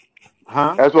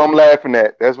 Huh? That's what I'm laughing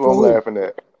at.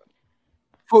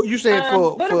 For you saying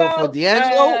for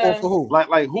D'Angelo or for who?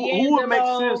 Like who would make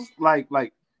sense?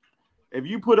 Like if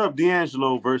you put up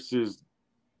D'Angelo versus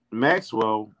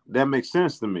Maxwell, that makes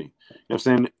sense to me. You know what I'm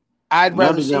saying? I'd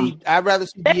rather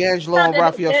see D'Angelo and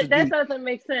Raphael. That doesn't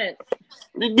make sense.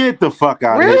 Get the fuck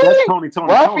out of here. That's Tony.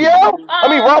 Raphael? I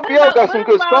mean, Raphael got some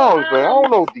good songs, but I don't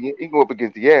know if he can go up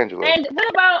against D'Angelo. And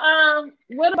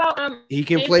what about he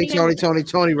can play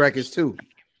Tony records too.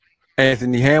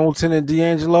 Anthony Hamilton and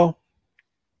D'Angelo?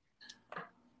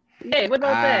 Yeah, what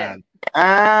about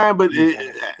that? But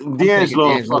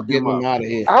D'Angelo get him out of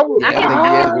here. I think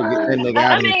D'Angelo get that nigga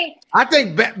out of here.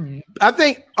 I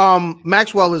think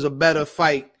Maxwell is a better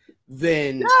fight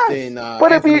than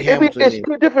but it's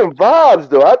two different vibes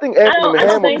though. I think Anthony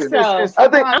Hamilton. So.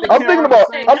 I'm thinking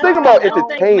about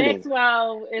entertaining.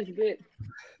 Maxwell is good.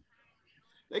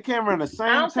 They came around the same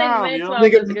I don't time.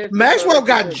 think Nigga, Maxwell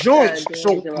got joints.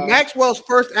 So Maxwell's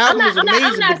first album is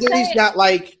amazing, but then he's got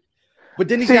like,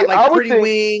 Pretty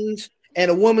Wings and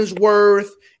A Woman's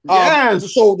Worth.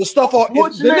 Yes. So the stuff on the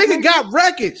nigga got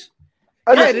records.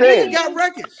 Yeah, the nigga got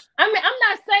records. I mean, I'm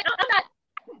not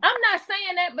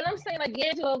saying that, but I'm saying like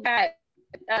D'Angelo got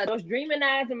those Dreaming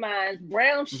Eyes of Mine,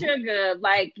 Brown Sugar,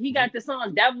 like he got the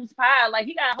song Devil's Pie, like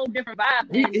he got a whole different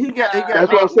vibe. He got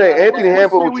that's what I'm saying. Anthony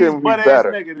Hamilton be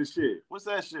better. What's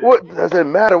that shit? What does it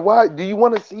matter? Why do you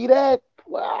want to see that?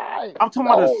 Why? I'm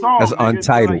talking about the song. That's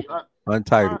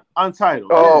Untitled.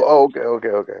 Untitled. Oh,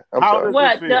 okay.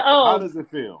 How does it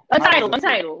feel?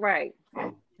 Untitled, right.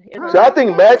 So I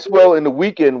think Maxwell in The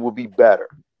Weeknd will be better.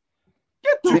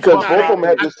 Because both of them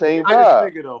have the same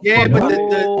vibe. Yeah, but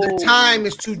the time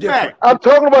is too different. I'm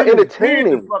talking about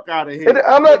entertaining.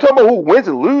 I'm not talking about who wins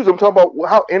and loses. I'm talking about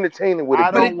how entertaining would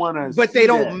it be. But they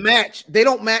don't match. They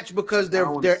don't match because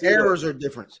their errors are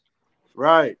different.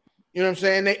 Right. You know what I'm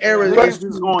saying? Their errors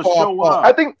is going to show up.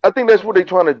 I think that's what they're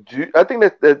trying to do. I think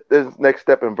that the next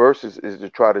step in Versus is to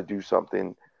try to do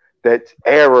something that's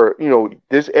era. You know,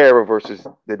 this era versus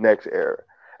the next era.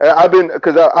 I've been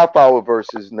because I follow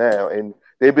Versus now, and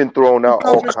they've been throwing out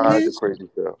all kinds of crazy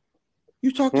stuff.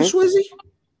 You talk to Swizzy?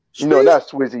 No, not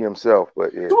Swizzy himself,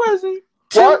 but yeah. Swizzy.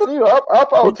 Well, I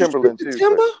follow Timberland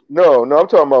too. No, I'm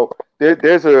talking about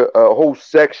there's a whole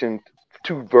section,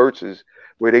 2 verses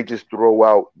where they just throw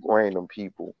out random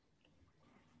people.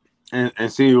 And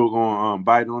see who's going to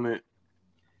bite on it.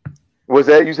 Was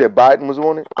that you said Biden was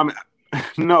on it? I mean,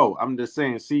 no, I'm just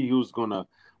saying see who's going to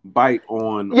bite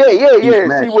on. Yeah.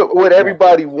 See what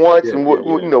everybody wants and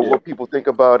what people think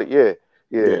about it.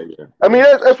 Yeah. I mean,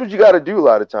 that's what you got to do a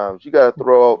lot of times. You got to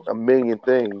throw out a million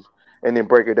things and then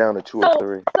break it down to 2 or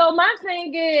 3. So my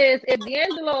thing is, if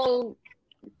D'Angelo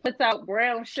puts out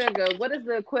Brown Sugar, what is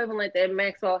the equivalent that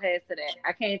Maxwell has to that?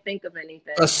 I can't think of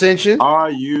anything. Ascension.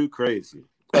 Are you crazy?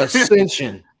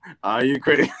 Ascension. Are you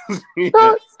crazy?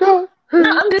 No,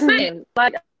 I'm just saying.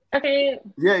 Like, I can't.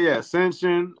 Yeah.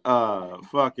 Ascension.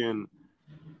 Fucking.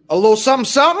 A little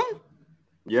something.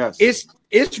 Yes.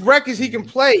 It's records he can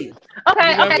play. Okay.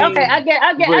 I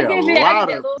give you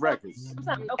that. Records.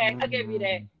 Okay, I give you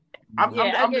that.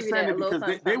 I'm just saying it because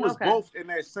they was both in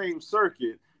that same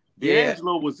circuit.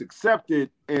 D'Angelo was accepted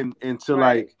into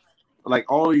like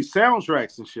all these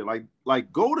soundtracks and shit.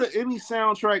 Like go to any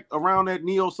soundtrack around that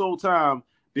neo soul time.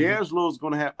 D'Angelo's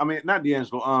gonna have. I mean, not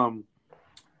D'Angelo.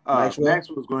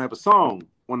 Maxwell's gonna have a song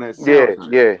on that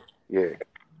soundtrack. Yeah. You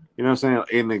know what I'm saying?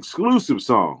 An exclusive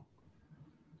song.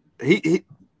 He's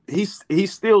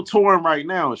still touring right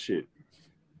now and shit.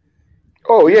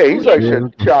 Oh yeah, he's like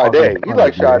Sade. He's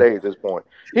like Sade at this point.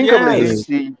 He can come to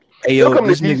DC. Hey, yo,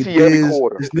 this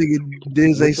nigga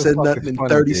Diz ain't said nothing in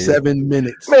 37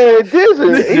 minutes. Man, Diz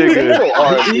is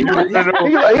he like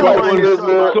who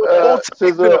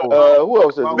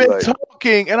else has been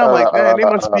talking, and I'm like, man, they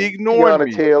must be ignoring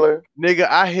me. Taylor. Nigga,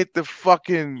 I hit the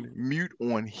fucking mute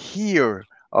on here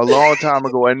a long time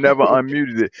ago and never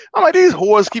unmuted it. I'm like, these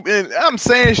whores I'm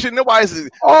saying shit. Nobody's.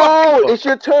 Oh, it's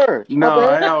your turn. No,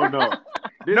 hell no.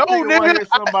 No, nigga.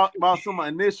 About some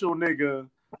initial nigga.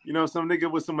 You know, some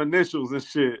nigga with some initials and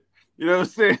shit. You know what I'm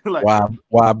saying? Like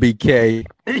YBK.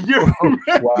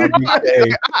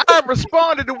 YBK. I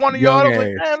responded to one of y'all. I was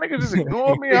like, man, nigga, just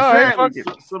ignore me. All right, fuck it.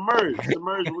 Submerge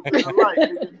within the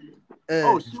light.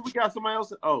 Oh shit, we got somebody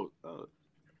else.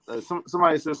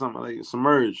 Somebody said something like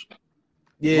submerge.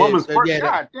 Yeah, woman's work.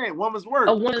 God damn, woman's work.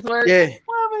 A woman's work. Yeah,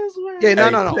 woman's work. Yeah, no.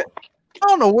 I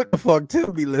don't know what the fuck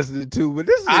Tim be listening to, but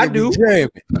this is I do. Jamming.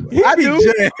 I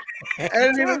do.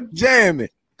 Jamming. Jamming.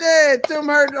 Yeah, Tim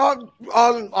heard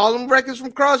all them records from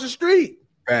across the street.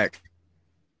 Back.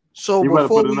 So you better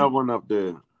put another one up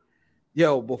there.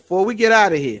 Yo, before we get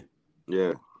out of here,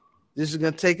 this is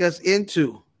gonna take us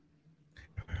into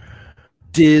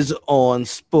Diz on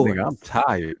Sports. Nigga, I'm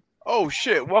tired. Oh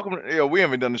shit! Welcome. We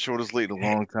haven't done the show this late in a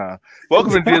long time.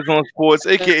 Welcome to Diz on Sports,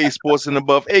 aka Sports and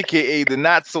Above, aka the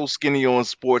not so skinny on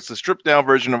sports, the stripped down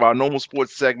version of our normal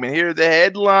sports segment. Here are the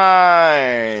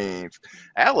headlines: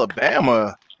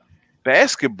 Alabama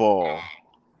basketball,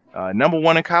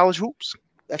 #1 in college hoops.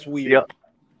 That's weird. Yep,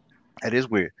 that is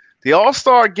weird. The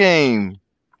All-Star game,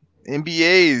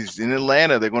 NBA's in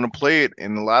Atlanta. They're going to play it,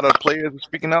 and a lot of players are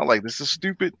speaking out like, "This is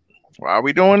stupid. Why are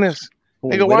we doing this?"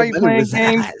 Nigga, why are you playing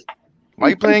games? Why are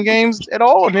you playing games at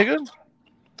all, nigga?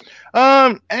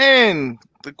 And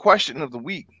the question of the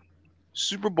week: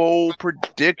 Super Bowl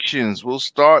predictions. We'll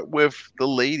start with the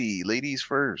ladies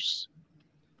first.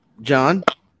 John.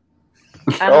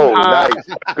 Nice,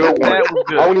 good one. I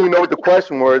don't even know what the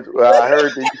question was. I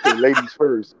heard that you said ladies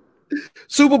first.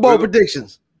 Super Bowl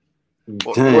predictions.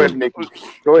 Go ahead, Nikki.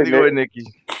 Go ahead, Nikki.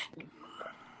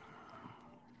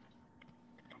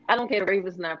 I don't care. The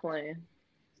Ravens not playing.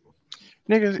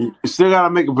 Niggas, you still gotta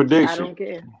make a prediction. I don't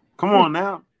care. Come on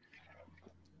now.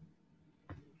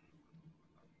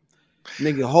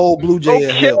 Nigga, whole Blue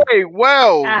Jay. Okay,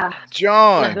 well,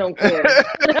 John. I don't care.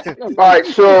 All right,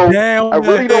 so I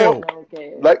really don't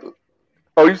like.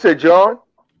 Oh, you said John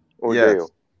or Dale?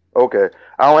 Okay,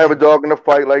 I don't have a dog in the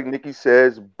fight like Nikki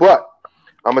says, but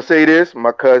I'm gonna say this: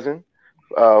 my cousin,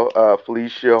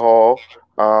 Felicia Hall.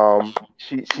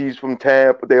 She's from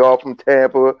Tampa. They all from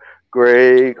Tampa.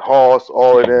 Greg, Hoss,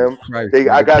 all of them.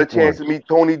 I got a chance to meet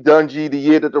Tony Dungy the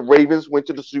year that the Ravens went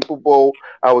to the Super Bowl.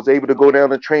 I was able to go down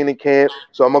to training camp,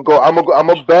 so I'm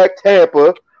gonna back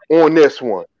Tampa on this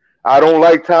one. I don't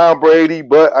like Tom Brady,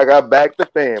 but I got back the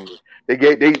family.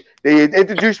 They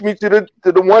introduced me to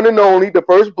the one and only, the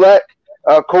first black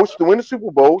coach to win the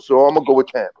Super Bowl, so I'm gonna go with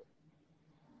Tampa.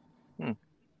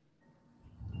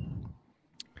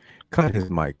 Cut his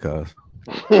mic, cuz.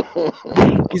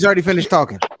 He's already finished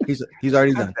talking. He's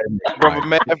already done. Brother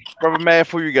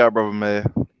Mav, who you got, Brother Mav?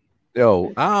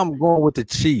 Yo, I'm going with the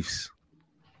Chiefs.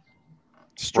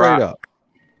 Straight up.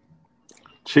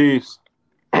 Chiefs.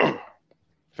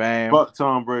 Fam. Fuck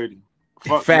Tom Brady.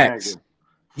 Fuck Facts.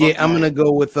 Yeah, I'm gonna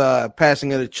go with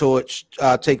passing of the torch.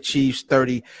 Take Chiefs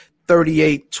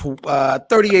 38 to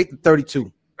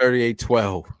 32.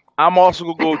 38-12. I'm also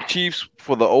gonna go Chiefs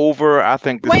for the over. I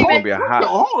think this is gonna be a hot.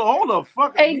 Hold the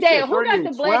fuck. Hey, Dale, who got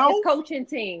the blackest coaching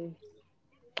team?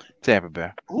 Tampa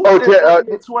Bay.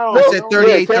 I said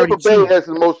 38, Tampa 32. Bay has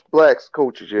the most blacks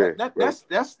coaches. Yeah, that's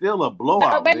still a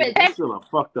blowout. That's still a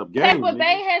fucked up game. Tampa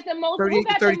Bay has the most. Who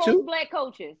got the most black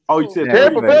coaches? Oh, you said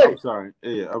Tampa Bay. I'm sorry.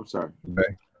 Yeah, I'm sorry.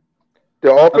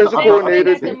 The offensive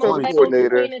coordinator, defensive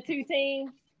coordinator. The two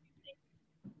teams.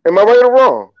 Am I right or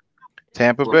wrong?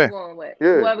 Tampa Bay.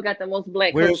 Yeah. Whoever got the most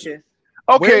black coaches.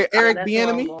 Okay, Eric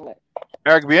Bieniemy.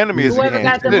 Eric Bieniemy is whoever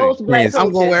got the most black coaches.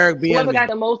 I'm going with Eric Bieniemy. Whoever got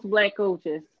the most black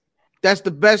coaches. That's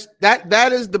the best.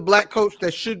 That is the black coach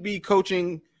that should be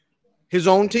coaching his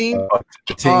own team.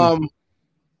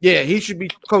 Yeah, he should be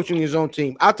coaching his own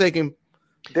team. I'll take him.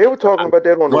 They were talking about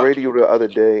that on the radio the other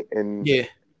day, and yeah,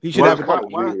 he should have.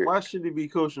 Why should he be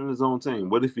coaching his own team?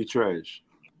 What if he trash?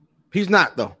 He's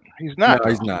not though. He's not. No,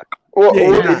 he's not. Well,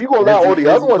 if you go allow all the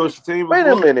other ones, wait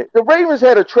a minute. The Ravens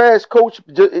had a trash coach.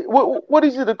 What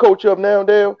is he the coach of now,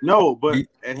 Dale? No, but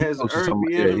it has Eric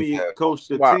Bieniemy coached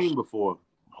the team before.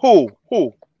 Who?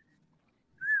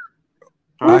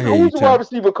 Who's the wide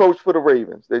receiver coach for the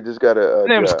Ravens? They just got a. His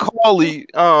name's Cawley.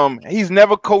 He's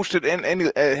never coached at any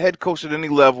head coach at any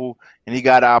level, and he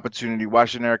got an opportunity. Why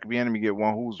shouldn't Eric Bieniemy get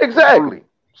one? Who's exactly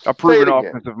a proven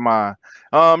offensive mind?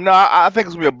 No, I think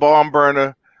it's gonna be a barn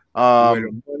burner.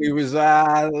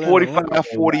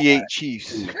 45-48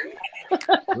 Chiefs.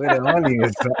 Where the money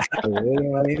is?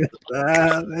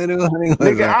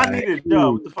 Nigga, I need a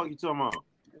dub. What the fuck you talking about?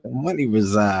 The money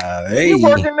reside. Hey, you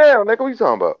working now, nigga? What you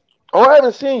talking about? Oh, I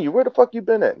haven't seen you. Where the fuck you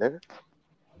been at, nigga?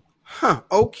 Huh?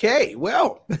 Okay,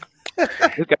 well,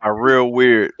 this got real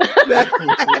weird. Niggas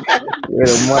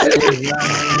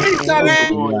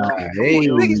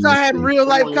start having real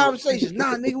life conversations.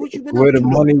 Nah, nigga, what you been? Where the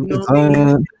money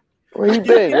reside? Where you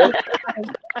been, yo?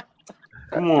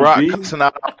 Come on, Brock cussing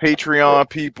out our Patreon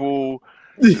people.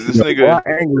 This nigga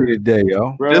angry today,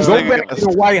 yo. This Go nigga back to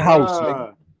the White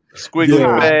House. Squiggly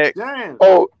back.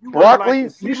 Oh, Broccoli,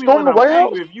 you stormed the White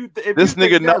House? This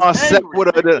nigga non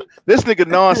sequitur. This nigga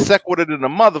non sequitur than a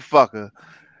motherfucker.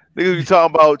 Niggas be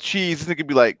talking about cheese. This nigga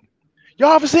be like,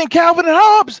 y'all ever seen Calvin and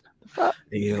Hobbes?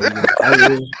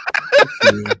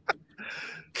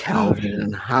 Calvin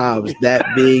and Hobbes. That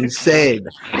being said,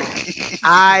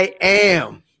 I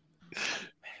am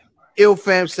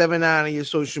IlFam79 on your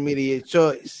social media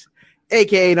choice,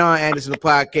 aka Don Anderson, the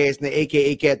podcast, and the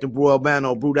aka Captain Brew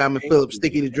Albano, Brew Diamond Phillips,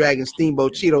 Sticky the Dragon,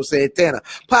 Steamboat, Cheeto Santana,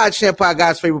 Pod Shampoo,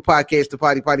 God's favorite podcast, the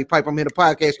Potty Pipe. I'm here to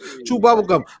podcast, Chew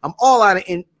Bubblegum. I'm all out of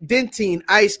Dentine,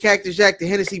 Ice, Cactus Jack, the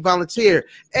Hennessy Volunteer,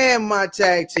 and my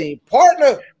tag team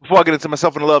partner. Before I get into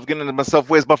myself and love, getting into myself,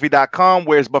 where's Buffy.com,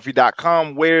 where's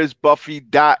Buffy.com, where's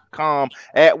Buffy.com,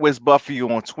 at Where's Buffy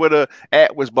on Twitter,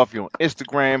 at Where's Buffy on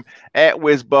Instagram, at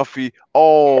Where's Buffy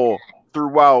all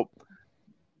throughout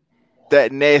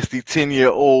that nasty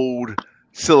 10-year-old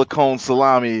silicone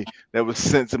salami that was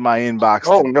sent to my inbox.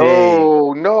 Oh,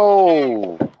 today.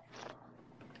 no.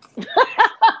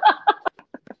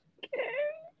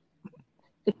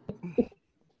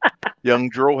 Young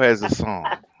Dro has a song.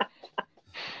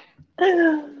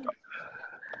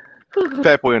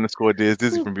 Fat Boy underscore Diz.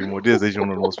 Dizzy from Be More Diz. They don't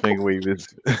know those finger wave is.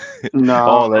 Nah,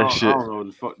 all that shit. I don't know what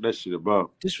the fuck that shit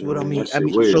about. This is what I mean.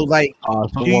 Weird. So like,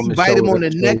 do you bite him on the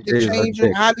neck to change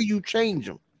him? How do you change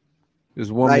him?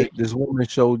 This woman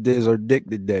showed Diz her dick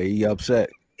today. He upset.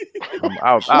 But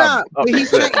he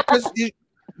changed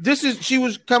because she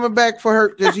was coming back for her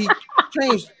because he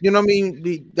changed. You know what I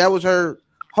mean? That was her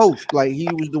host. Like he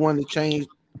was the one that changed.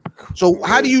 So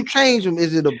how do you change him?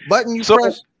 Is it a button you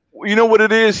press? You know what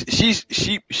it is?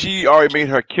 She already made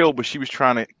her kill, but she was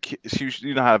trying to.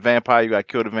 You know how a vampire, you got to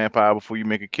kill the vampire before you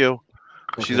make a kill.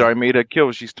 Okay. She's already made her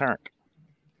kill. She's turned.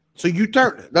 So you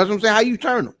turned it. That's what I'm saying. How you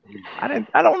turn them?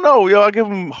 I don't know. Yo, I give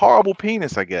him horrible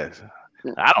penis. I guess.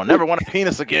 I don't never want a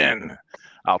penis again.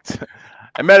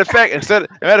 Matter of fact,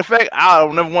 I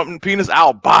don't never want a penis.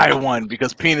 I'll buy one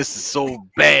because penis is so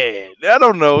bad. I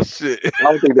don't know shit. I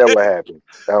don't think that would happen.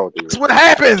 That's what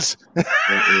happens.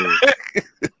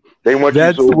 They want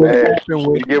you so bad.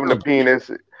 You give him the penis,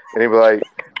 and they be like,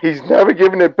 "He's never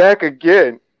giving it back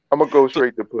again." I'm gonna go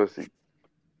straight to pussy.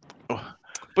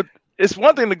 But it's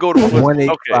one thing to go to pussy.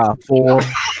 1854.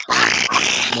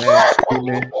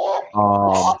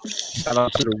 Shout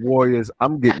out to the Warriors.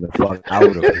 I'm getting the fuck out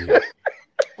of here.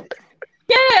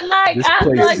 Yeah, like this I'm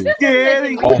place like is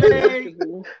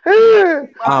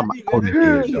I'm out of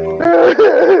here, dog.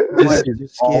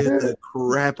 This scared the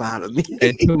crap out of me.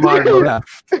 And to my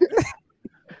left.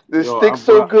 The stick's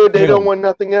so good they don't want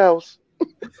nothing else.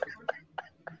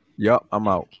 Yup, I'm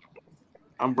out.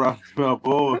 I'm Brock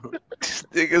Balboa.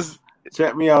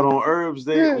 Check me out on Herbs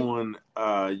Day on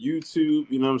YouTube.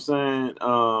 You know what I'm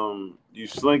saying? You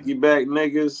slinky back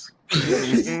niggas.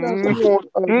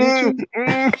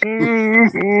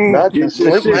 Not just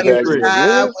slinky back.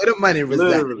 Where the money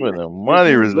resides. Where the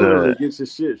money resides. Get your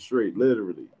shit straight,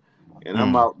 literally. And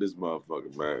I'm out this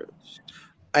motherfucker, man.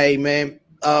 Hey, man.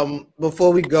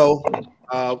 Before we go,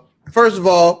 first of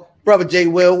all, brother Jay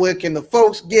Will, where can the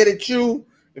folks get at you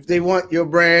if they want your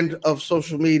brand of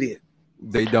social media?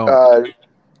 They don't.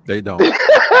 They don't.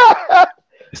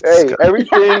 Hey,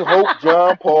 everything Hope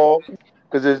John Paul,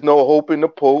 because there's no hope in the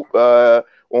Pope.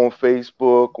 On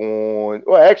Facebook,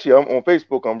 actually, I'm on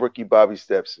Facebook. I'm Ricky Bobby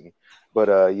Stepson.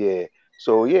 But yeah.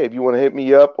 So yeah, if you want to hit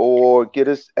me up or get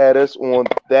us at us on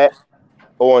that,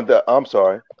 I'm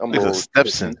sorry, I'm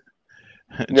Stepson.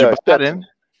 Yeah, Stepson.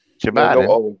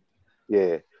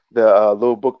 Yeah, the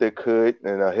little book that could,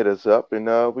 and hit us up,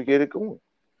 and we get it going.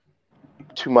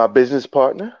 To my business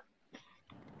partner.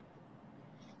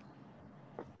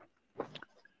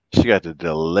 She got the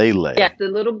delay. Yeah, the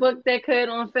little book that could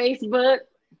on Facebook.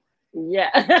 Yeah.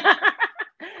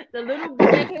 The little book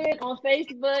that could on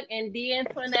Facebook and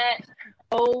D'Antoinette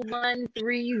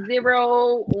 0130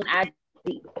 on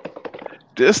IG.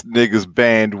 This nigga's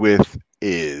bandwidth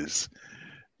is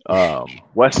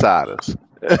Westsiders.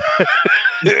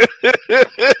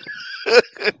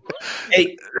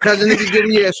 Hey, cousin, if you give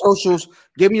me your socials,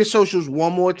 give me your socials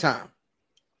one more time.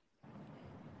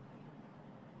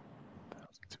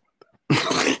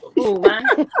 Ooh, what?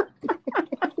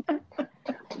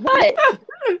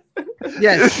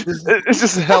 Yes, it's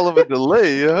just a hell of a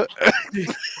delay. Yeah?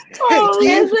 Oh,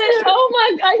 is it? Oh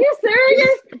my! Are you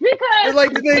serious? Because it's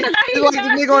like the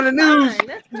nigga on the news.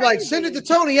 He's like, send it to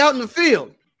Tony out in the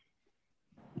field.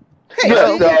 Hey,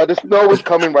 the snow is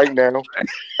coming right now.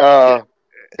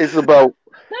 It's about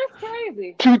that's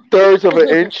crazy. 2/3 of an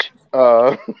inch.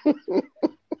 Go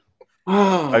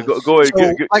ahead.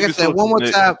 So, like I said, one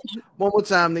more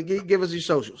time. Give us your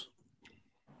socials.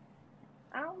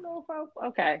 I don't know if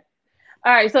okay.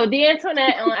 All right. So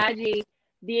D'Antoinette on IG.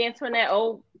 D'Antoinette.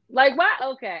 Oh, like why?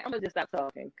 Okay, I'm gonna just stop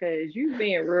talking because you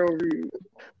being real rude.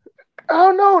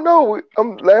 Oh no,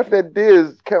 I'm laughing at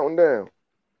Diz counting down.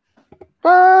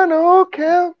 Final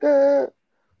countdown.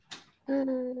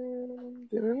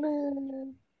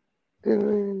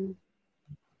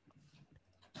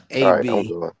 AB. Right,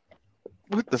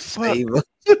 what the fuck?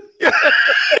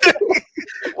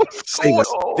 What's going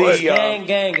on?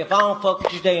 Gang, if I don't fuck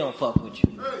with you, they don't fuck with you.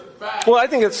 Well, I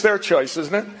think it's their choice,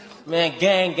 isn't it? Man,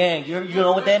 gang, you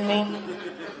know what that means?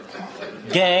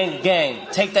 Gang,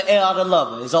 take the L out of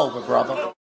lover. It's over,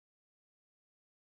 brother.